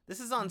 This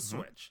is on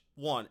Switch.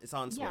 It's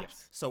on Switch.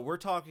 Yes. So we're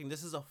talking.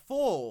 This is a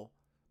full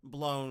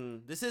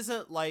blown. This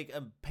isn't like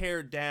a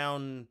pared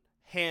down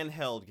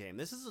handheld game.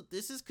 This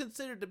is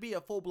considered to be a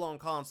full blown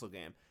console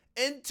game.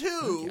 And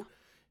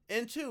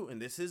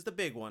this is the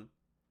big one.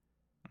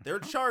 They're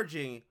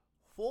charging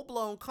full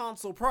blown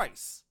console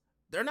price.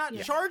 They're not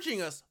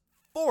charging us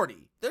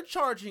 $40. They're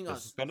charging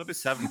us. It's gonna be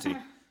 $70.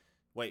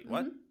 Wait,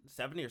 what?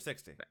 70 or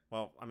 60?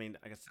 Well, I mean,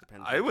 I guess it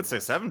depends. I would say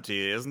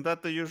 70. Isn't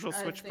that the usual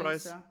Switch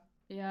price? So.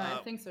 Yeah,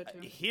 I think so too.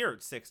 Here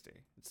it's 60.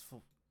 It's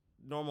full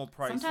normal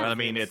price. Well, I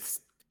mean,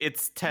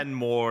 it's 10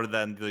 more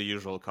than the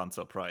usual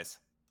console price.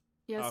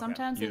 Yeah,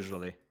 sometimes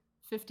usually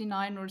it's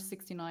 59 or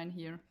 69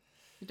 here.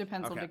 It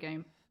depends on the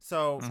game.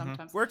 So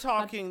we're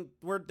talking.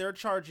 They're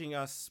charging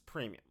us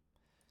premium.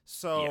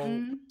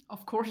 So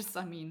of course,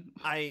 I mean,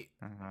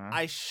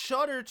 I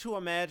shudder to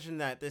imagine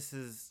that this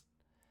is.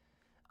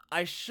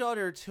 I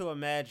shudder to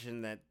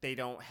imagine that they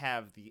don't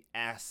have the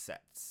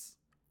assets,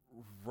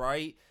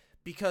 right?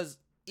 Because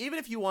even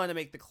if you want to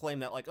make the claim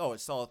that, like, oh,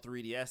 it's all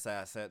 3DS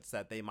assets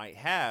that they might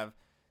have,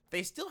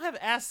 they still have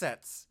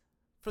assets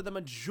for the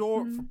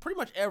for pretty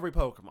much every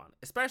Pokemon,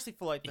 especially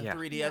for like the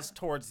 3DS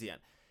towards the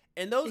end.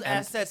 And those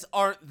assets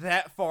aren't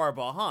that far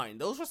behind.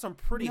 Those are some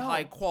pretty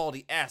high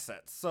quality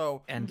assets.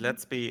 So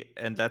let's be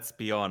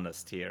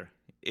honest here.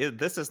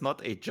 This is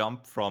not a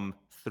jump from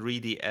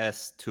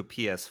 3DS to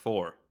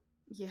PS4.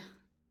 Yeah,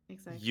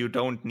 exactly. You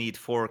don't need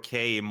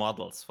 4K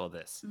models for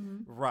this.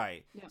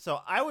 Right. Yeah. So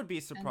I would be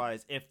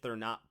surprised if they're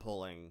not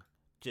pulling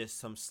just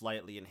some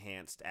slightly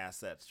enhanced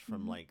assets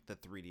from like the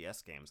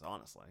 3DS games,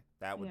 honestly.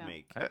 That would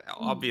make...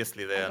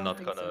 Obviously, they are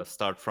not going to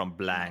start from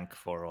blank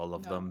for all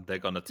of them. They're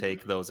going to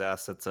take those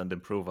assets and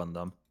improve on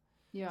them.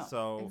 Yeah,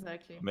 so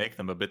exactly. Make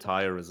them a bit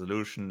higher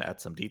resolution,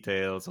 add some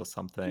details or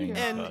something. Yeah.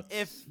 And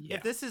if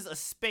this is a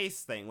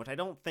space thing, which I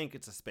don't think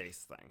it's a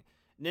space thing,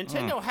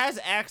 Nintendo has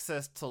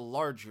access to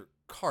larger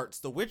carts.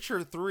 The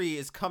Witcher 3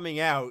 is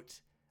coming out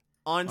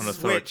on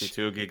Switch. On a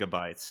 32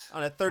 gigabytes.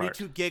 On a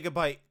 32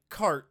 gigabyte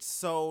cart.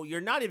 So you're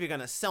not even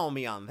going to sell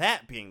me on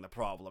that being the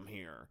problem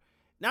here.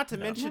 Not to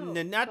mention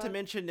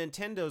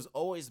Nintendo's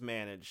always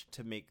managed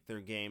to make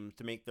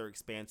their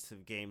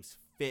expansive games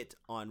fit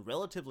on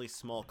relatively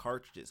small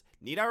cartridges.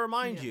 Need I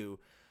remind you,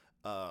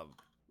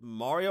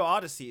 Mario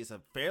Odyssey is a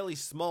fairly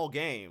small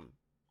game,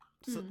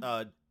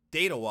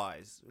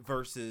 data-wise,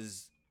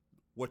 versus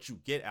what you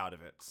get out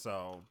of it.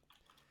 So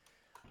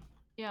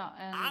yeah,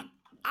 and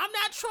I'm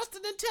not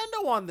trusting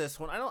Nintendo on this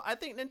one. I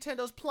think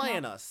Nintendo's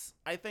playing us.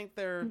 I think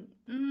they're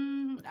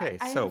okay.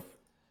 So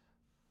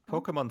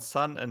Pokemon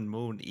Sun and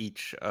Moon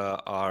each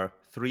are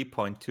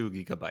 3.2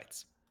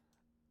 gigabytes.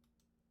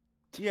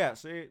 Yeah,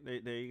 see,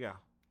 there you go.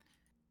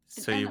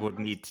 So you would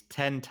need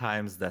 10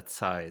 times that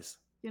size.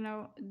 You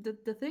know,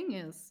 the thing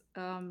is,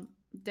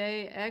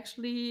 they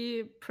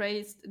actually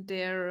praised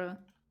their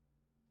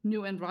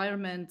new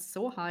environment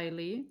so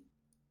highly.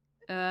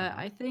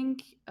 I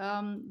think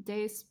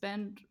they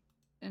spent,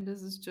 and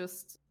this is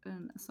just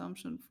an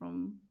assumption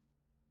from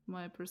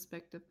my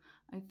perspective,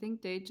 I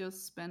think they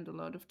just spent a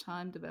lot of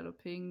time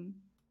developing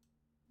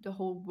the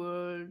whole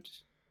world.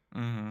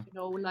 You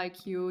know,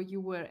 like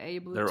you were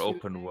able their to...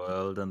 open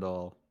world and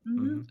all.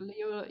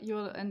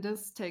 And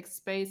this takes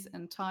space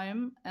and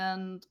time,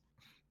 and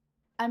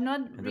I'm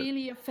not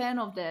really a fan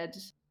of that.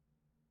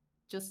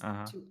 Just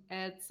to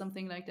add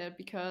something like that,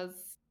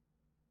 because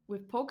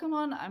with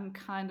Pokemon, I'm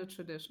kind of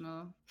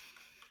traditional.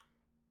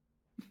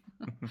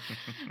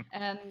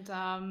 And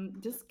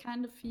this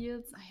kind of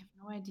feels, I have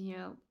no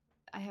idea.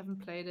 I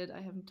haven't played it.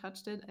 I haven't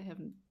touched it. I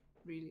haven't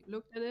really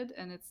looked at it.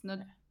 And it's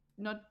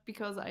not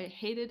because I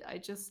hate it. I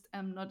just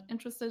am not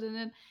interested in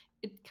it.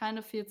 It kind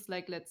of feels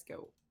like Let's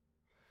Go.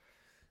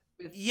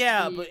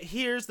 Yeah, the- but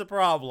here's the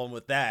problem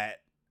with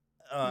that.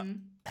 Mm.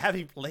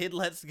 Having played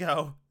Let's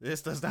Go,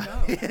 this does not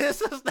No. this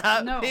does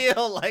not No.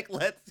 feel like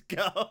Let's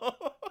Go.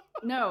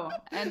 No,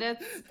 and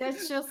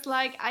that's just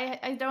like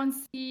I don't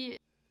see.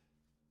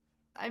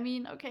 I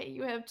mean, okay,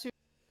 you have to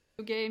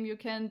game, you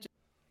can just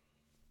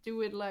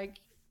do it like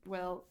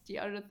the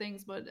other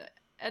things, but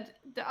at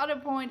the other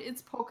point,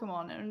 it's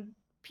Pokemon, and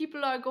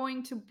people are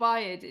going to buy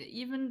it,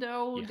 even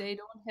though Yeah. they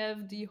don't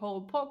have the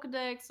whole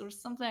Pokedex or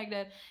something like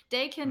that.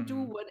 They can do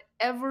Mhm.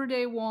 whatever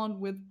they want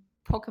with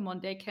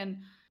Pokemon. They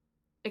can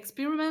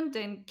experiment,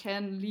 they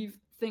can leave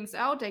things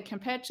out, they can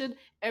patch it.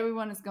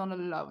 Everyone is gonna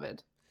love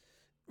it.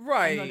 I'm not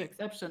Right. an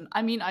exception.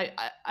 I mean,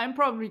 I'm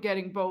probably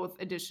getting both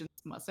editions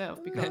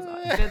myself because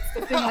Uh. that's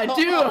the thing I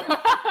do.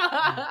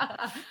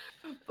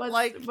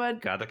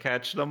 but Gotta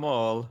catch them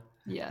all.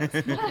 yes,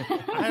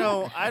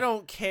 I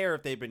don't care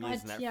if they've been But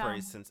using that yeah.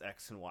 phrase since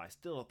X and Y.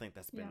 Still don't think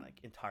that's been Yeah. like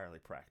entirely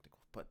practical.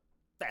 But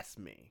that's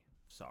me.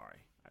 Sorry.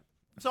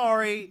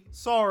 Sorry.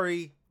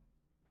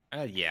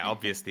 Yeah,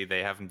 obviously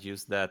they haven't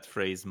used that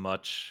phrase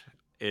much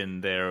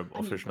in their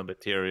official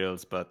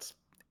materials, but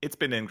it's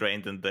been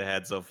ingrained in the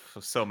heads of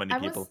so many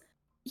people.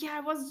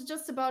 I was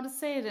just about to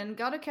say it, and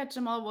Gotta Catch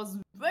 'Em All was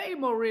way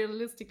more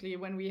realistically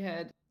when we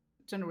had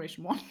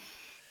Generation 1.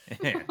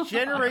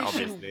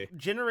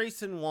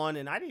 Generation 1,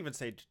 and I'd even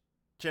say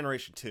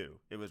Generation 2,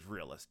 it was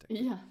realistic.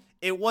 Yeah.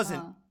 It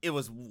wasn't, it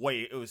was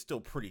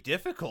still pretty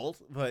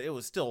difficult, but it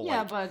was still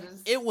but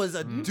it was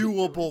a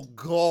doable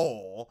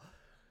goal.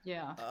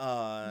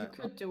 Yeah. You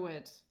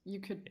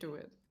could do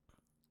it.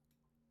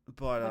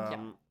 But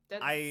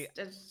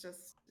that's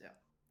just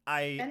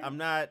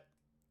I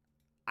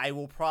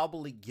will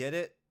probably get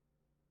it.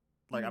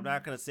 Like, I'm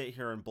not gonna sit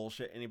here and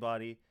bullshit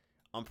anybody.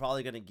 I'm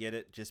probably gonna get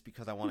it just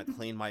because I want to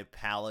clean my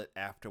palate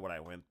after what I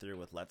went through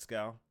with Let's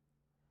Go.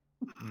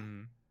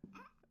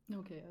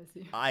 Okay, I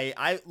see.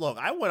 I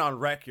went on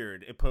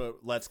record and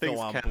put Let's Go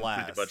on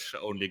blast. Pretty much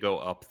only go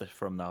up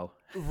from now.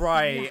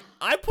 Right. Yeah.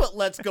 I put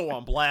Let's Go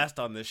on blast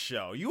on this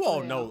show. You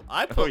all know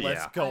I put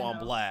Let's Go on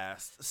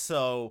blast.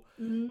 So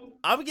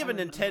I'm giving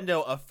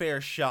Nintendo a fair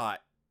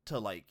shot to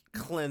like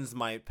cleanse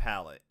my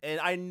palate. And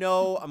I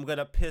know I'm going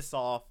to piss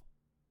off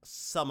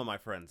some of my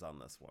friends on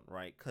this one,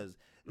 right? Because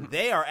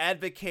they are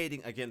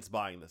advocating against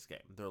buying this game.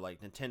 They're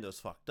like, Nintendo's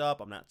fucked up.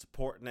 I'm not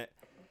supporting it.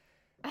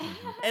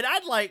 And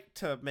I'd like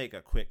to make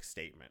a quick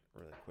statement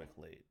really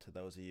quickly to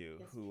those of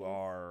you who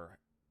are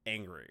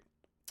angry.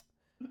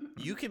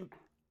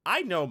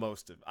 I know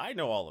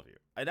all of you,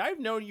 and I've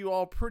known you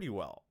all pretty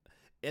well.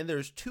 And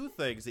there's two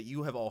things that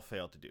you have all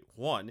failed to do.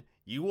 One,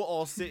 you will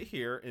all sit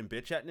here and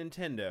bitch at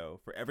Nintendo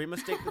for every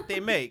mistake that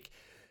they make.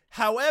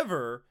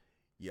 However,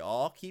 you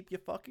all keep your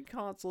fucking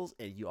consoles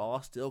and you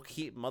all still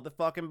keep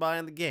motherfucking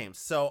buying the games.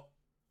 So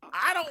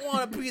I don't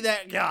want to be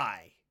that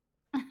guy.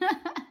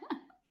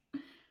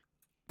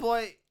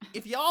 But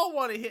if y'all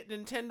want to hit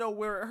Nintendo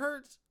where it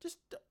hurts, just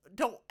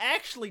don't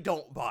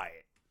buy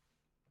it.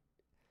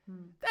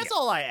 That's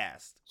all I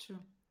asked. True.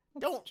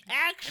 Don't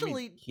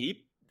actually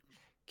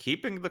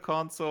keeping the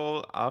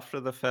console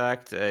after the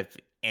fact,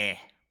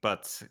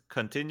 but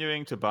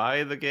continuing to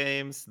buy the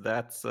games,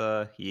 that's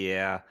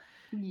Yeah.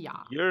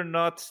 You're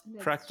not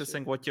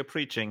practicing what you're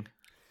preaching.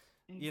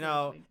 You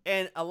know,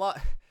 and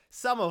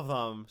some of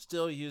them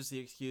still use the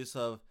excuse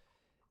of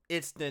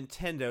it's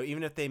Nintendo.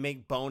 Even if they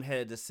make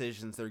boneheaded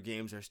decisions, their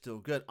games are still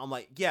good. I'm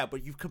like, yeah,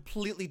 but you've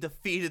completely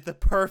defeated the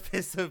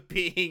purpose of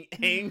being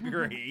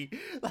angry.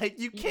 Like,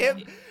 you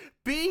can't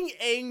being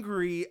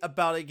angry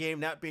about a game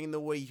not being the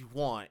way you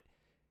want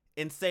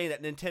and saying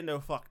that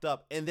Nintendo fucked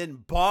up and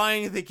then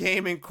buying the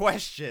game in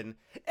question.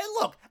 And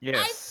look,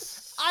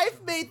 yes,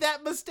 I've made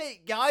that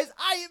mistake, guys.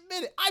 I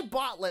admit it. I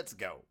bought Let's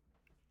Go.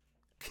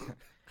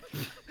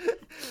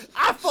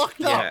 I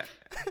fucked up.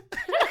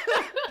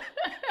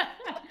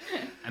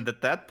 And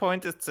at that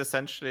point, it's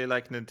essentially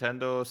like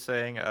Nintendo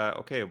saying,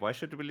 okay, why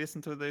should we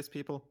listen to these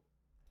people?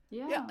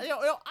 Yeah.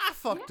 I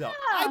fucked up.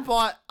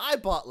 I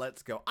bought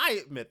Let's Go.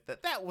 I admit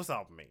that was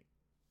on me.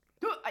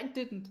 I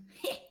didn't.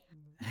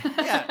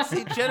 Yeah,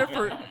 see,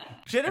 Jennifer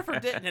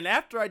didn't, and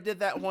after I did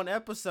that one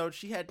episode,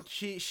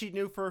 she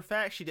knew for a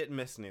fact she didn't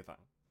miss anything.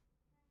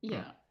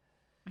 Yeah,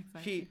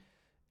 exactly.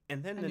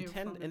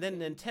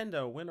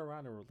 Nintendo went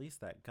around and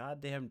released that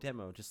goddamn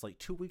demo just like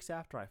 2 weeks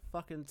after I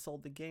fucking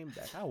sold the game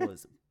back. I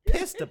was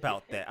pissed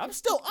about that. I'm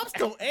still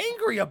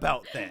angry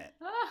about that.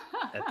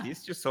 At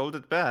least you sold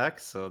it back,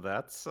 so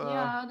that's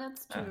yeah,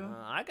 that's true.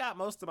 I got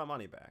most of my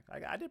money back.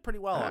 I did pretty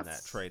well on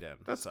that trade-in.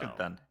 That's good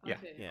then. Yeah,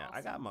 Okay, yeah, awesome.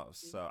 I got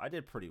most, so I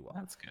did pretty well.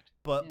 That's good.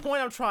 But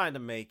point I'm trying to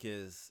make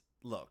is,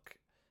 look,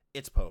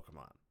 it's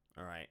Pokemon,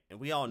 all right, and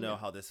we all know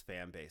how this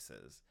fan base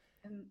is.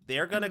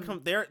 They're gonna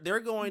come. They're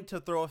going to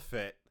throw a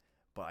fit,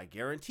 but I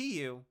guarantee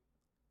you,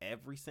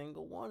 every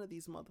single one of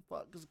these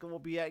motherfuckers gonna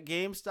be at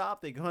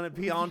GameStop. They're gonna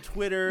be on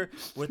Twitter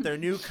with their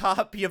new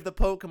copy of the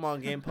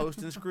Pokemon game,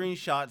 posting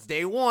screenshots.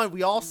 Day one,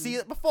 we all see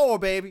it before,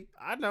 baby.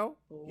 I know,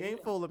 you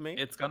ain't fooling me.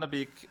 It's gonna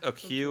be a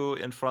queue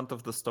in front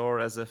of the store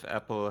as if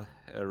Apple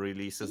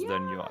releases their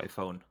new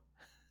iPhone.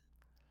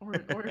 or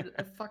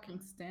a fucking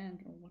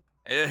stand or what.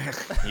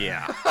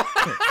 Yeah.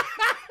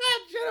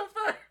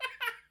 Jennifer.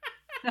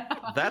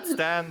 That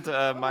stand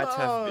might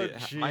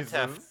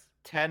have Jesus.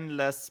 10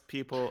 less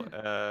people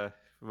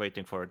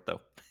waiting for it,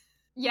 though.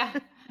 Yeah.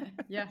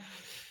 Yeah.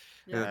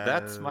 Yeah.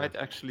 That might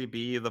actually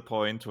be the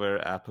point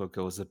where Apple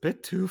goes a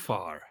bit too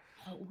far.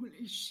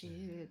 Holy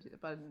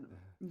shit! But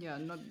yeah,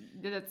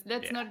 let's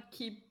Yeah. not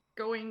keep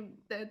going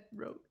that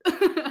road.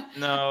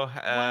 No.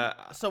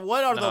 So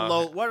what are the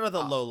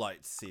no. low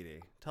lights, CD?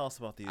 Tell us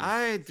about these.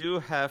 I do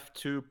have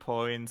 2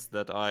 points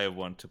that I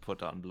want to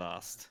put on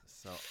blast.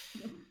 So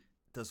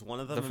does one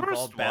of them The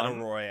involve first Battle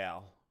one-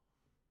 Royale?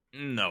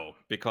 No,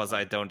 because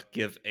I don't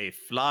give a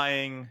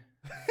flying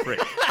frick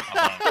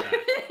about that.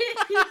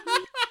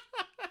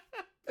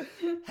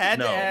 Had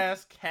No. to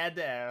ask.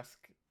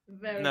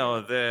 Very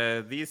No,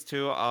 good. these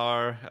 2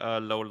 are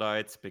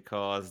lowlights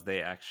because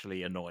they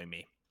actually annoy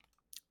me.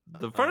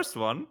 The first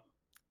one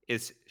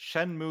is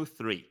Shenmue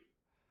 3,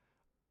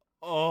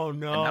 Oh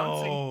no!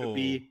 announcing to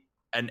be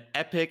an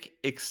Epic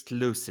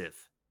exclusive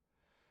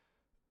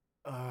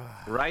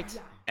right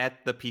Yeah.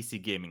 at the PC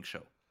Gaming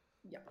Show.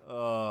 Yeah.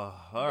 All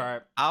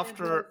right.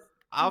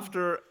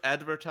 After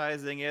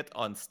advertising it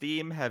on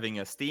Steam, having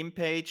a Steam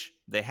page,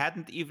 they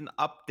hadn't even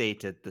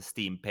updated the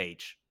Steam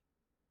page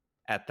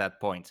at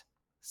that point.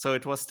 So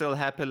it was still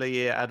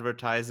happily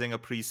advertising a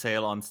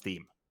pre-sale on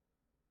Steam.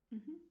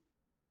 Mhm.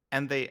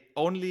 And they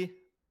only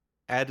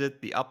added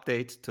the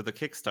update to the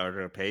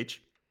Kickstarter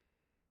page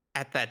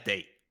at that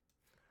day.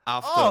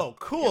 After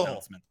Cool. the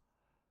announcement.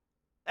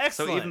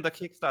 Excellent. So even the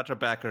Kickstarter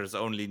backers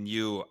only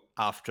knew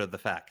after the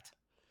fact.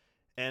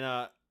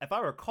 And if I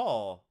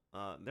recall,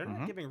 they're not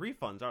Mhm. giving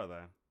refunds, are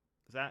they?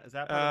 Is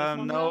that part of this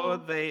one? No, No.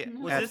 they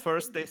No. at this-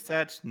 first they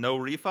said no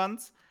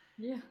refunds,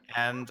 Yeah.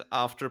 and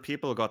after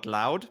people got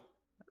loud,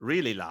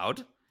 really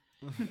loud,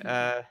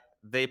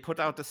 they put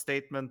out a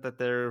statement that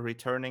they're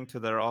returning to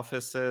their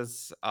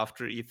offices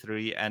after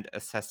E3 and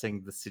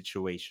assessing the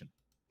situation.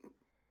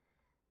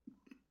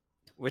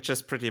 Which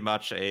is pretty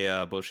much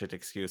a bullshit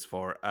excuse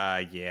for,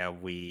 No.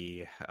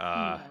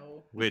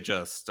 we're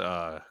just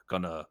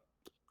gonna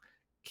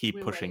keep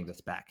We're pushing waiting.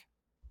 this back.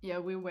 Yeah,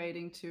 we're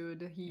waiting to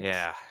the heat.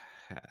 Yeah,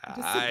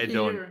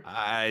 Disappear.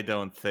 I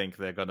don't think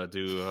they're gonna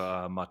do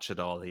much at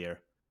all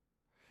here.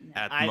 No.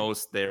 At I-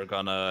 most, they're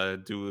gonna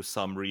do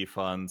some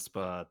refunds,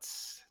 but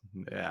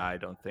I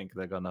don't think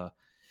they're gonna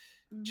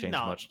change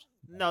No. much.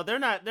 No, they're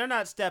not. They're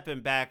not stepping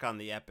back on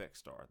the Epic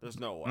Store. There's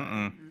no way.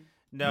 Mm-mm. Mhm.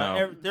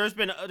 No,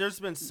 No. there's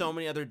been so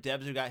many other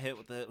devs who got hit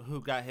with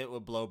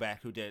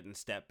blowback who didn't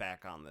step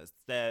back on this.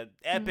 That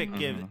Epic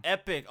Mhm.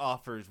 Epic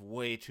offers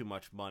way too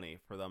much money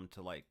for them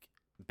to like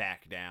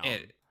back down.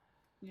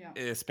 Yeah.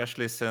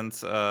 Especially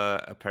since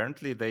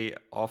apparently they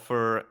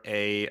offer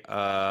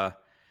a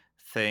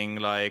thing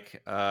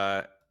like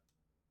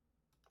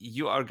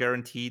you are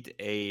guaranteed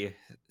a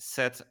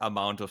set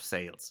amount of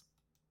sales,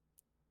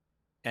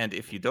 and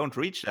if you don't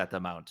reach that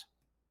amount,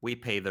 we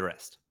pay the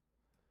rest.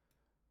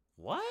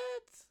 What?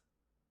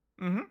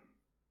 Mm-hmm.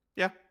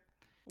 Yeah.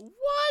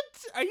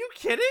 What? Are you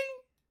kidding?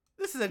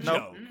 This is a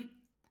Nope. joke.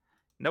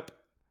 Nope.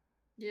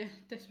 Yeah,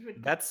 that's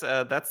ridiculous.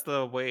 That's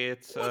the way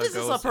it What is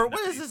this goes. a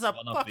what is this a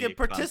fucking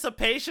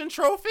participation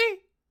trophy?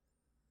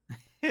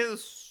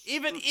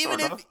 Even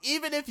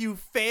if you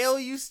fail,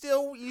 you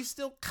still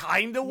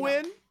kind of Yeah.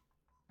 win.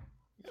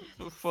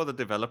 For the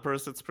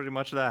developers, it's pretty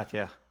much that.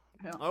 Yeah.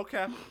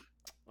 Okay.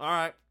 All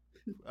right.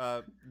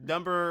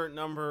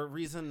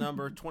 Reason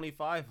number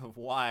 25 of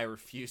why I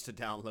refuse to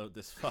download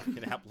this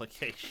fucking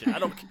application.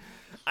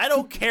 I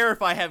don't care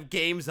if I have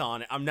games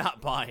on it. I'm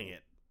not buying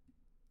it.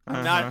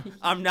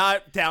 I'm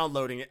not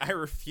downloading it. I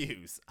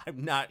refuse.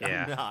 I'm not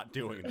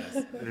doing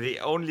this. The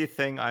only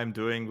thing I'm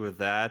doing with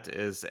that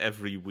is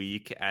every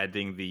week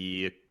adding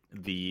the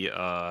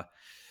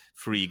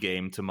free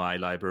game to my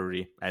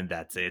library, and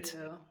that's it.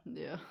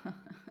 Yeah.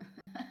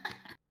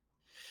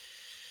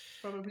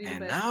 Probably the And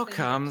best now thing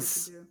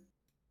comes to do.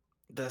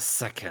 the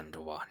second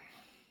one.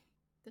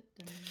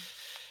 Da-dum.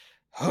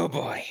 Oh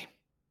boy.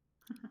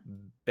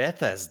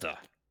 Bethesda.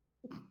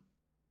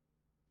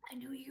 I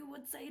knew you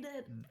would say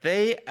that.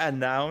 They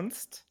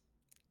announced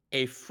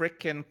a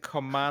frickin'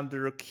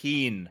 Commander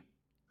Keen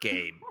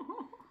game.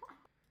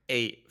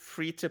 A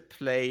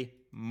free-to-play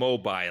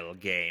mobile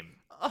game.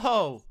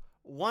 Oh,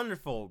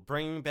 wonderful.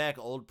 Bringing back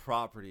old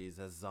properties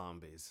as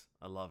zombies.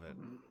 I love it.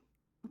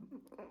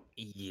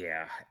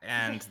 Yeah,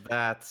 and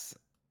that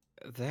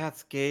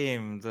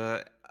game,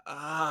 Did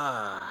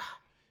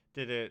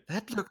it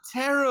that looked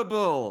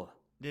terrible.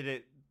 was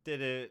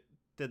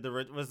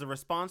the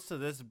response to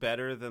this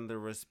better than the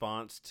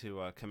response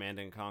to Command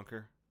and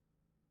Conquer?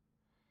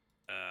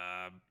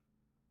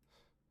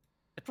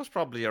 It was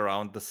probably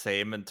around the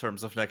same in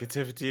terms of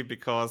negativity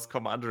because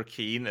Commander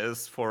Keen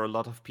is, for a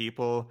lot of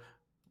people,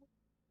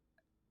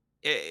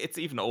 it's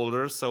even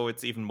older, so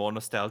it's even more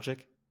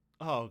nostalgic.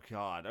 Oh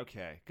God.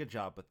 Okay. Good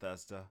job,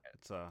 Bethesda.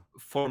 It's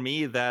For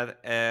me,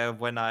 that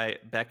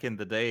back in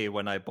the day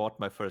when I bought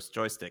my first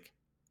joystick,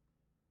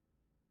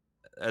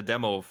 a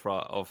demo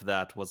of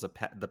that was the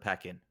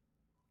pack-in.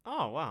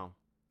 Oh wow.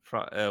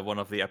 one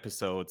of the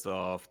episodes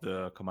of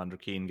the Commander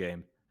Keen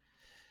game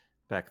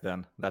back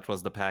then. That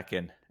was the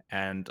pack-in,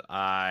 and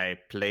I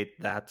played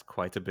that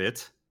quite a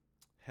bit.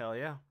 Hell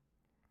yeah.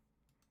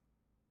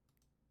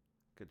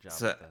 Good job.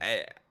 So,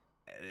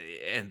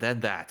 and then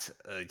that.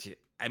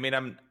 I mean,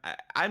 I'm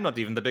not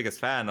even the biggest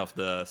fan of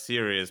the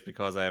series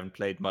because I haven't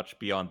played much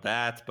beyond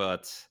that,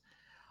 but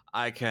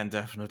I can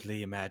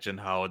definitely imagine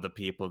how the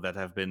people that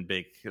have been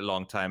big,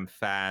 long-time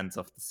fans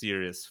of the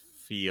series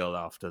feel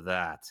after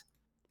that.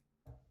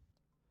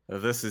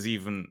 This is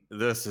even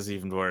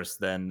worse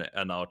than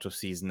an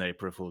out-of-season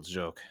April Fool's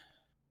joke.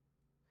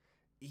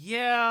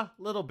 Yeah,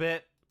 a little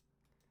bit.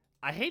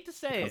 I hate to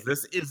say it.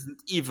 This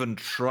isn't even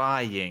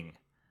trying.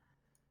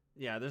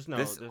 Yeah, This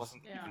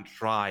wasn't even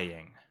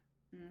trying.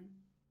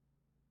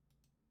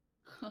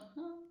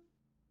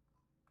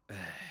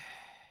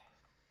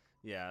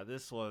 Yeah,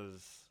 this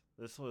was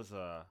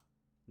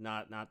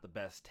not the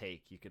best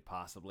take you could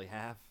possibly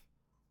have.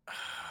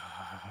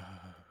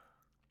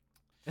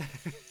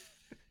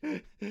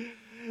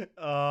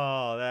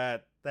 Oh,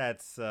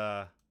 that's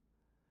a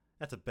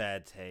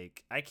bad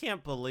take. I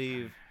can't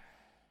believe.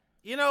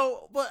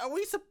 But are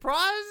we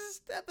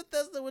surprised that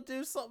Bethesda would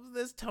do something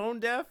this tone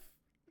deaf?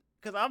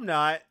 Because I'm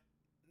not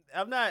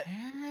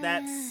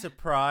that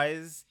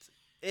surprised.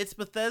 It's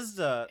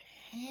Bethesda.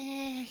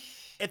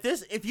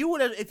 If you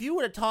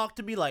would have talked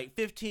to me like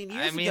 15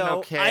 years ago,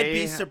 okay. I'd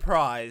be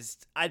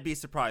surprised. 10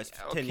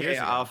 years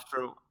ago.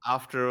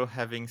 After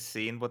having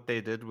seen what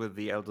they did with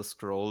the Elder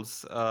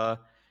Scrolls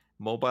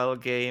mobile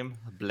game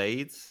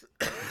Blades,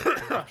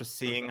 after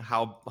seeing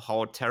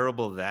how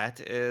terrible that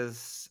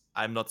is,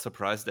 I'm not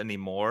surprised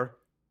anymore.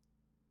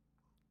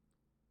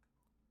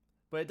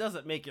 But it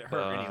doesn't make it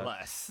hurt any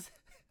less.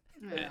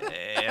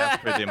 Yeah,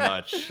 pretty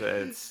much.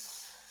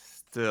 It's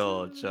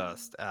still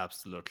just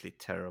absolutely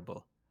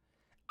terrible.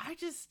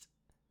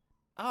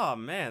 Oh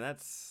man,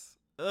 that's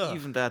ugh.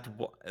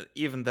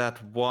 Even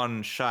that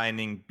one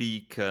shining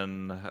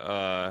beacon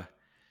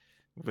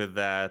with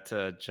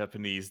that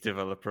Japanese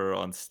developer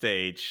on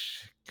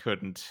stage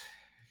couldn't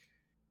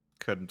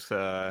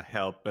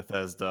help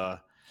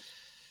Bethesda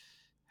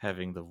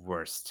having the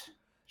worst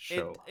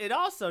show. It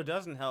also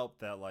doesn't help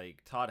that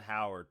like Todd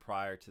Howard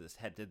prior to this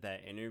did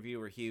that interview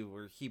where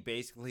he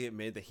basically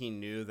admitted that he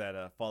knew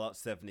that Fallout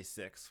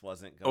 76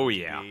 wasn't going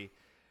to be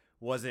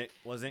going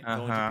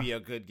to be a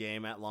good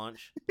game at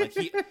launch. Like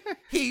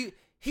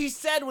he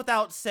said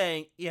without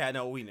saying, yeah,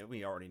 no,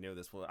 we already knew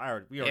this. We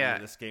already knew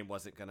this game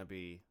wasn't going to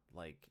be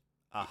like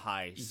a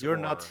high score.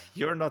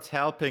 You're not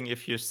helping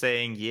if you're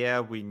saying, yeah,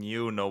 we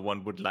knew no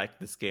one would like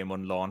this game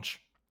on launch,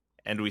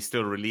 and we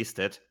still released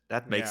it.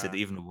 That makes it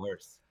even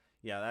worse.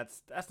 Yeah,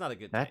 that's not a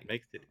good That thing.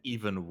 makes it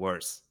even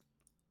worse.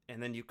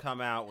 And then you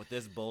come out with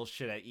this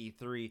bullshit at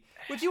E3,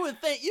 which you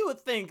would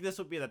think this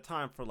would be the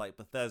time for like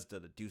Bethesda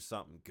to do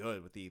something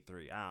good with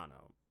E3. I don't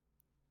know.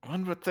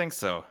 One would think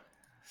so.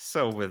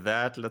 So with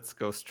that, let's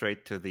go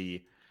straight to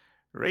the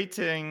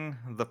rating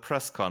the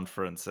press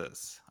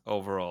conferences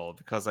overall,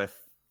 because I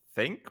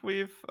think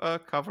we've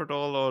covered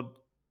all, or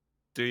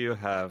do you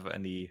have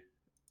any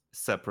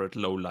separate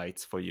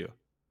lowlights for you?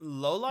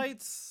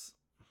 Lowlights?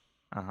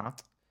 Uh-huh.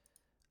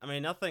 I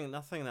mean, nothing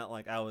that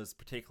like I was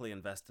particularly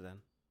invested in.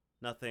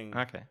 Nothing.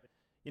 Okay.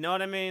 You know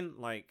what I mean?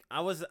 Like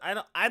I'm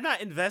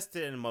not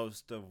invested in on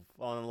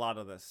a lot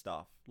of this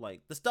stuff.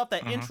 Like the stuff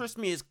that interests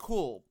me is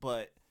cool,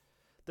 but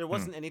there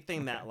wasn't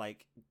anything that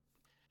like.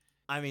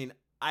 I mean,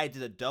 I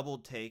did a double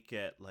take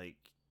at like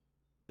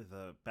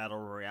the Battle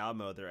Royale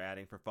mode they're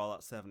adding for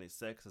Fallout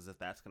 76, as if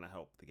that's gonna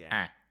help the game.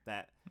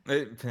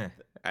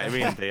 I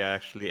mean, they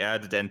actually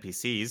added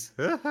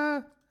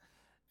NPCs.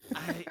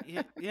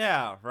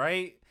 Yeah,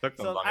 right. Took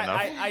them so long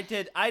enough.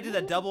 I did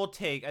a double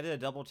take. I did a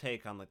double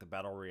take on like the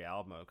Battle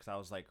Royale mode because I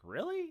was like,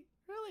 really,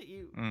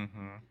 you,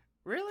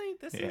 really,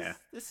 this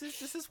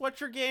is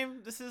what your game,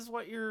 this is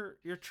what your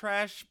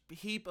trash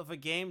heap of a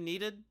game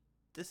needed.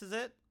 This is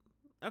it.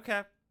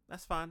 Okay,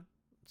 that's fine.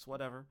 It's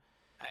whatever.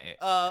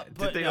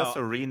 Did they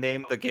also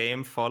rename the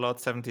game Fallout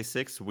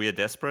 76? We're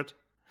Desperate.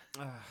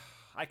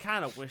 I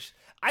kind of wish.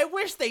 I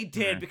wish they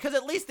did because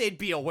at least they'd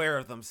be aware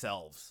of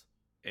themselves.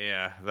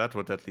 Yeah, that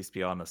would at least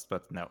be honest,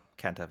 but no,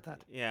 can't have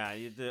that. Yeah,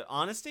 the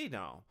honesty,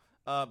 no.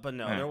 But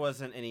no, there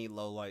wasn't any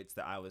lowlights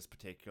that I was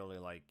particularly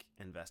like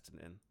invested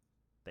in,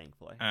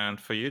 thankfully. And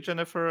for you,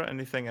 Jennifer,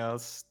 anything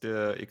else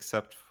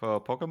except for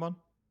Pokemon?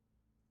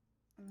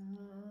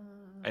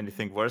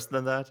 Anything worse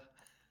than that?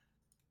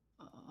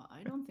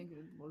 I don't think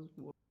it was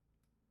worse.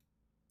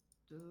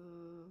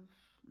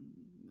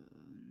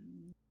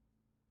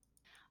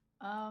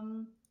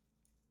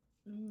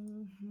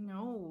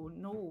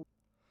 No.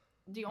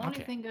 The only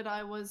thing that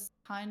I was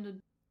kind of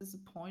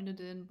disappointed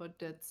in, but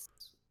that's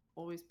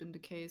always been the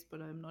case,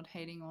 but I'm not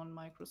hating on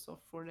Microsoft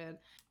for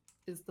that,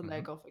 is the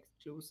lack of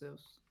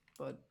exclusives.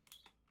 But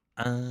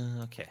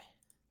okay.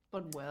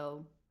 But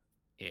well,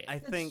 yeah, I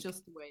think it's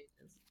just the way it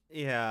is.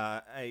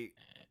 Yeah,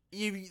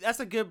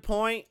 that's a good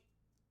point,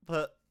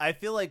 but I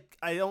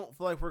don't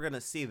feel like we're gonna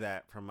see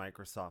that from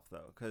Microsoft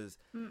though, because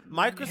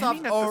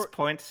Microsoft at this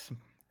point.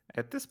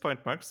 at this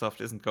point,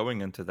 Microsoft isn't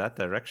going into that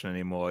direction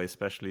anymore,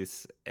 especially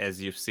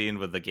as you've seen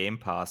with the Game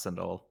Pass and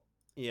all.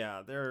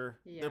 Yeah, they're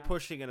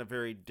pushing in a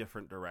very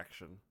different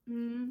direction.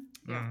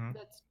 Yeah,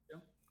 that's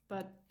true.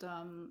 But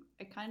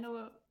I kind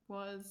of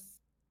was,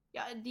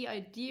 the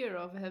idea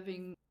of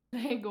having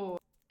Lego,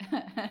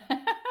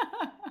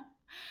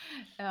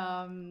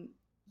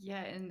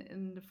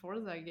 in the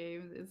Forza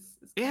game is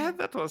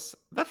that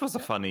was a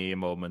funny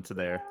moment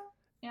there.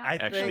 Yeah,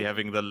 Actually,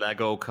 having the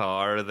Lego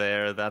car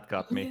there, that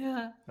got me.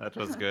 Yeah. That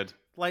was good.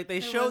 Like, they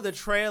show the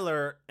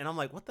trailer, and I'm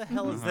like, what the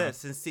hell is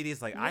this? And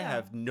CD's like, I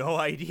have no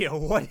idea.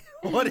 What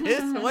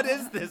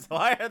is this?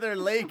 Why are there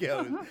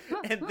Legos?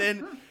 And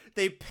then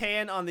they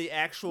pan on the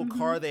actual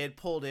car they had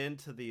pulled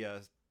into the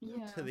on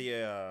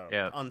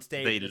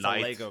stage. It's a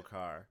Lego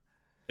car.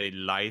 They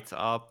light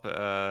up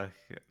the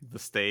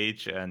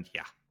stage, and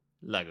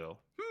Lego.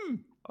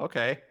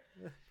 Okay.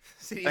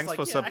 CD's Thanks like,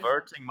 for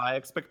subverting my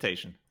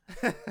expectation.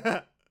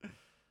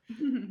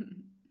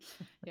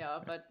 Yeah,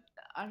 but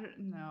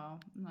no.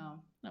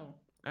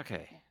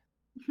 Okay.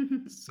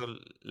 So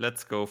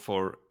let's go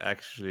for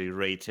actually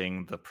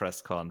rating the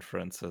press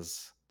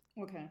conferences.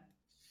 Okay.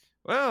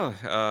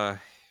 Well,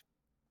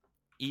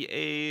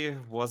 EA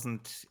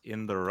wasn't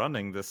in the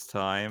running this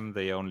time.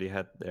 They only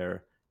had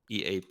their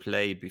EA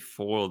Play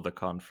before the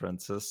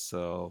conferences,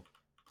 so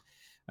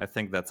I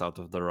think that's out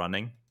of the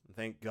running.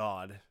 Thank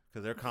God,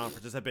 because their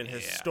conferences have been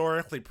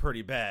historically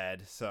pretty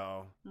bad,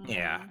 so...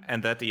 Yeah,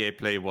 and that EA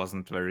Play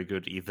wasn't very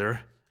good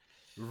either.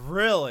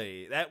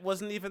 Really? That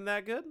wasn't even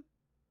that good?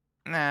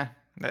 Nah.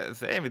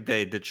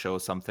 They did show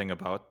something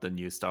about the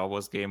new Star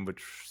Wars game,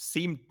 which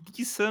seemed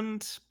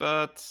decent,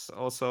 but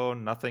also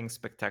nothing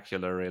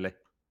spectacular, really.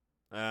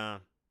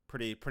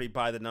 Pretty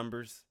by the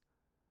numbers.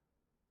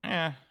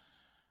 Yeah.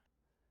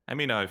 I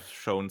mean, I've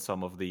shown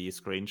some of the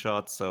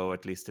screenshots, so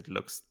at least it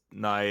looks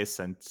nice,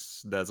 and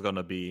there's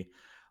gonna be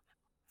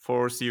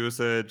Force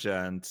usage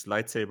and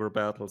lightsaber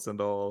battles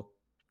and all.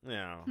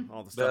 Yeah,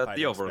 all the stuff. But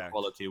the overall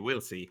quality, we'll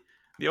see.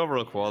 The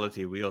overall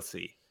quality, we'll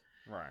see.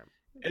 Right.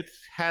 It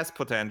has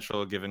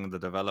potential, given the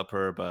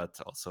developer, but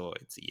also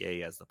it's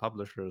EA as the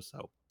publisher,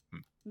 so...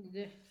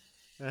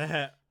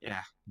 Yeah,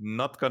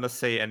 not gonna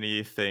say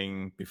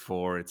anything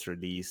before it's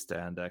released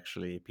and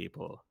actually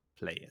people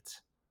play it.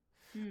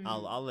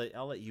 I'll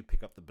let you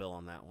pick up the bill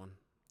on that one.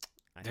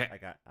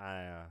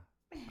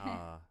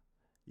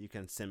 You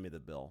can send me the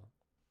bill.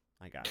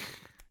 I got it.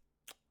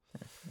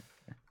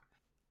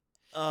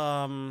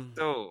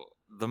 So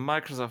the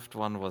Microsoft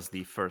one was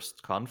the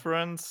first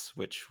conference,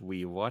 which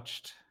we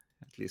watched,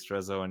 at least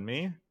Rezo and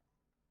me.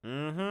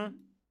 Mm-hmm.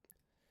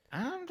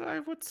 And I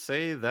would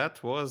say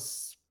that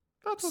was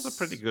a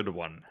pretty good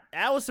one.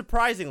 That was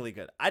surprisingly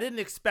good. I didn't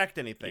expect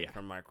anything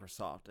from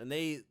Microsoft, and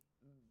they,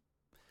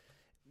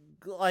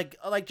 like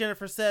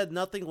Jennifer said,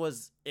 nothing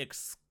was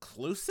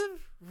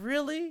exclusive,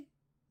 really.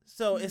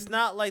 So it's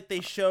not like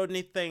they showed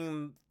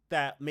anything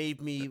that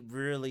made me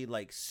really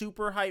like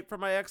super hyped for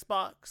my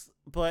Xbox.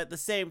 But at the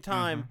same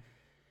time,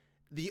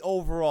 the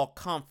overall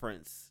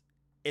conference,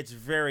 it's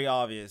very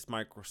obvious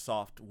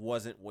Microsoft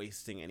wasn't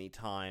wasting any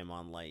time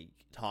on like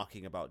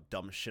talking about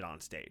dumb shit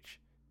on stage.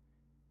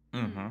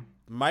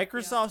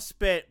 Microsoft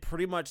spent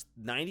pretty much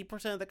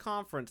 90% of the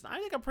conference. I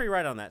think I'm pretty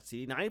right on that,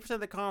 CD. 90% of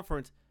the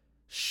conference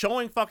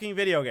showing fucking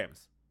video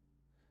games.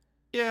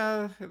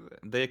 Yeah,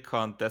 they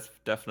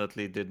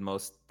definitely did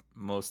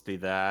mostly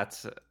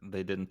that.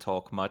 They didn't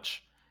talk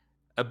much.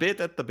 A bit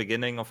at the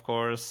beginning, of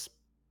course,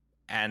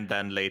 and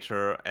then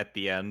later at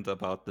the end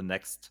about the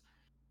next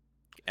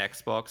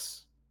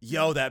Xbox.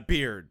 Yo, that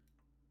beard.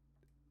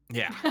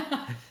 Yeah.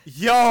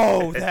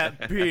 Yo,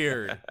 that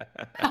beard.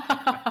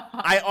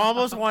 I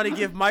almost want to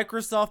give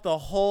Microsoft the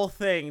whole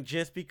thing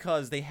just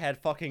because they had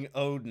fucking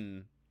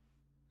Odin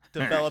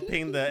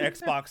developing the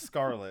Xbox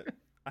Scarlet.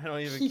 I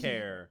don't even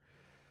care.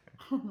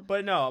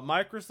 But no,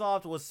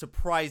 Microsoft was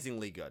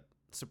surprisingly good.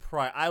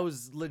 I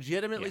was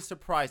legitimately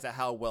surprised at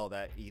how well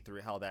that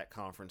E3, how that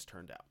conference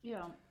turned out.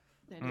 Yeah,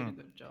 they did a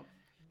good job.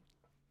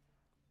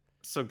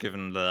 So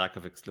given the lack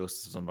of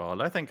exclusives and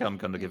all, I think I'm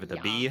going to give it a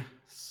B.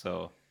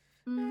 So...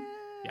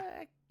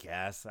 I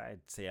guess I'd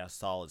say a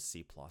solid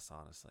C+,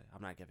 honestly.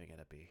 I'm not giving it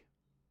a B.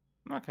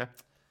 Okay.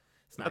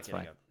 It's not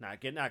getting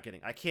not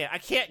getting. I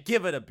can't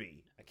give it a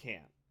B. I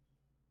can't.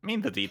 I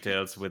mean, the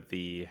details with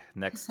the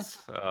next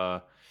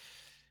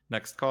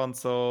next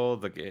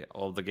console,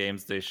 all the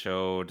games they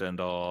showed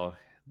and all,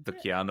 the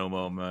Keanu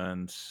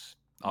moment.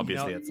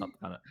 Obviously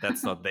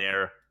that's not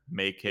their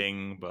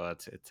making,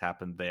 but it's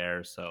happened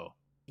there, so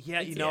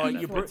yeah, you bring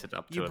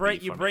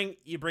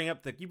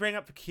up the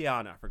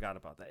Keanu. I forgot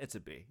about that. It's a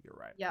B. You're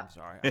right. Yeah. I'm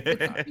sorry.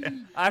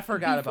 I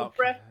forgot about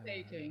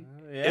breathtaking.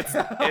 It's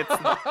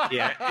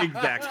yeah,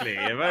 exactly.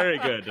 Very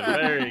good.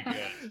 Very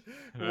good.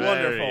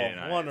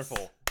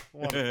 Wonderful.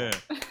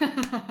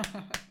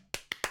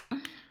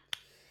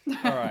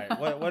 All right.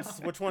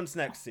 Which one's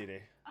next, CD?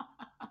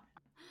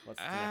 What's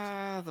the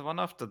next? The one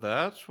after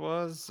that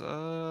was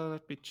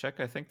let me check.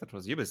 I think that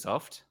was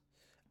Ubisoft.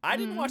 I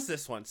didn't watch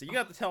this one, so you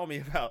got to tell me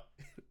about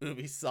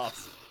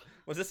Ubisoft.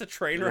 Was this a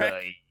train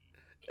wreck?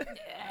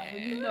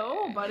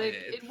 No, but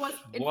it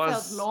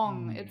felt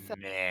long.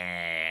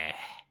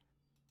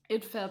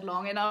 It felt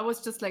long, and I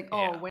was just like,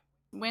 oh,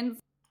 when's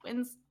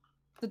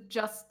the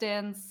Just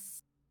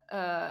Dance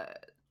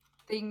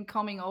thing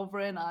coming over,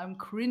 and I'm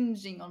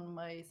cringing on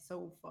my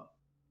sofa.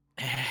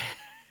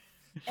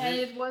 And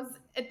it was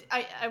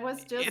I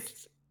was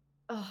just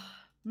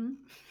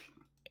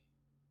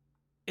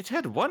It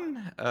had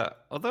one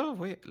although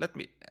wait, let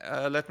me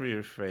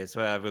rephrase.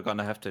 Well, we're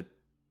gonna have to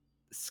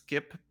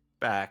skip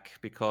back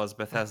because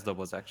Bethesda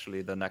was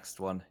actually the next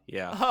one.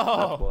 Yeah.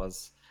 Oh, that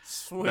was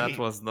sweet. That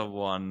was the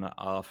one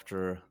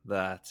after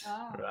that.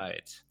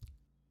 Right.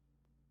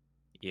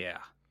 Yeah.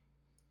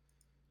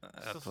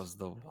 That was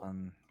the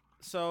one.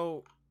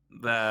 So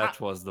that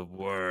was the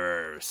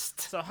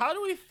worst. So how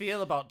do we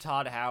feel about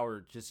Todd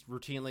Howard just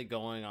routinely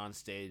going on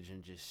stage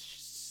and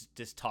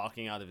just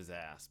talking out of his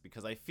ass?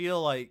 Because I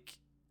think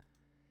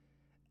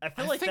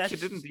he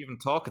didn't even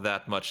talk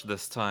that much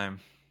this time.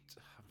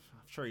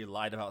 I'm sure he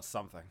lied about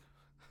something.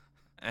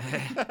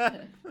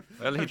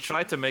 Well, he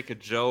tried to make a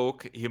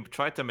joke. He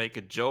tried to make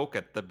a joke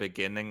at the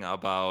beginning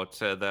about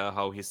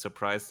how he's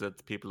surprised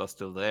that people are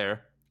still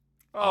there.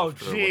 Oh,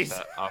 jeez.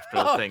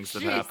 After the things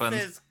that happened.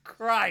 Jesus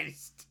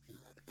Christ.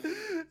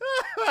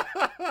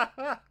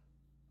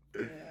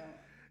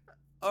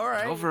 All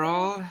right.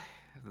 Overall,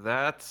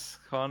 that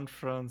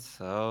conference,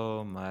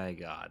 oh my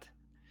god.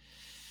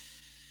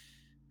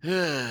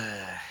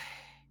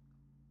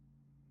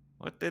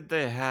 What did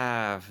they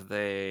have?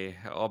 They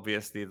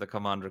obviously the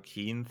Commander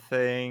Keen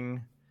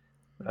thing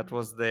that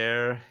was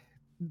there.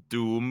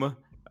 Doom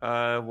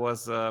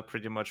was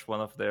pretty much one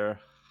of their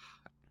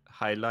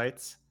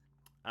highlights.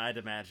 I'd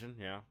imagine,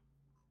 yeah.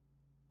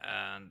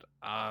 And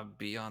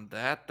beyond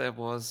that, there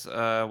was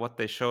what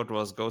they showed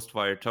was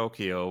Ghostwire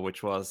Tokyo,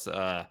 which was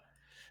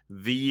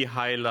the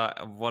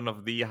highlight, one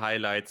of the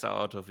highlights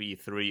out of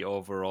E3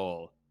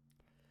 overall.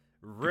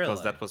 Really?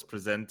 Because that was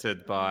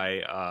presented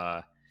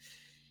by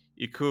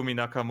Ikumi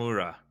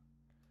Nakamura.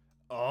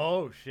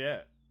 Oh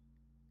shit!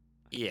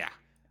 Yeah,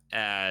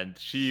 and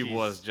she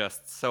was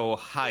just so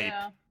hype.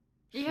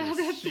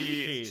 Yeah,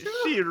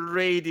 she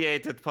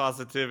radiated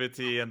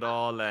positivity and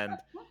all, and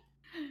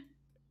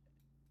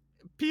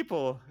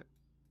people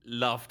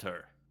loved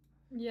her.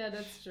 Yeah,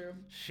 that's true.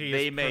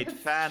 They made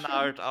fan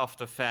art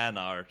after fan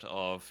art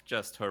of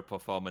just her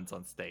performance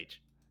on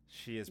stage.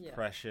 She is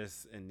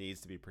precious and needs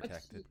to be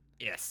protected.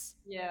 Yes.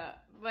 Yeah,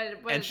 but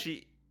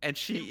and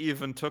she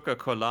even took a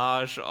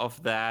collage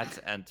of that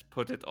and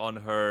put it on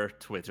her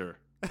Twitter.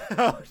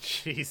 Oh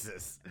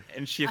Jesus!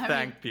 And she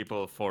thanked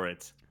people for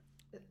it.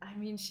 I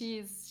mean,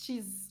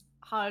 she's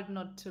hard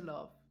not to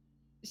love.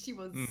 She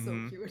was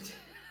so cute.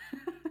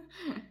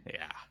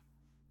 Yeah.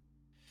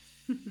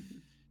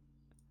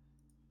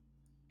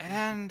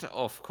 And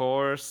of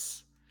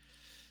course,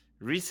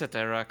 Reset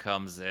Era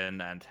comes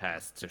in and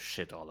has to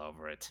shit all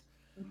over it.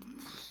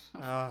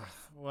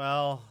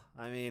 Well,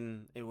 I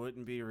mean, it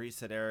wouldn't be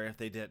Reset Era if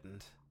they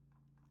didn't.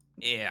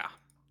 Yeah.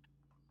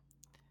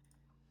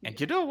 And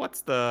you know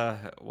what's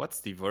the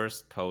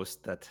worst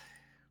post that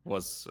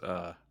was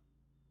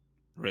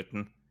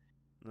written?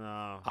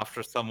 No.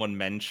 After someone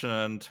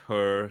mentioned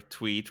her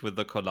tweet with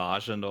the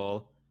collage and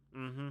all.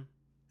 Mm-hmm.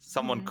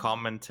 Someone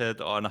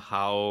commented on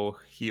how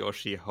he or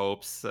she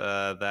hopes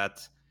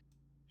that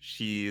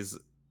she's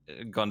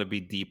gonna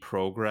be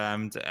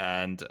deprogrammed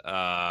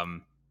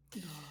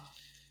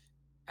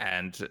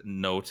and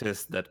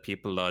noticed that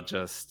people are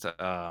just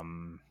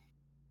that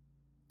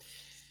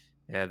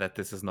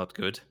this is not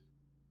good.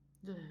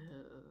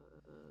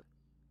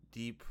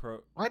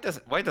 Why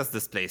does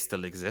this place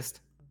still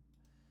exist?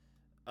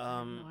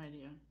 No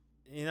idea.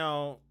 You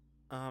know,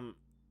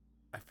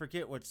 I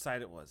forget which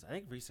side it was. I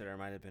think Reset Era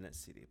might have been at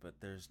CD, but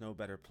there's no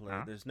better place.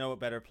 Huh? There's no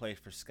better place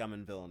for scum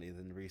and villainy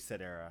than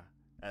Reset Era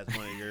as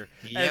one of your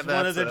as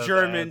one of the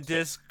German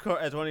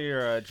Discord as one of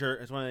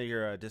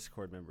your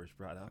Discord members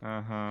brought up.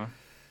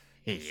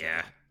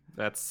 Yeah,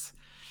 that's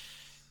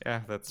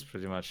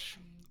pretty much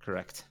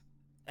correct.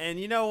 And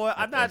you know what?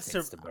 I'm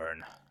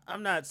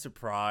not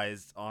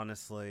surprised,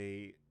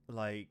 honestly.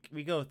 Like,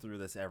 we go through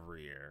this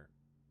every year.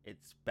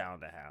 It's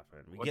bound to happen.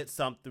 We get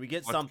something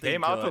came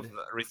good. Out of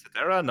Reset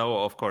Era?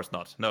 No, of course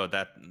not. No,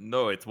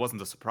 it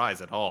wasn't a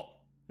surprise at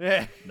all.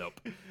 Nope.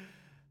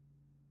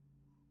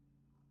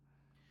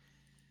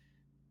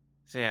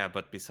 So yeah,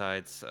 but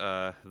besides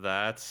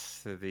that,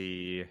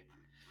 the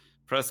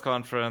press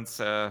conference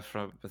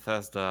from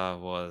Bethesda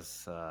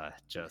was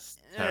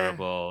just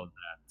terrible.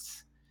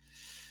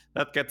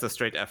 That gets a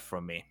straight F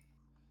from me.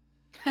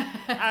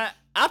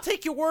 I'll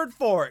take your word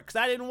for it, because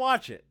I didn't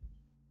watch it.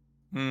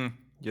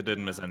 You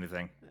didn't miss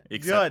anything.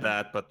 Except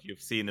that, but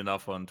you've seen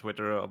enough on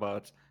Twitter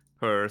about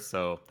her,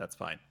 so that's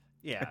fine.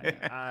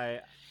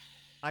 Yeah,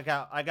 I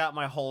got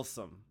my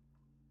wholesome.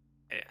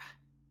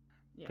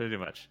 Yeah. Pretty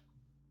much.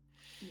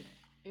 Yeah,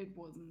 it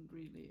wasn't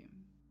really.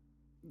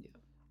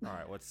 Yeah. All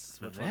right, what's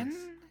then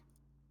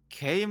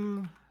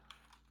came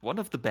one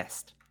of the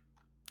best.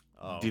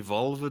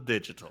 Devolver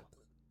Digital.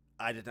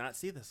 I did not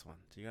see this one.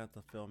 So you have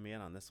to fill me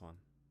in on this one.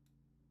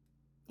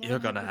 Yeah, You're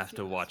I gonna to have see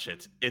to this watch one.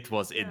 it. It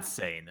was Yeah.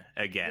 insane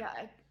again.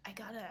 Yeah,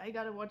 I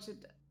gotta watch it.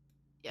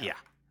 Yeah.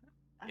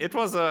 I It have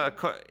was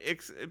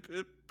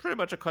to- pretty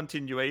much a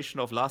continuation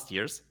of last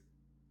year's.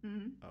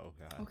 Mhm. Oh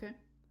god. Okay.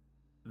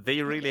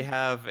 They really Okay.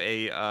 have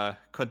a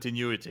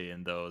continuity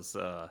in those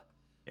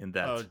in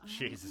that, Oh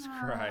Jesus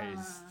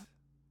Christ. Ah.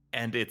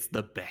 and it's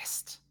the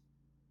best.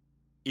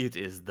 It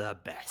is the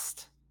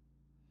best.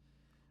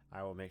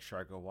 I will make sure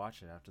I go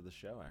watch it after the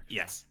show. Actually.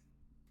 Yes.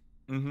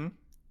 Mm-hmm.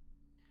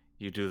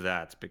 You do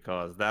that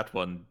because that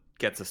one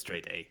gets a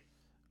straight A.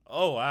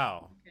 Oh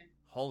wow. Okay.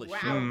 Holy Wow.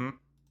 shit. Mhm.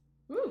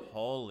 Woo.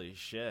 Holy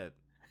shit.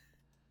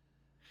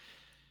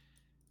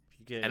 If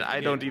you get, And if you I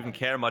get- don't even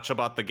care much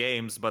about the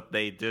games, but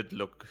they did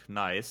look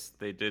nice.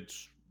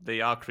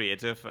 They are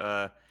creative.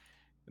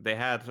 They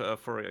had,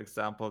 for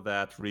example,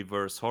 that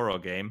reverse horror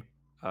game,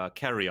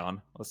 Carry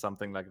On, or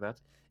something like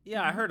that.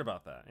 Yeah, I heard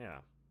about that. Yeah.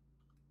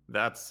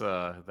 That's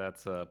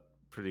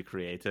pretty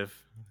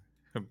creative.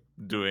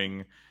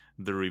 Doing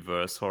the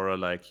reverse horror,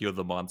 like you're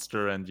the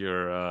monster and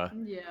Yeah.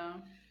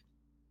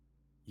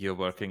 you're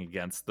working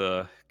against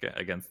the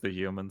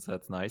humans.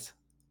 That's nice.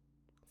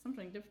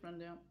 Something different,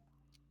 yeah.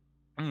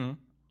 Mm-hmm.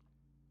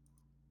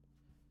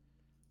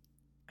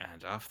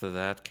 And after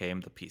that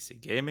came the PC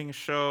gaming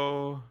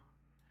show.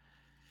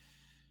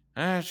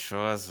 It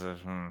was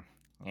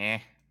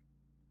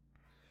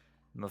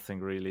nothing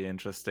really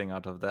interesting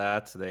out of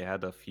that. They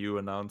had a few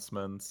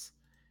announcements.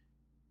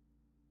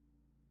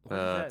 What does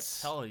But that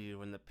tell you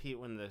when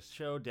the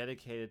show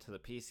dedicated to the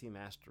PC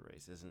Master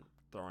Race isn't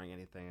throwing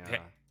anything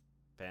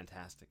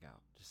fantastic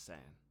out? Just saying.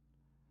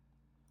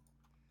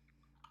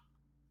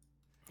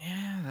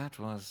 yeah, that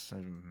was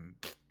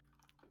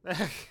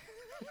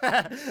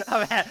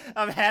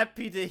I'm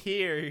happy to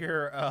hear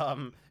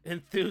your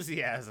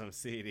enthusiasm,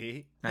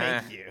 CD.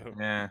 Thank you.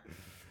 Yeah.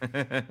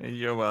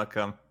 You're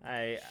welcome.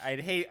 I'd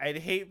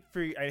hate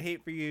for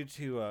you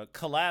to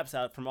collapse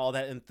out from all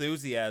that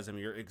enthusiasm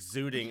you're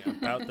exuding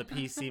about the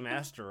PC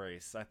Master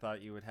Race. I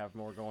thought you would have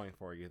more going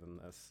for you than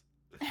this.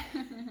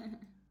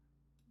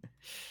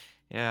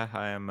 Yeah,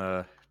 I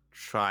am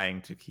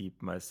trying to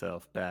keep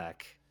myself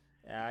back.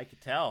 Yeah, I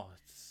could tell.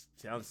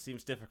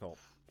 Seems difficult.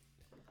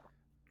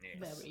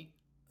 Very.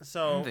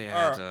 So they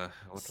had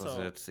what was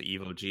it? The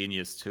Evil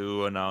Genius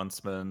 2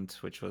 announcement,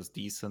 which was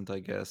decent, I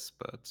guess,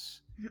 but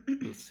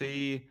we'll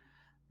see.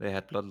 They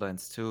had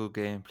Bloodlines 2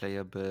 gameplay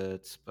a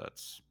bit,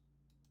 but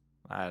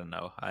I don't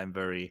know. I'm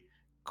very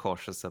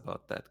cautious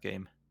about that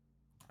game.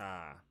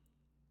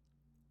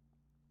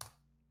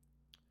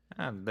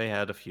 And they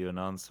had a few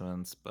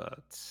announcements,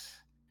 but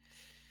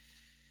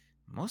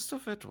most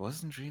of it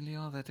wasn't really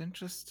all that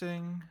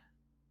interesting.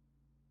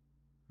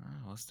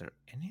 Was there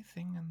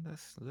anything in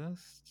this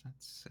list?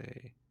 Let's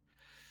see.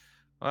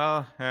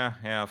 Well,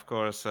 yeah, of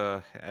course,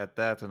 at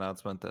that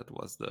announcement, that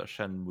was the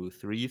Shenmue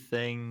 3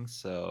 thing,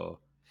 so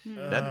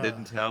that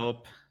didn't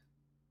help.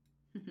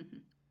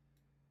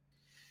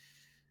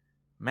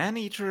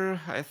 Maneater,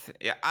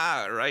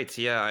 right,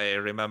 yeah, I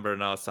remember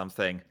now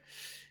something.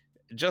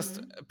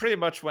 Just pretty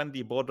much when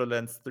the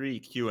Borderlands 3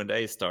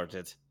 Q&A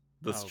started,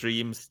 the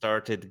stream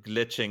started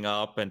glitching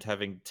up and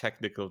having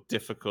technical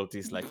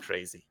difficulties like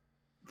crazy.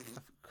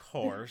 Of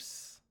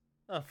course.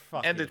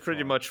 And it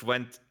pretty much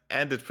went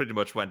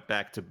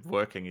back to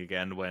working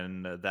again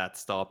when that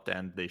stopped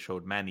and they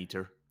showed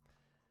Maneater.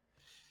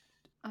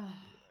 Are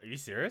you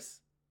serious?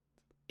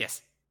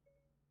 Yes.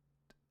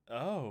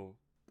 Oh,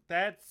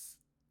 that's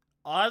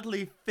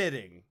oddly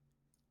fitting.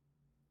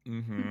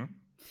 Mm-hmm.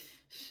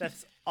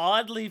 That's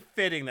oddly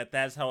fitting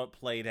that's how it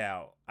played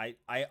out.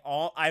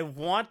 I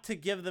want to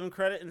give them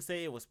credit and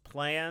say it was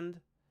planned,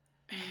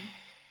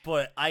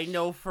 but I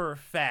know for a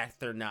fact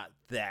they're not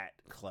that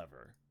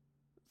clever.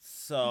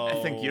 So I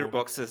think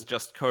Gearbox is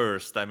just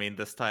cursed. I mean,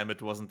 this time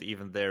it wasn't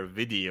even their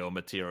video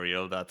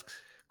material that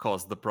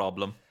caused the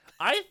problem.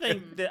 I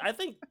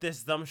think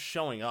them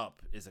showing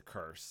up is a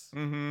curse.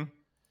 Mm-hmm.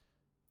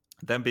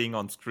 Them being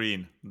on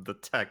screen, the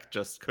tech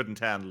just couldn't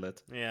handle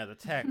it. Yeah, the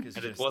tech is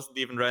and just... it wasn't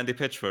even Randy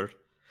Pitchford.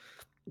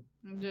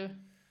 Yeah.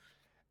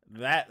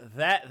 That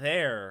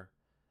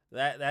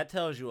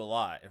tells you a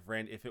lot.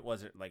 If it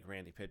wasn't like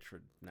Randy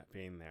Pitchford not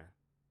being there,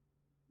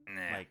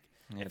 Nah. like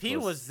if he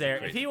was there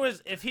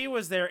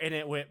and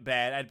it went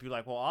bad, I'd be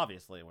like, well,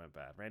 obviously it went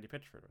bad. Randy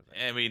Pitchford was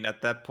there. I mean,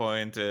 at that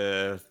point,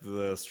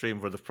 the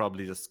stream would have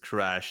probably just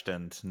crashed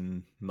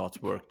and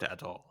not worked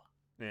at all.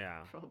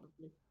 Yeah,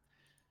 Probably.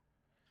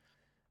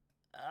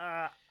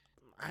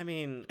 I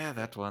mean, yeah,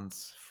 that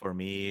one's for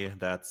me.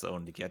 That's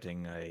only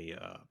getting a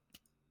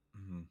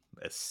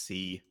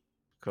C,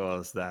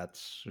 because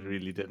that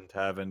really didn't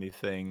have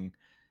anything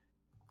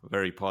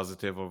very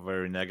positive or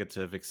very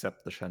negative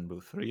except the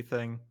Shenmue 3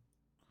 thing.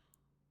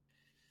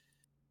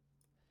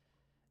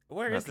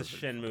 Where is the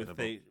Shenmue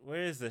thing?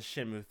 Where is the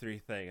Shenmue 3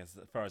 thing as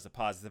far as the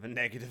positive and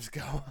negatives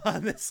go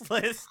on this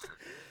list?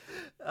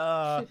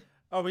 Are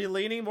we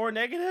leaning more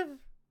negative?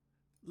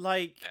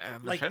 The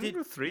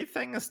Shenmue 3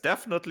 thing is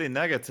definitely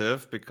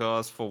negative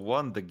because, for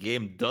one, the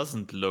game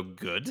doesn't look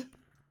good.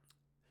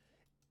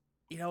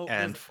 you know,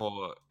 And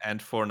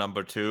for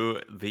number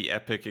 2, the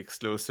Epic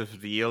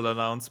exclusive deal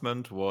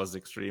announcement was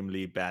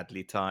extremely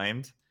badly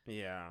timed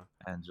yeah,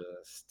 and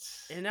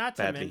just and not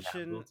to badly mention,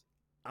 handled.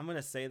 I'm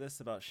gonna say this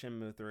about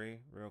Shenmue 3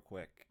 real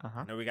quick.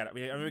 Uh-huh. I know we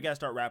gotta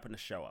start wrapping the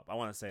show up. I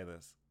want to say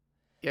this.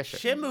 Yeah, sure.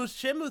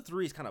 Shenmue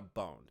 3 is kind of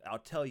boned. I'll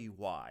tell you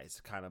why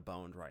it's kind of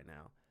boned right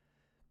now.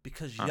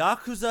 Because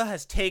Yakuza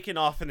has taken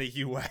off in the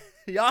US.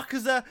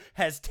 Yakuza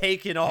has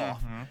taken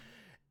off. Mhm.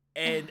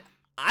 And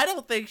I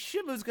don't think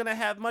Shenmue's going to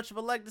have much of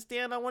a leg to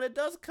stand on when it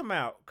does come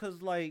out.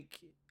 Because,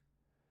 like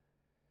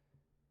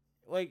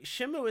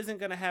Shenmue isn't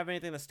going to have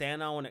anything to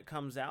stand on when it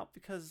comes out.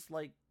 Because,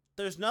 like,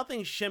 there's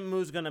nothing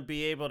Shenmue's going to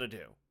be able to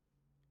do.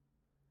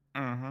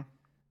 Mhm.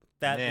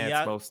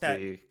 It's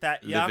mostly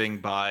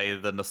living by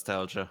the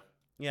nostalgia.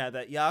 Yeah,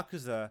 that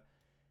Yakuza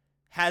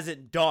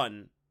hasn't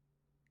done.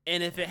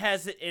 And if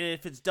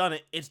it's done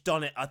it, it's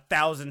done it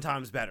 1,000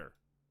 times better.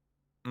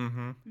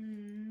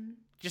 Mm-hmm.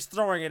 Just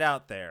throwing it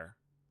out there.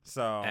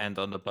 So and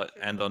on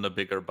a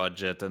bigger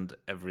budget and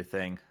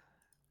everything,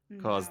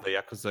 because the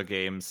Yakuza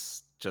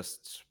games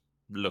just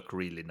look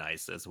really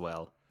nice as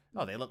well.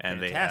 Oh, they look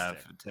and fantastic.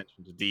 They have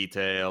attention to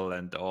detail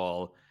and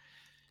all.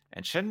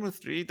 And Shenmue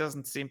 3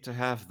 doesn't seem to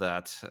have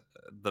that.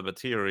 The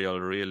material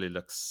really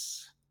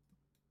looks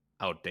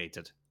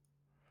outdated,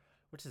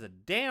 which is a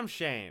damn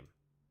shame.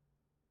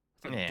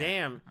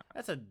 Yeah.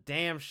 That's a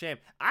damn shame.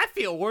 I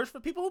feel worse for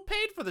people who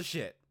paid for the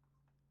shit.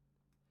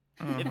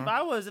 Mhm. If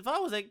I was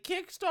a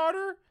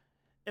Kickstarter,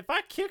 if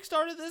I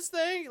kickstarted this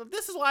thing,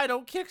 this is why I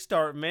don't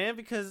kickstart, man.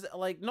 Because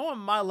like knowing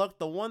my luck,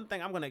 the one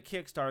thing I'm gonna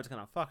kickstart is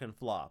gonna fucking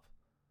flop.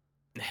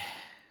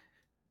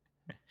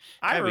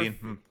 I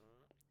mean,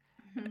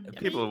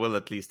 people will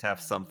at least have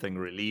something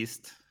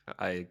released.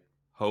 I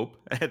hope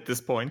at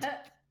this point.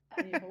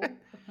 I hope.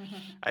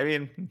 I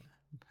mean,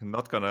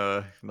 not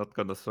gonna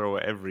throw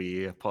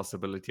every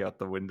possibility out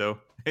the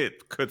window.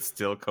 It could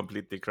still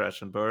completely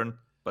crash and burn,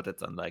 but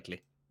it's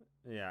unlikely.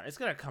 Yeah, it's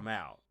gonna come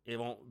out. It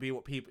won't be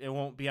what people. It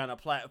won't be on a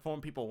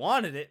platform people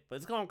wanted it, but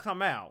it's gonna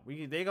come out.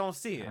 They gonna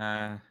see it.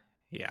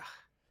 Yeah.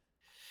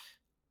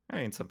 I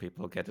mean, some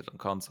people get it on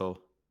console,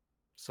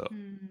 so at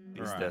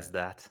least there's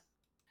that.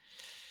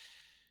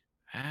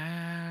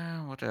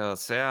 What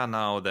else? Yeah,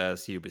 now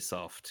there's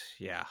Ubisoft.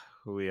 Yeah,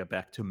 we are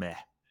back to meh.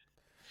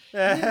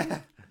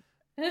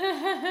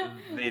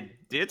 They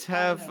did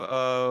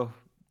have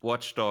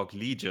Watchdog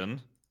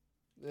Legion,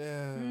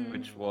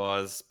 which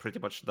was pretty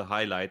much the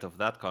highlight of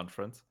that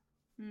conference.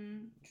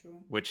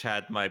 True. Which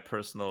had my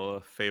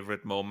personal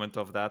favorite moment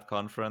of that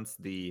conference,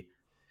 the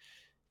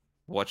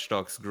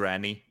Watchdogs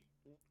granny.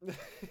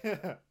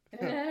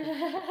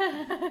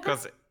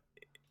 Because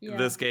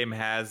this game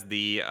has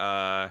the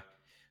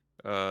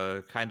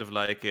kind of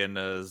like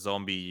in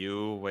Zombie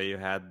U, where you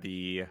had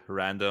the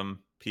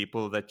random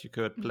people that you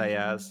could play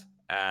as,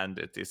 and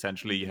it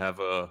essentially you have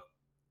a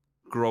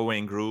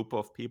growing group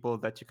of people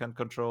that you can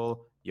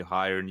control. You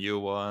hire new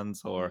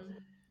ones or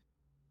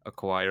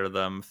acquire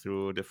them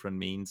through different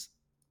means.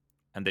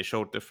 And they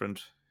showed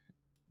different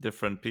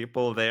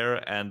people there,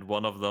 and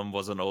one of them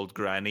was an old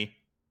granny.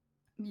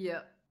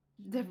 Yeah,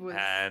 that was.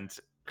 And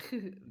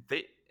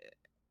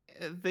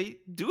they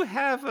do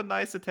have a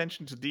nice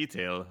attention to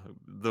detail.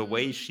 The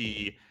way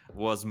she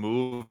was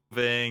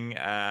moving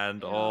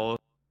and all.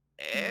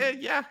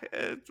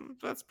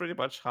 That's pretty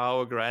much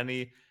how a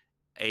granny,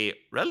 a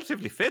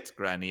relatively fit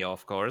granny,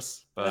 of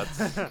course, but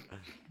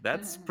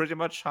that's pretty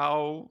much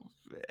how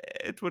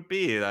it would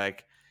be.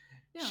 Like,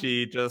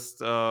 she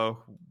just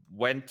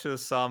went to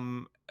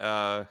some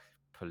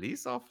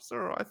police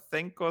officer, I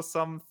think, or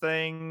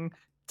something,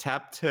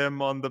 tapped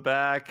him on the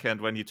back,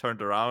 and when he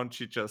turned around,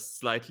 she just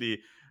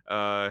slightly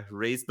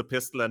raised the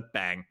pistol and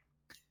bang.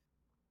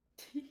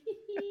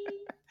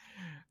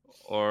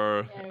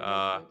 Or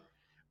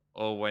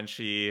when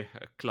she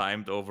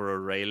climbed over a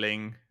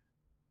railing,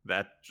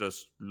 that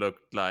just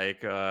looked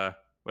like,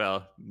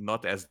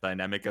 not as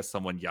dynamic as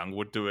someone young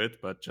would do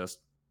it, but just,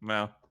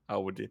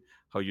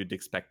 how you'd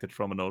expect it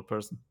from an old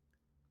person.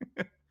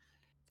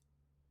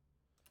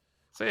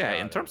 So yeah,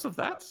 in terms of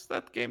that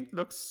game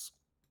looks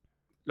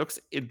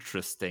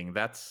interesting.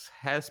 That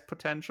has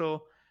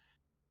potential.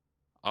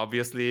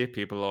 Obviously,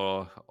 people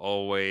are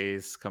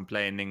always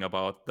complaining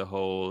about the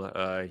whole,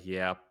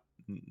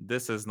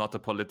 this is not a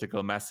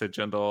political message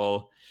and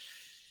all.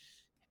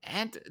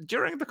 And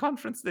during the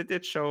conference, they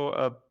did show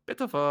a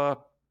bit of a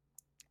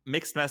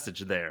mixed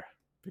message there,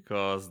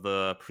 because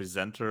the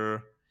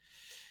presenter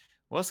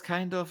was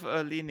kind of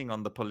leaning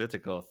on the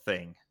political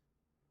thing.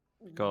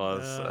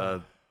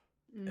 Because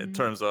in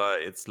terms of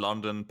it's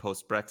London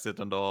post-Brexit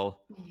and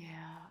all.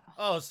 Yeah.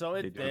 Oh, so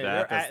they do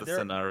that as the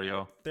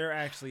scenario. They're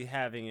actually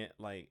having it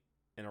like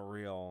in a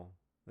real.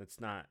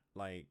 It's not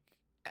like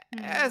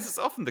as is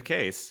often the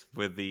case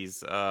with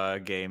these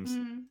games.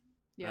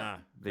 Yeah,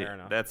 fair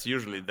enough. That's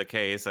usually the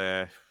case.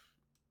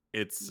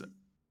 It's.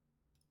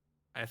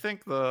 I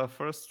think the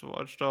first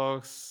Watch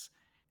Dogs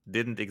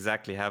didn't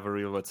exactly have a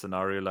real world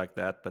scenario like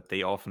that, but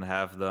they often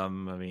have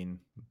them. I mean,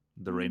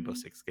 the Rainbow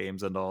Six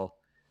games and all.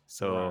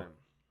 So. Right.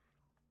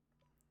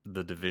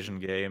 the Division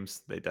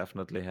games. They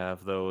definitely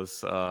have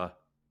those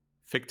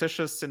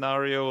fictitious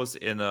scenarios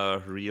in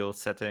a real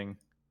setting,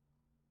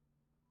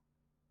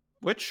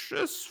 which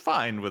is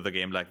fine with a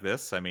game like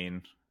this. I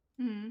mean,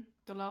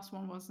 The last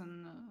one was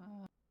in.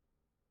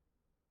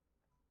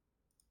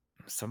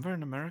 somewhere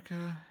in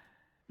America.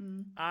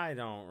 I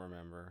don't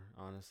remember,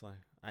 honestly.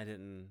 I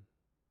didn't.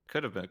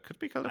 Could have been. Could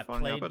be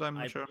California, but I'm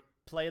not sure.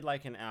 Played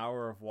like an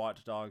hour of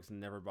Watch Dogs and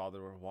never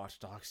bothered with Watch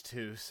Dogs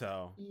 2,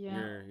 so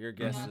your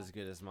guess is as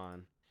good as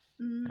mine.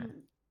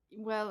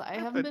 Well, I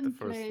haven't been the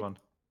first one.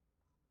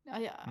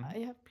 I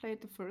have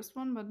played the first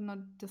one, but not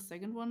the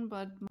second one.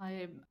 But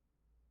my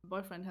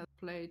boyfriend has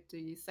played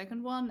the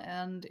second one,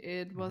 and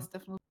it was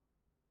definitely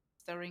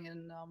starring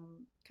in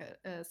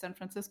San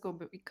Francisco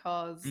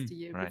because the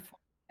year before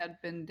I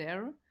had been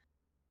there,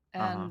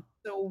 and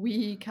so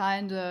we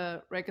kind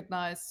of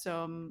recognized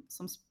some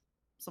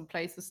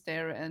places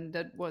there, and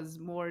that was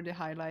more the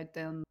highlight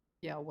than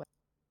the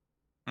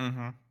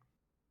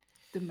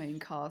main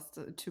cast,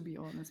 to be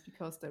honest,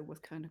 because that was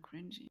kind of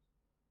cringy.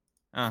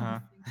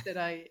 Things that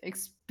I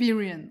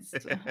experienced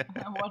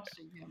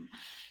watching him,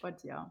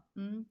 but yeah,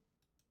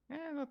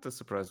 not too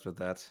surprised with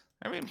that.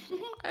 I mean,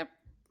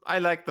 I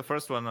liked the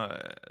first one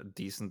a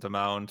decent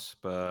amount,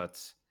 but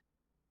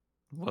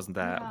wasn't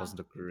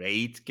a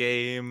great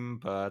game,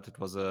 but it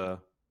was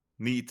a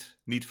neat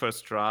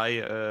first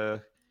try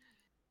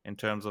in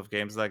terms of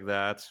games like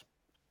that.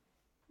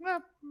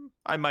 Well,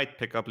 I might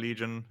pick up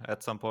Legion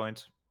at some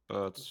point,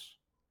 but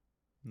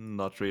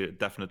not really.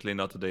 Definitely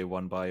not a day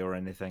one buy or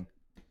anything.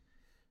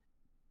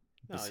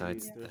 No,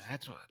 besides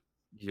that,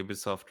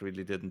 Ubisoft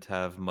really didn't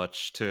have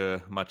much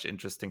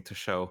interesting to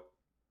show.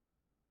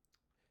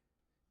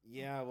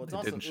 Yeah, well,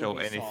 they didn't show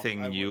Ubisoft.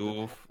 anything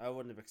new. I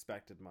wouldn't have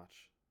expected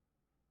much.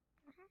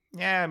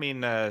 Yeah, I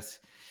mean,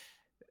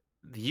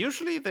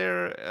 usually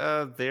they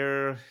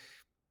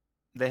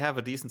have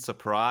a decent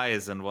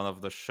surprise in one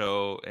of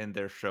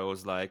their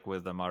shows, like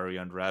with the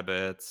Mario and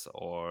Rabbids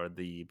or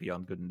the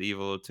Beyond Good and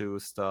Evil 2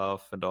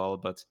 stuff and all,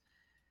 but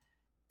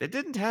they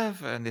didn't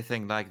have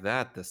anything like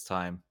that this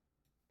time.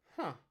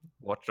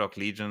 Watch Dogs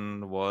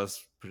Legion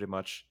was pretty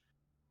much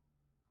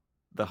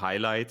the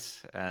highlight,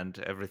 and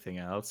everything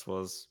else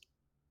was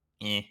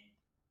They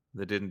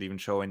didn't even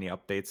show any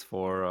updates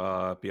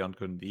for Beyond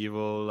Good and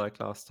Evil like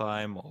last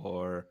time,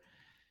 or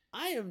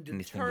I am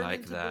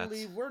determined to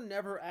believe we're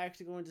never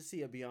actually going to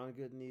see a Beyond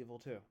Good and Evil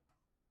 2.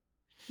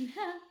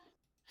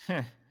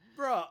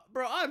 Bro,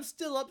 I'm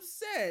still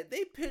upset.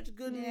 They pitched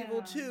Good and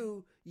Evil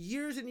 2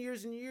 years and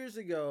years and years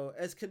ago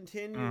as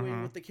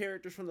continuing with the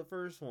characters from the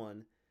first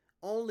one,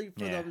 only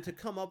for them to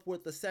come up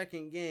with the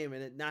second game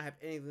and it not have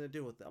anything to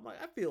do with it. I'm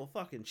like, I feel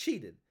fucking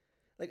cheated.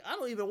 Like, I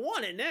don't even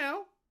want it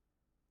now.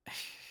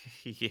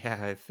 Yeah,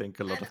 I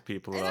think a lot of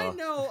people are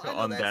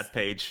on that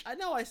page. I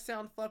know I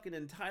sound fucking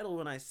entitled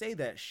when I say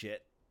that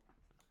shit.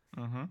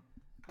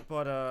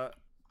 But I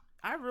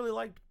really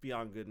liked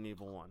Beyond Good and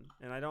Evil 1,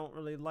 and I don't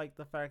really like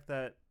the fact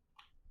that,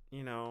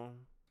 you know,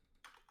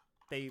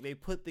 they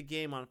put the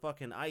game on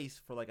fucking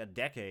ice for like a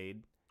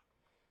decade,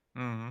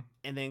 and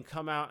then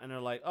come out and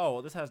they're like, oh,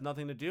 well, this has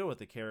nothing to do with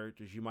the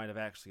characters you might have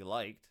actually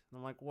liked. And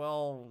I'm like,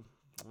 well,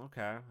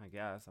 okay, I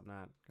guess I'm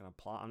not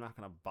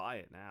gonna buy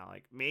it now.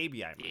 Like,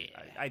 maybe I might.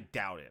 I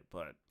doubt it,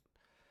 but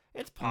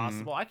it's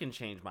possible. I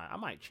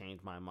might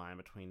change my mind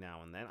between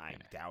now and then. I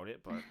doubt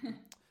it, but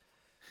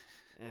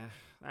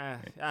I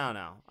don't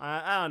know.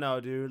 I don't know,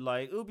 dude.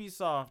 Like,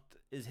 Ubisoft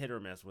is hit or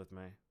miss with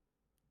me.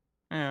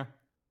 Yeah,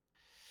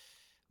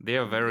 they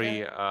are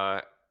very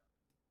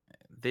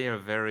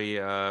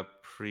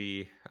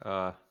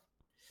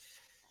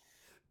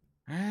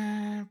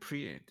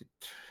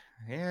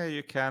yeah,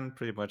 you can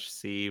pretty much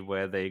see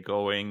where they're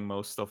going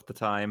most of the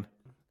time,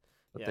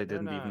 but they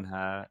didn't even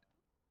have.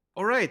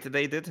 All right,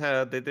 they did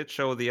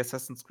show the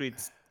Assassin's Creed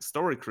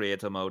Story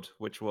Creator mode,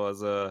 which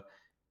was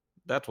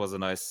that was a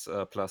nice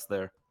plus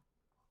there.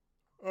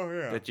 Oh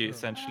yeah, that you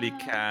essentially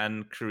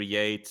can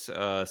create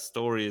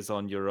stories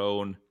on your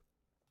own.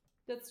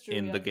 That's true,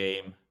 in the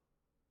game.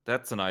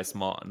 That's a nice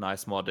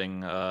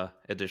modding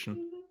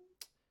addition.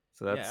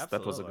 So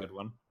that was a good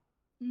one.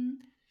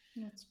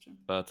 That's true.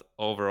 But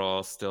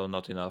overall, still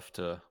not enough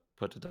to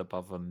put it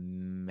above a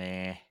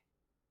meh.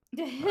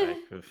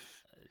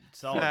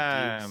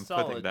 Solid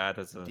putting that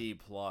as a D+,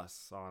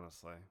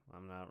 honestly.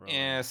 I'm not really...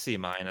 Yeah, C-.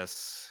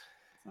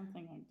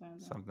 Something like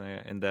that. Something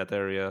in that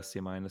area,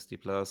 C-, D+.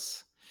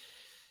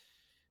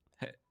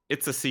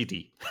 It's a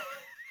CD.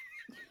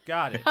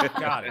 Got it. It's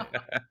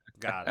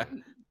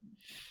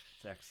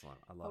excellent.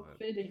 I love it.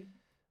 Fitting.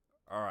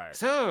 All right.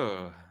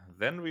 So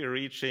then we're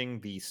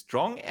reaching the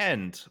strong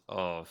end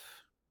of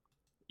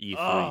E3.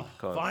 Oh,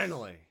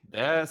 finally.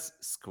 There's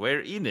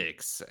Square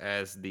Enix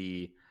as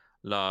the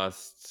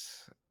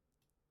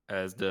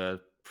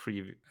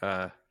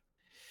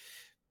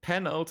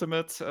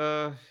penultimate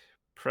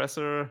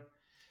presser,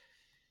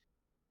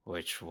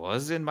 which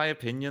was, in my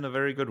opinion, a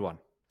very good one.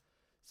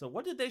 So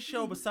what did they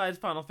show besides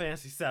Final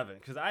Fantasy VII?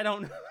 Because I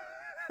don't know.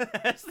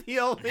 That's the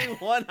only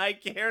one I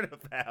cared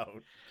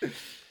about.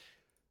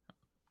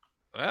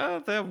 Well,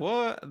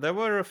 there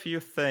were a few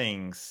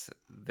things.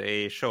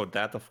 They showed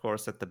that, of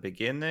course, at the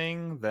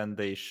beginning. Then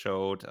they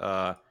showed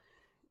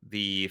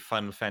the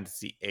Final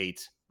Fantasy VIII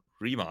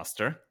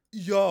remaster.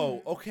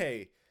 Yo,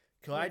 okay.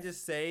 Can I Yes.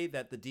 just say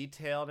that the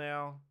detail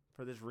now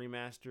for this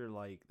remaster,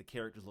 like the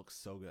characters look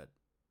so good,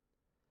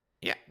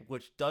 Yeah,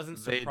 which doesn't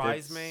they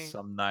surprise did me.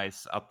 some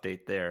nice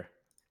update there.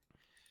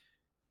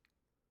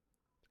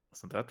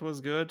 So that was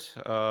good.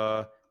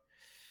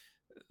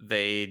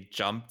 They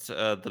jumped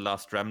The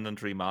Last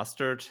Remnant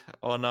remastered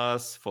on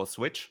us for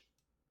Switch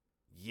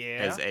Yeah,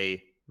 as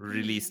a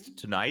released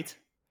tonight.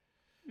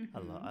 I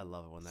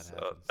love it when that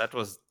So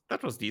happens.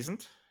 that was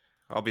decent.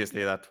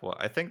 Obviously,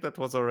 I think that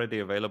was already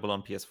available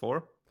on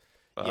PS4,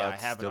 but Yeah, I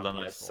have it still on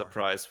a nice PS4.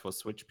 surprise for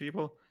Switch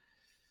people.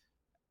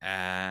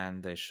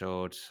 And they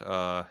showed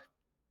a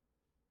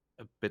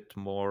bit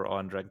more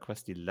on Dragon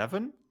Quest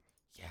XI,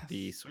 Yes.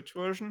 the Switch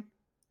version,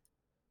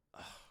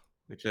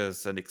 which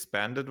is an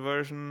expanded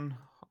version,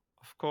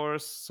 of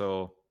course.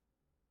 So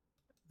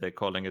they're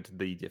calling it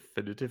the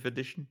Definitive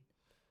Edition.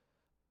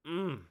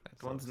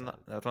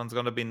 That one's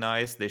gonna be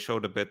nice. They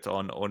showed a bit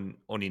on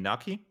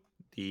Oninaki,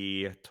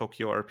 the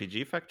Tokyo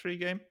RPG Factory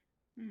game.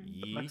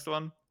 The next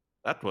one,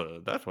 that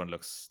one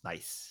looks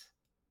nice.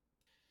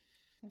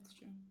 That's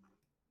true.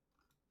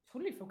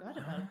 Totally forgot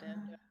about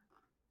that.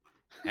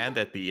 And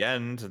at the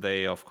end,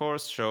 they of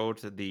course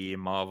showed the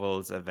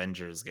Marvel's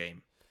Avengers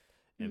game.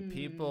 And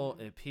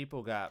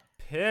people got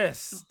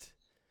pissed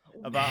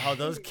about how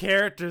those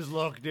characters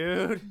look,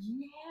 dude.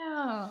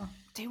 Yeah,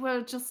 they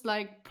were just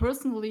like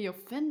personally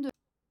offended.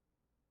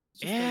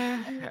 Just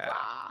Yeah. like,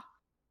 "Ah."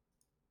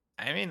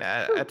 I mean,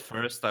 at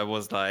first I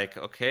was like,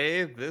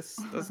 okay, this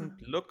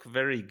doesn't look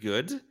very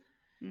good.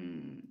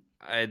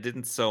 I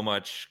didn't so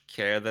much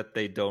care that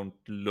they don't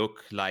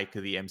look like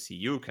the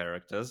MCU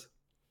characters.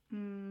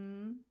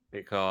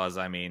 Because,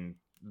 I mean,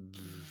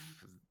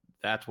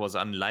 that was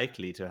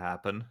unlikely to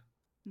happen.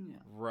 Yeah.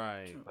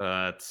 Right.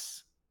 But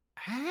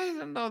I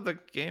don't know, the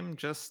game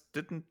just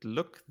didn't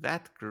look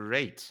that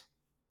great.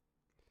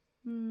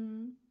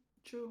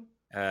 True.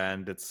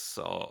 And it's,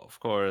 of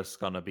course,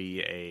 gonna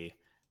be a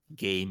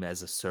game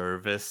as a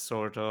service,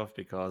 sort of,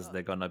 because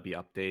they're gonna be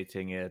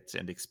updating it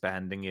and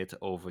expanding it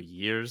over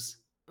years.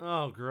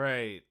 Oh,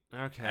 great.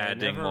 Okay.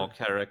 Adding more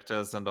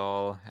characters and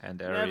all,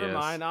 and areas. Never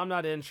mind. I'm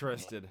not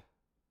interested.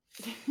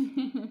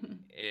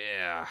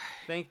 Yeah.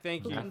 Thank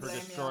you for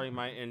destroying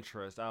my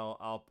interest.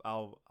 I'll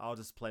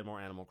just play more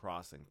Animal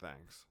Crossing.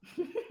 Thanks.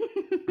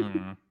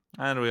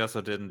 And we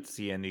also didn't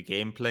see any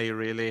gameplay,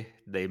 really.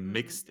 They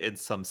mixed in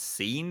some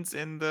scenes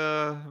in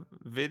the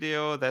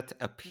video that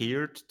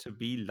appeared to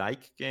be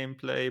like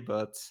gameplay,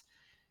 but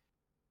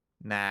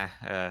nah,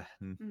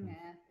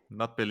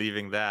 not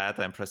believing that.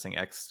 I'm pressing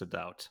X to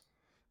doubt.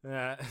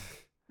 Yeah.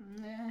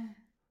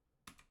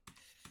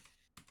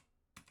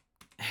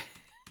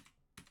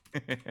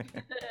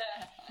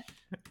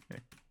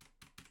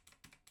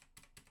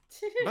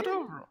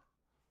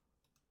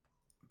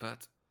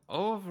 But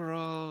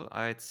overall,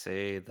 I'd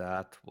say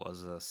that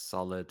was a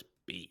solid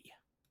B.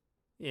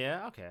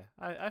 Yeah, okay.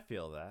 I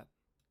feel that.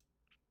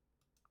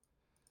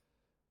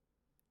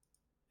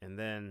 And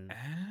then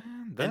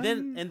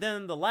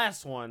the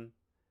last one,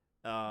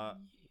 I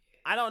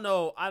don't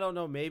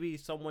know, maybe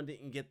someone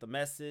didn't get the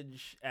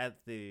message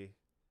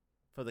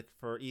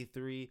for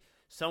E3.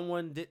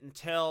 Someone didn't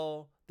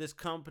tell this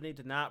company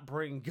to not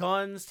bring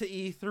guns to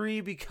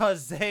E3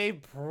 because they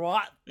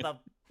brought the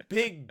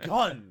big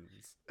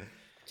guns.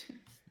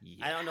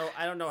 Yeah.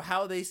 I don't know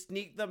how they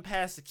sneaked them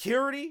past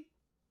security.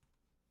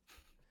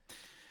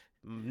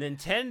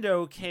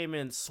 Nintendo came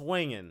in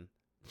swinging.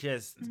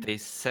 They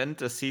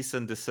sent a cease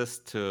and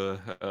desist to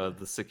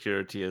the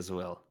security as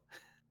well.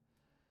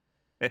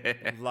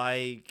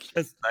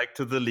 Just like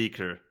to the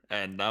leaker,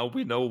 and now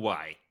we know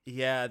why.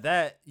 Yeah,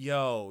 do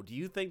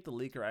you think the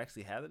leaker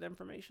actually had that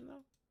information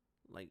though?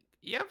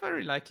 Yeah,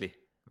 very likely.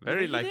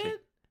 Very likely.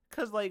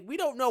 Because, we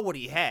don't know what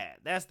he had.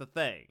 That's the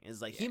thing.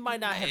 Is he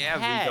might not have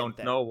had. Yeah, we don't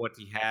know what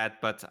he had,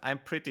 but I'm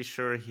pretty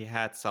sure he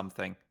had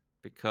something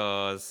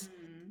because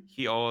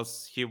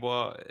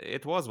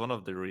it was one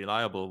of the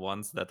reliable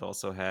ones that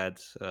also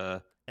had,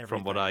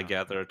 from what I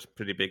gathered,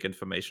 pretty big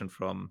information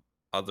from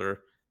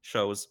other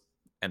shows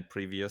and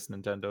previous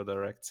Nintendo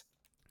Directs.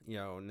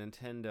 Yo,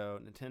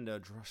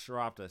 Nintendo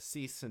dropped a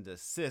cease and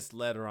desist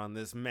letter on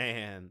this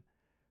man.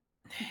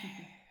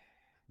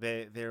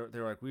 They're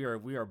like, we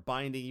are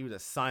binding you to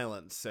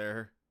silence,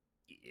 sir.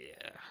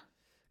 Yeah,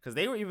 because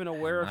they were even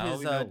aware of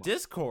his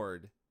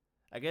Discord.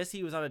 I guess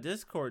he was on a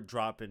Discord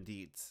dropping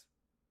deets.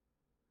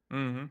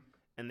 And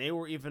they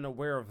were even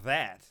aware of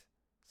that.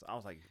 So I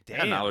was like,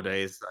 damn. Yeah,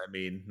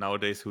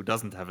 nowadays, who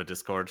doesn't have a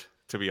Discord?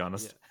 To be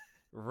honest, yeah.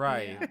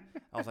 Right? Yeah.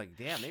 I was like,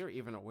 damn, they were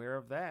even aware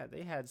of that.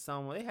 They had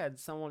someone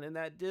in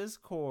that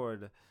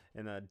Discord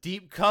in a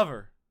deep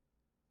cover.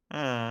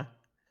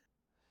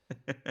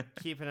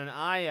 Keeping an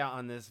eye out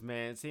on this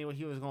man, seeing what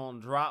he was going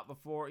to drop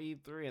before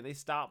E3, and they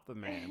stopped the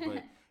man.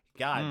 But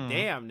god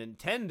damn,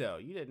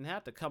 Nintendo, you didn't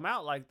have to come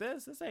out like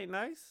this. This ain't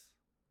nice.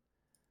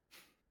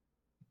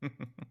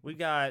 We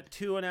got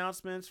 2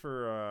 announcements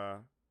for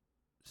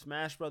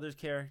Smash Brothers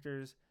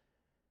characters.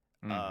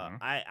 I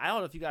don't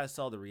know if you guys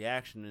saw the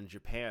reaction in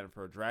Japan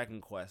for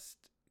Dragon Quest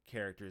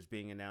characters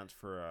being announced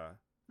for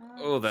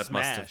Oh, that must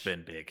Smash. have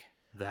been big.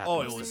 That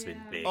Oh, it must was- have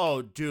been big.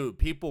 Oh, dude,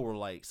 people were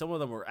like, some of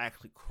them were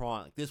actually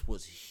crying. Like, this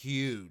was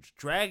huge.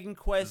 Dragon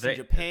Quest in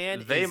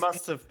Japan. They is-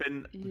 must have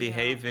been Yeah.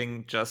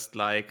 behaving just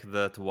like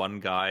that one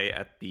guy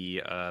at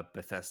the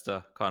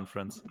Bethesda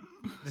conference.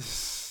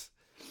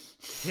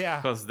 Yeah,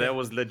 Because there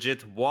was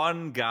legit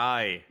one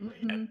guy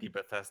Mhm. at the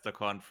Bethesda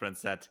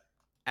conference that,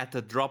 at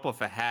the drop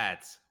of a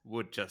hat,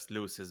 would just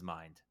lose his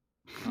mind.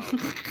 Oh,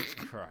 Jesus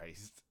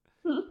Christ.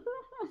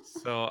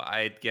 So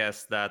I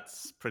guess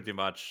that's pretty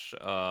much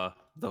the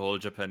whole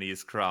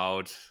Japanese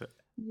crowd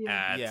Yeah.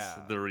 at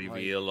Yeah, the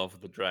reveal of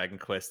the Dragon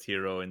Quest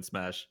hero in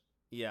Smash.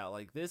 Yeah,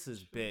 like this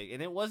is big,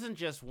 and it wasn't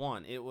just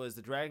one. It was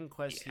the Dragon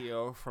Quest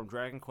hero from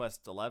Dragon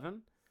Quest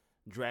 11,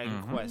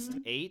 Dragon Mhm. Quest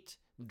 8,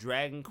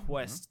 Dragon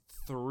Quest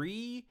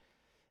 3,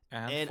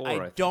 and four, I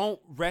think.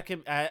 don't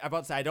I'm about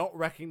to say I don't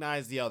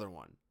recognize the other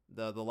one.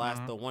 The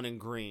last Mhm. the one in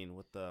green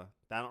with the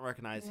I don't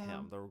recognize Yeah.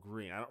 him. The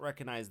green. I don't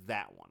recognize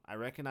that one. I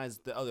recognize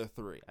the other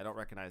 3. I don't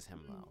recognize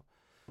him though.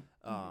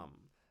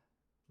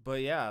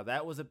 But yeah,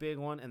 that was a big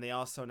one, and they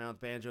also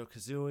announced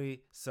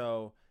Banjo-Kazooie.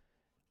 So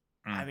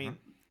I mean,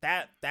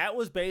 that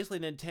was basically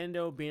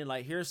Nintendo being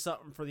like, here's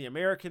something for the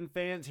American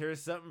fans,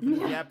 here's something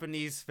for the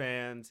Japanese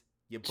fans.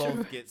 You both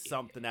True. get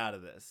something out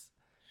of this.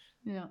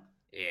 Yeah.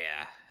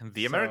 Yeah,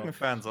 the So- American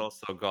fans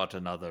also got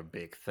another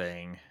big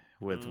thing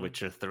with Mhm.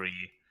 Witcher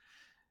 3.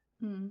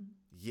 Mm.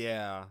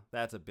 Yeah,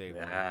 that's a big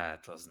one.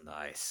 That was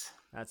nice.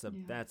 That's a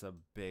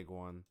big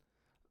one.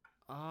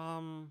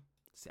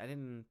 See, I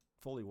didn't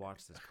fully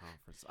watch this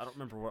conference. I don't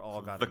remember what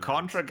all got The announced.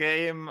 Contra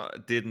game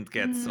didn't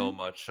get so Mhm.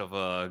 much of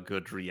a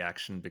good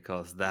reaction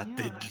because that Yeah.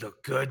 did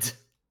look good.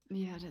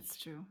 Yeah, that's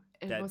true.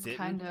 It That was didn't?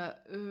 kind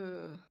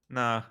of.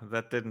 No,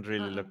 that didn't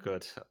really look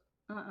good.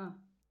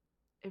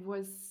 It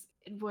was.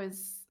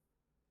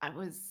 I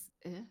was.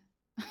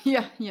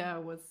 Yeah.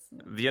 It was.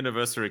 The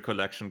Anniversary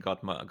Collection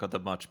got a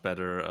much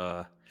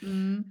better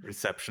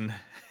reception.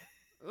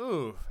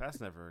 Ooh, that's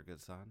never a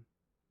good sign.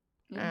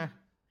 Yeah.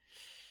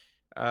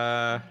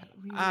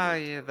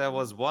 Yeah, there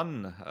was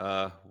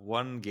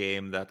one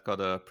game that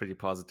got a pretty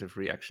positive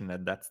reaction,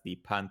 and that's the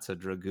Panzer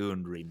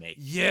Dragoon remake.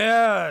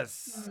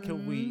 Yes!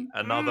 Can we...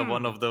 Another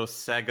one of those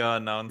Sega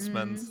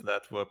announcements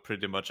that were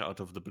pretty much out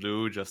of the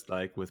blue, just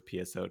like with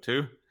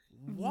PSO2.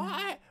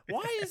 Why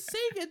is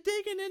Sega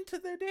digging into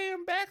their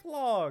damn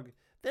backlog?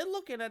 They're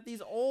looking at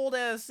these old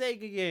ass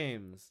Sega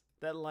games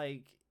that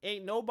like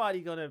ain't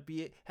nobody gonna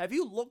be. Have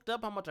you looked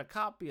up how much a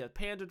copy of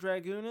Panzer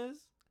Dragoon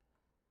is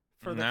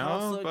for the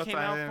console it but came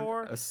I out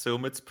for?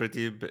 assume it's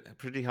pretty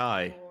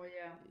high. Oh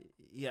yeah.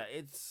 Yeah,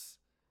 it's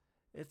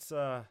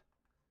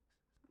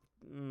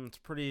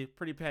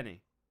pretty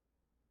penny.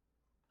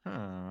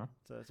 Huh.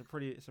 It's a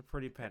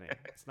pretty penny.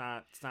 It's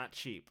not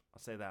cheap.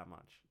 I'll say that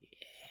much.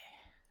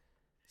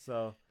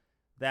 So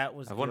that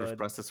was I wonder good. if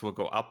prices will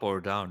go up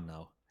or down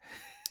now.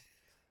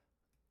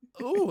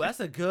 Ooh, that's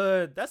a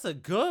good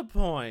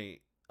point.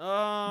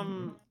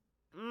 Wow,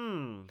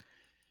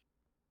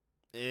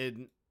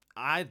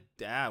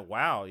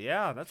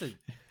 yeah, that's a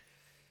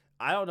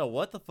I don't know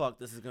what the fuck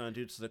this is gonna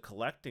do to the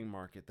collecting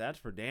market. That's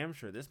for damn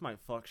sure. This might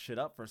fuck shit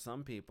up for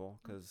some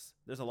people because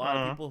there's a lot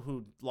of people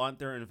who want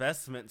their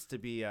investments to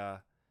be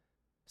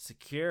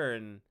secure,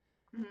 and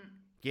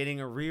getting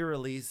a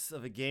re-release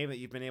of a game that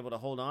you've been able to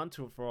hold on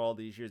to for all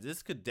these years,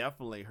 this could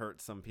definitely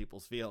hurt some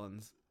people's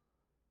feelings.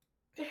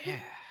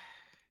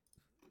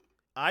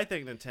 I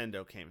think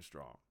Nintendo came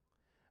strong.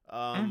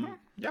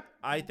 Yep.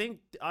 I think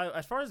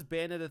as far as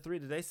Bayonetta 3,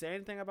 did they say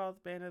anything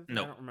about Bayonetta 3?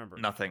 No, I don't remember.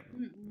 Nothing.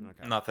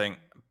 Okay. Nothing.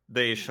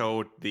 They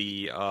showed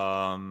the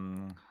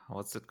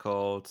what's it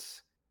called?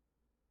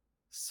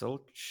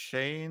 Soul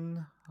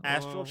Chain?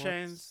 Astral What's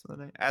Chains? the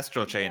name?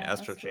 Astral Chain. Yeah,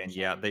 Astral Astral Chain.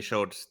 Yeah, Chain.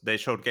 they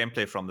showed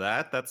gameplay from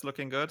that. That's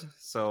looking good.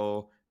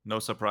 So no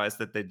surprise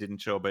that they didn't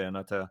show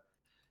Bayonetta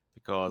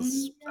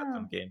because Yeah.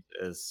 Platinum Games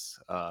is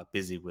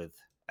busy with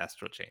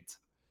Astral Chains.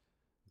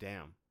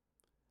 Damn.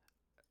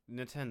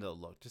 Nintendo,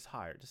 look, just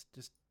hire,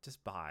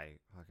 just buy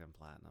fucking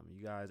Platinum.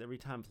 You guys, every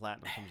time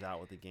Platinum comes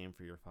out with a game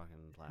for your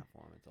fucking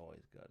platform, it's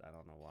always good. I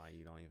don't know why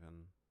you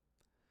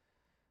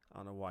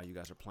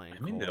guys are playing. I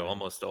mean, they coy.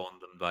 almost own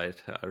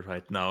them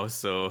right now,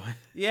 so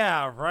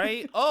Yeah,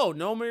 right? Oh,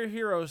 No More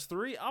Heroes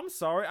 3? I'm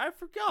sorry, I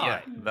forgot.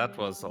 yeah, that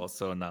was Yeah.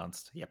 also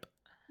announced. Yep.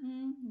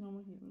 No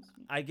More Heroes.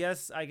 I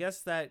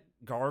guess that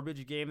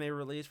garbage game they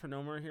released for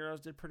No More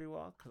Heroes did pretty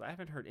well, because I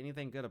haven't heard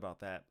anything good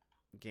about that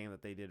game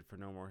that they did for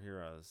No More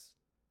Heroes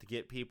to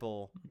get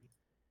people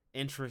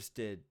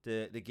interested,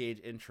 to gauge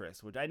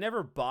interest, which I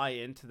never buy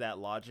into that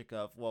logic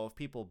of, well, if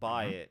people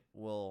buy it,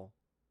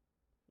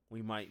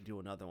 we might do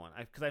another one.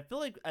 Because I feel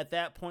like at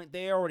that point,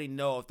 they already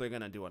know if they're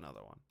going to do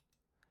another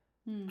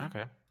one.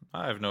 Okay.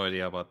 I have no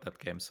idea about that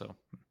game, so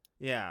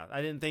Yeah,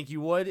 I didn't think you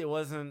would. It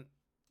wasn't.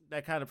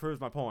 That kind of proves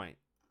my point.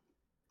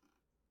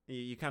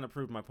 You kind of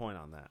proved my point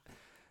on that.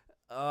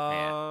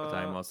 Yeah, but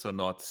I'm also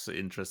not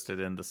interested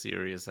in the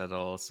series at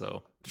all,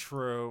 so.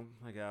 True,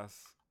 I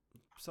guess.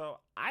 So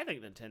I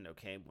think Nintendo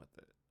came with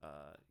it.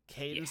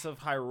 Cadence of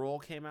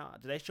Hyrule came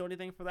out. Did they show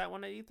anything for that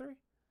one at E3?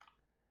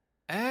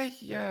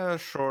 Yeah, a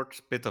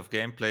short bit of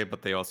gameplay,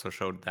 but they also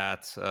showed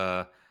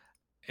that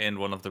in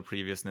one of the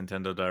previous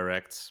Nintendo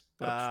Directs.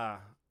 But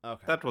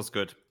okay. that was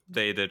good.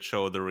 They did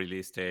show the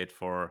release date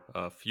for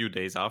a few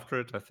days after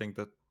it. I think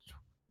that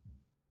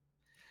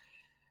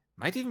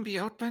might even be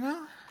out by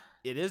now.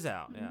 It is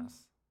out,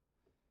 yes.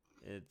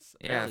 It's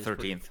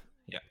 13th.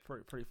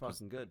 Pretty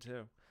fucking good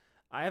too.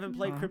 I haven't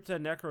played Crypto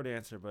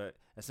Necrodancer, but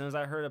as soon as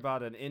I heard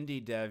about an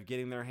indie dev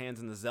getting their hands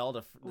in the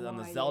Zelda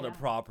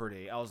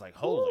property, I was like,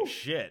 "Holy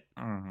shit!"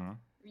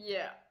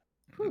 Yeah.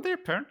 They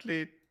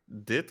apparently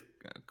did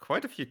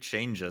quite a few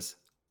changes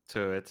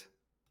to it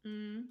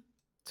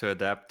to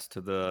adapt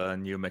to the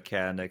new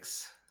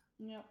mechanics.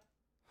 Yep.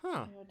 Huh.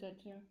 I heard that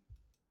too.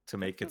 To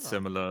make it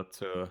similar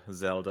to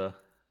Zelda.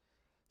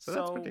 So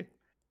that's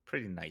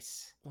pretty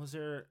nice.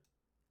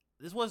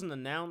 This wasn't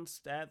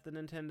announced at the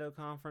Nintendo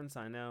conference,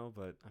 I know,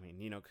 but I mean,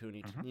 Ni no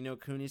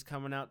Kuni's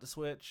coming out to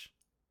Switch.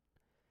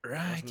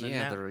 Right,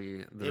 yeah,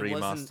 the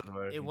remastered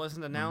version. It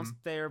wasn't announced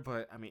there,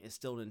 but I mean, it's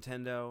still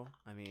Nintendo.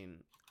 I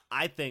mean,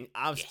 I think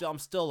I'm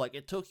still like,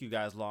 it took you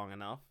guys long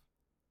enough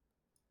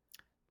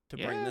to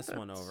bring this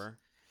one over.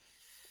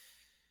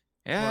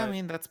 Yeah, but, I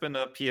mean, that's been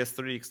a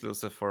PS3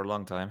 exclusive for a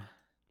long time.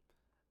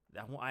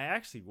 I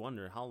actually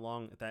wonder how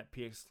long that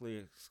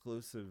PS3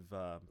 exclusive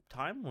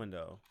time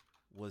window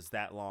was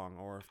that long,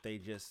 or if they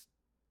just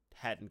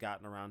hadn't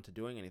gotten around to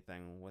doing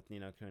anything with Ni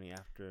no Kuni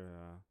after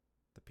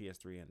the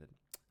PS3 ended.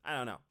 I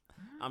don't know.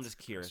 I'm just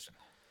curious.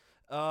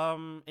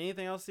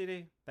 Anything else,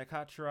 CD, that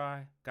caught your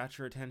eye, got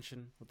your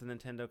attention with the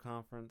Nintendo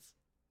conference?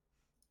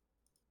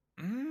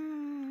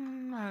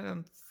 I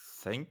don't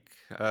think.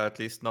 At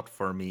least not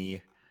for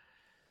me.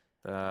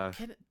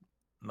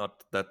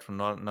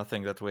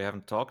 Nothing that we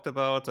haven't talked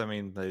about. I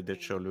mean, they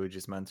did show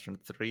Luigi's Mansion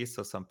 3,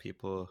 so some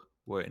people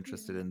were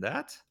interested in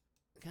that.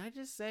 Can I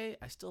just say,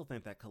 I still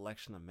think that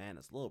collection of man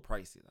is a little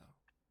pricey, though.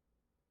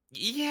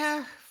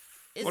 Yeah.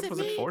 What was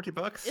it,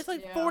 $40? It's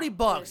like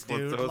 $40,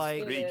 dude. For those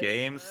like 3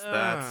 games,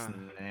 that's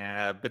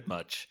a bit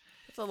much.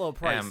 It's a little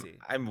pricey.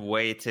 I'm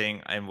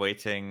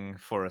waiting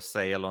for a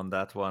sale on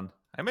that one.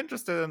 I'm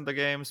interested in the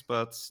games,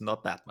 but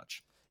not that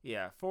much.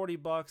 Yeah,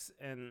 $40,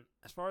 and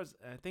as far as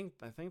I think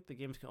the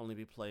games can only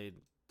be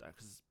played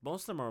because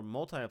most of them are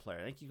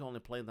multiplayer. I think you can only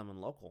play them in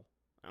local.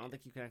 I don't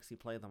think you can actually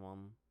play them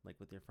on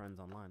with your friends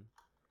online.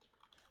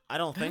 I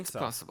don't think so.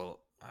 It's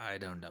possible. I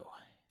don't know.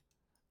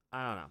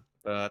 I don't know.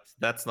 But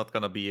that's not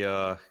gonna be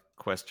a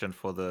question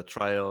for the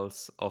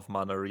Trials of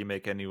Mana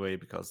remake anyway,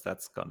 because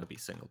that's gonna be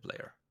single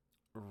player.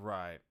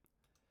 Right.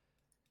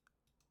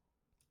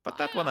 But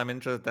that one I'm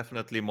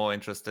definitely more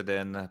interested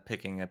in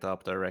picking it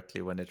up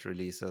directly when it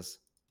releases.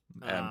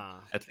 And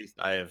at least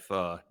I've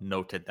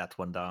noted that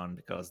one down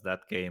because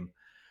that game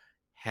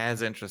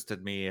has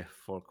interested me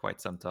for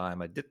quite some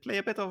time. I did play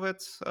a bit of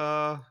it,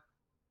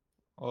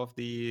 of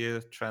the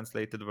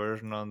translated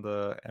version on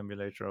the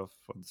emulator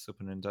for the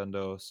Super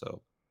Nintendo.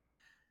 So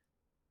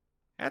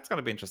it's going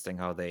to be interesting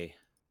how they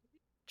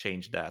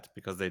change that,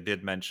 because they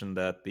did mention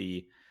that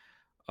the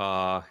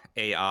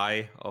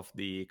AI of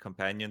the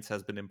companions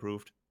has been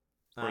improved.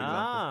 For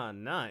example.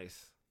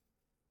 Nice.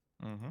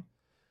 Mm-hmm.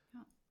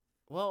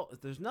 Well,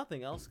 if there's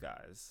nothing else,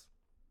 guys,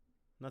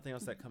 nothing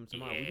else that comes to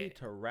mind, we need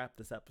to wrap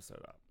this episode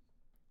up.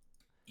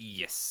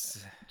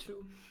 Yes.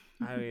 True.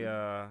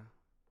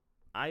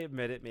 I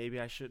admit it. Maybe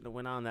I shouldn't have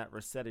went on that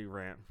Rossetti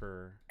rant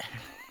for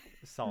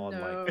a solid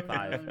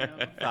 5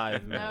 minutes.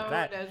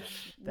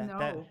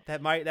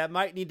 That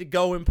might need to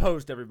go in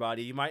post.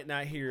 Everybody, you might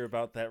not hear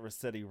about that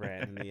Rossetti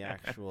rant in the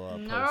actual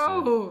post.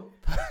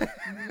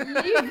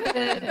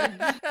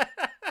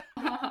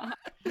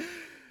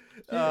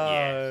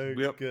 No,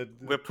 leave it.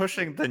 We're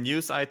pushing the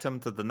news item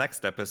to the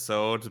next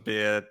episode,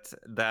 but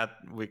that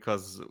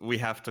because we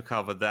have to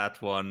cover that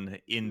one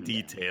in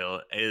detail.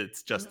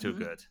 It's just too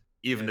good.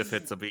 Even if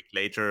it's a week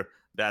later,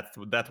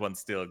 that one's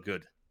still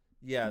good.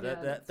 Yeah,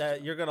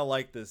 that you're gonna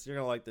like this. You're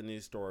gonna like the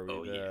news story.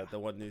 The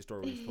one news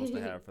story we're supposed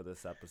to have for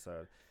this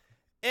episode.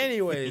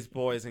 Anyways,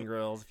 boys and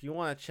girls, if you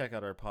want to check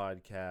out our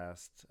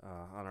podcast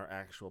on our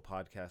actual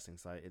podcasting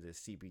site, it is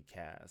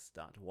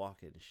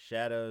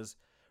cbcast.walkinshadows,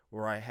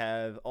 where I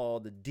have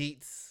all the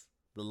deets,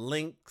 the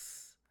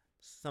links,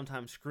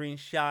 sometimes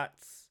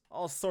screenshots,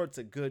 all sorts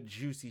of good,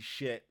 juicy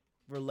shit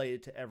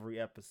related to every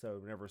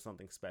episode whenever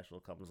something special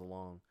comes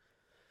along.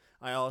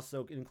 I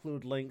also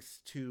include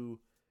links to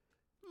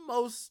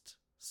most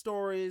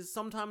stories.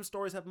 Sometimes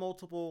stories have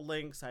multiple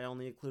links. I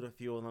only include a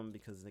few of them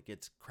because it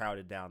gets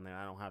crowded down there.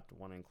 I don't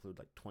want to include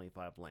like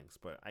 25 links,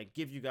 but I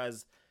give you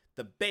guys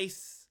the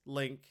base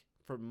link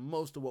for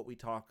most of what we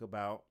talk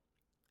about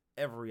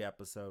every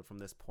episode from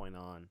this point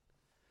on.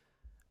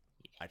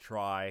 I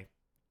try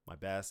my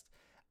best.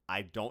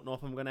 I don't know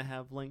if I'm going to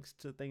have links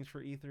to things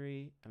for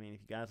E3. I mean,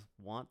 if you guys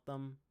want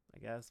them, I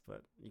guess,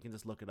 but you can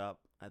just look it up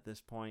at this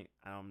point.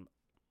 I don't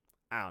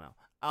know.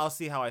 I'll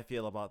see how I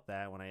feel about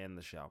that when I end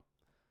the show.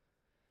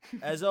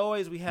 As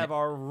always, we have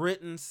our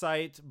written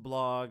site,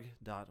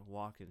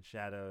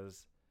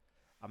 blog.walkinshadows.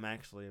 I'm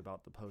actually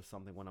about to post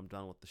something when I'm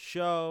done with the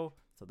show,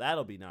 so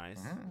that'll be nice.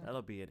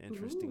 That'll be an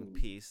interesting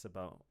piece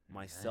about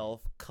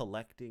myself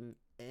collecting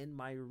and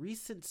my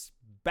recent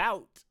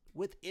bout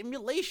with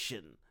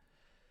emulation.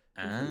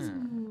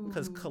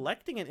 Because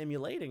collecting and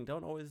emulating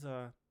don't always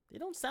they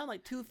don't sound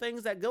like two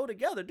things that go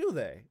together, do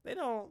they? They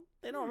don't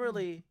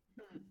really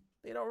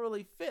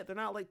fit. They're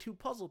not like two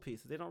puzzle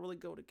pieces. They don't really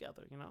go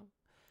together, you know?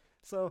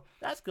 So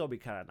that's gonna be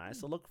kind of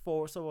nice. So look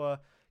forward. So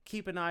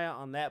keep an eye out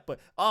on that. But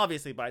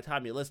obviously, by the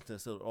time you listen to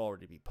this, it'll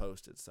already be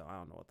posted. So I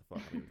don't know what the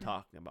fuck I'm even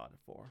talking about it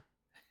for.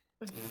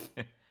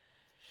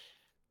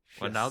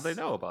 Well, now they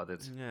know about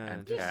it. Yeah,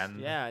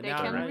 They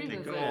now, can right? read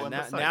it.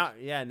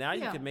 Now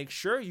you can make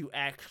sure you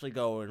actually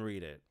go and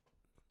read it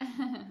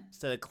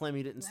instead of claiming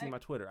you didn't see my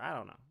Twitter. I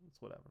don't know.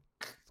 It's whatever.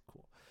 It's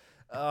cool.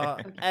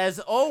 As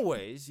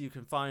always, you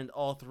can find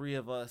all three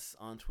of us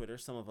on Twitter.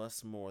 Some of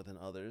us more than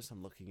others.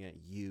 I'm looking at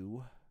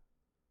you,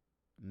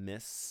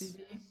 Miss.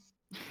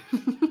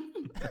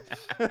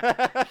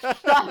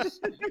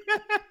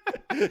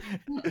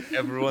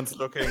 Everyone's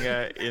looking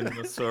in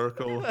the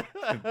circle.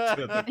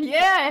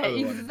 Yeah,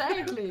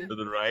 exactly. To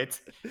the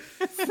right.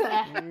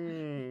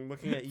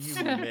 Looking at you,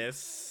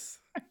 Miss.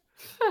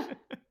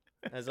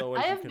 As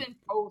always, I have been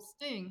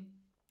posting.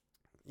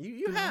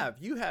 You have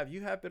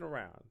been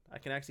around. I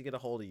can actually get a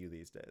hold of you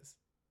these days.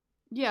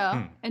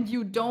 Yeah, and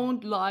you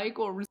don't like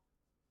or.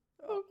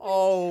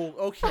 Oh,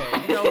 okay.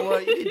 You know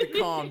what? You need to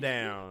calm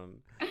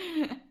down.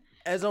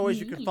 As always,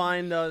 you can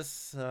find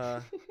us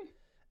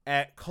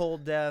at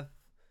Cold Death,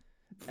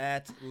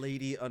 at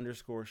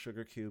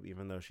Lady_SugarCube,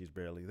 even though she's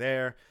barely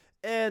there,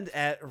 and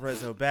at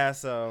Rezo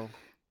Basso.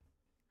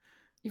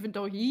 Even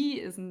though he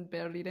isn't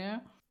barely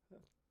there.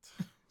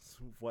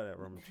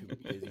 Whatever, I'm too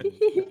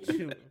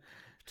busy.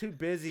 Too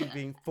busy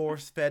being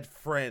force-fed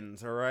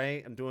friends, all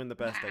right? I'm doing the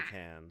best I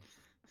can.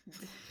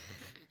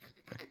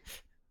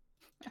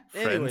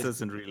 Friends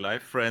as in real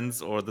life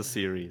friends or the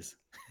series?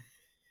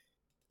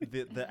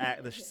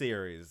 The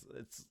series.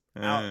 It's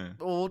out.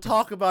 We'll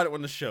talk about it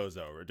when the show's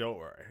over. Don't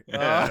worry.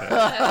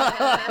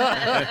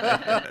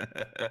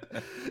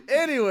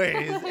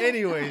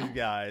 Anyways,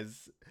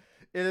 guys,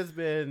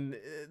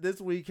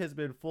 this week has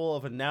been full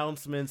of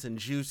announcements and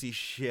juicy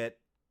shit,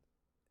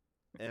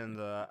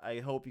 and I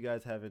hope you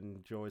guys have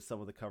enjoyed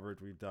some of the coverage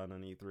we've done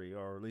on E3,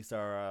 or at least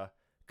our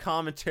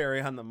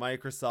commentary on the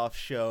Microsoft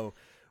show,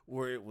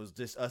 where it was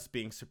just us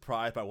being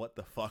surprised by what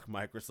the fuck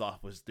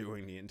Microsoft was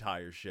doing the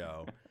entire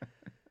show.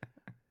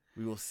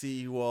 We will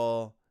see you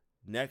all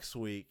next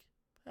week.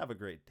 Have a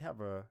great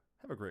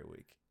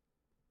week.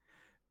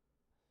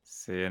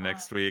 See you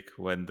next week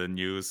when the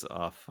news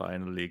are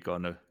finally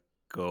gonna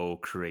go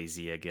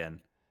crazy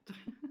again.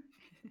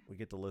 We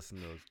get to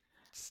listen to those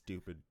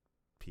stupid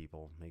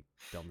people make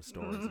dumb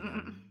stories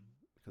again.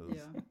 Because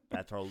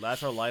that's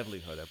our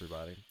livelihood,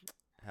 everybody.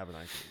 Have a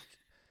nice week.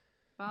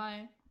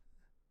 Bye.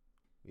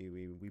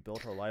 We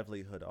built our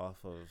livelihood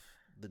off of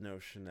the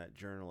notion that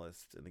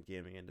journalists in the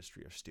gaming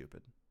industry are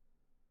stupid.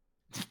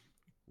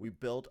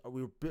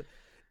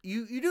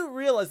 You do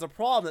realize the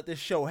problem that this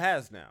show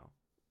has now,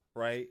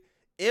 right?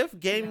 If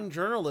gaming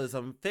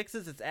journalism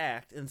fixes its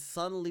act and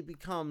suddenly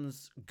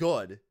becomes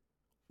good,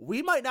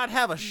 we might not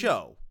have a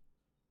show.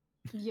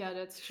 Yeah,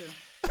 that's true.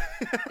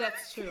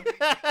 That's true.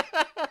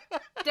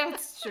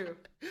 That's true.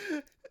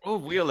 Oh,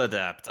 we'll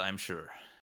adapt, I'm sure.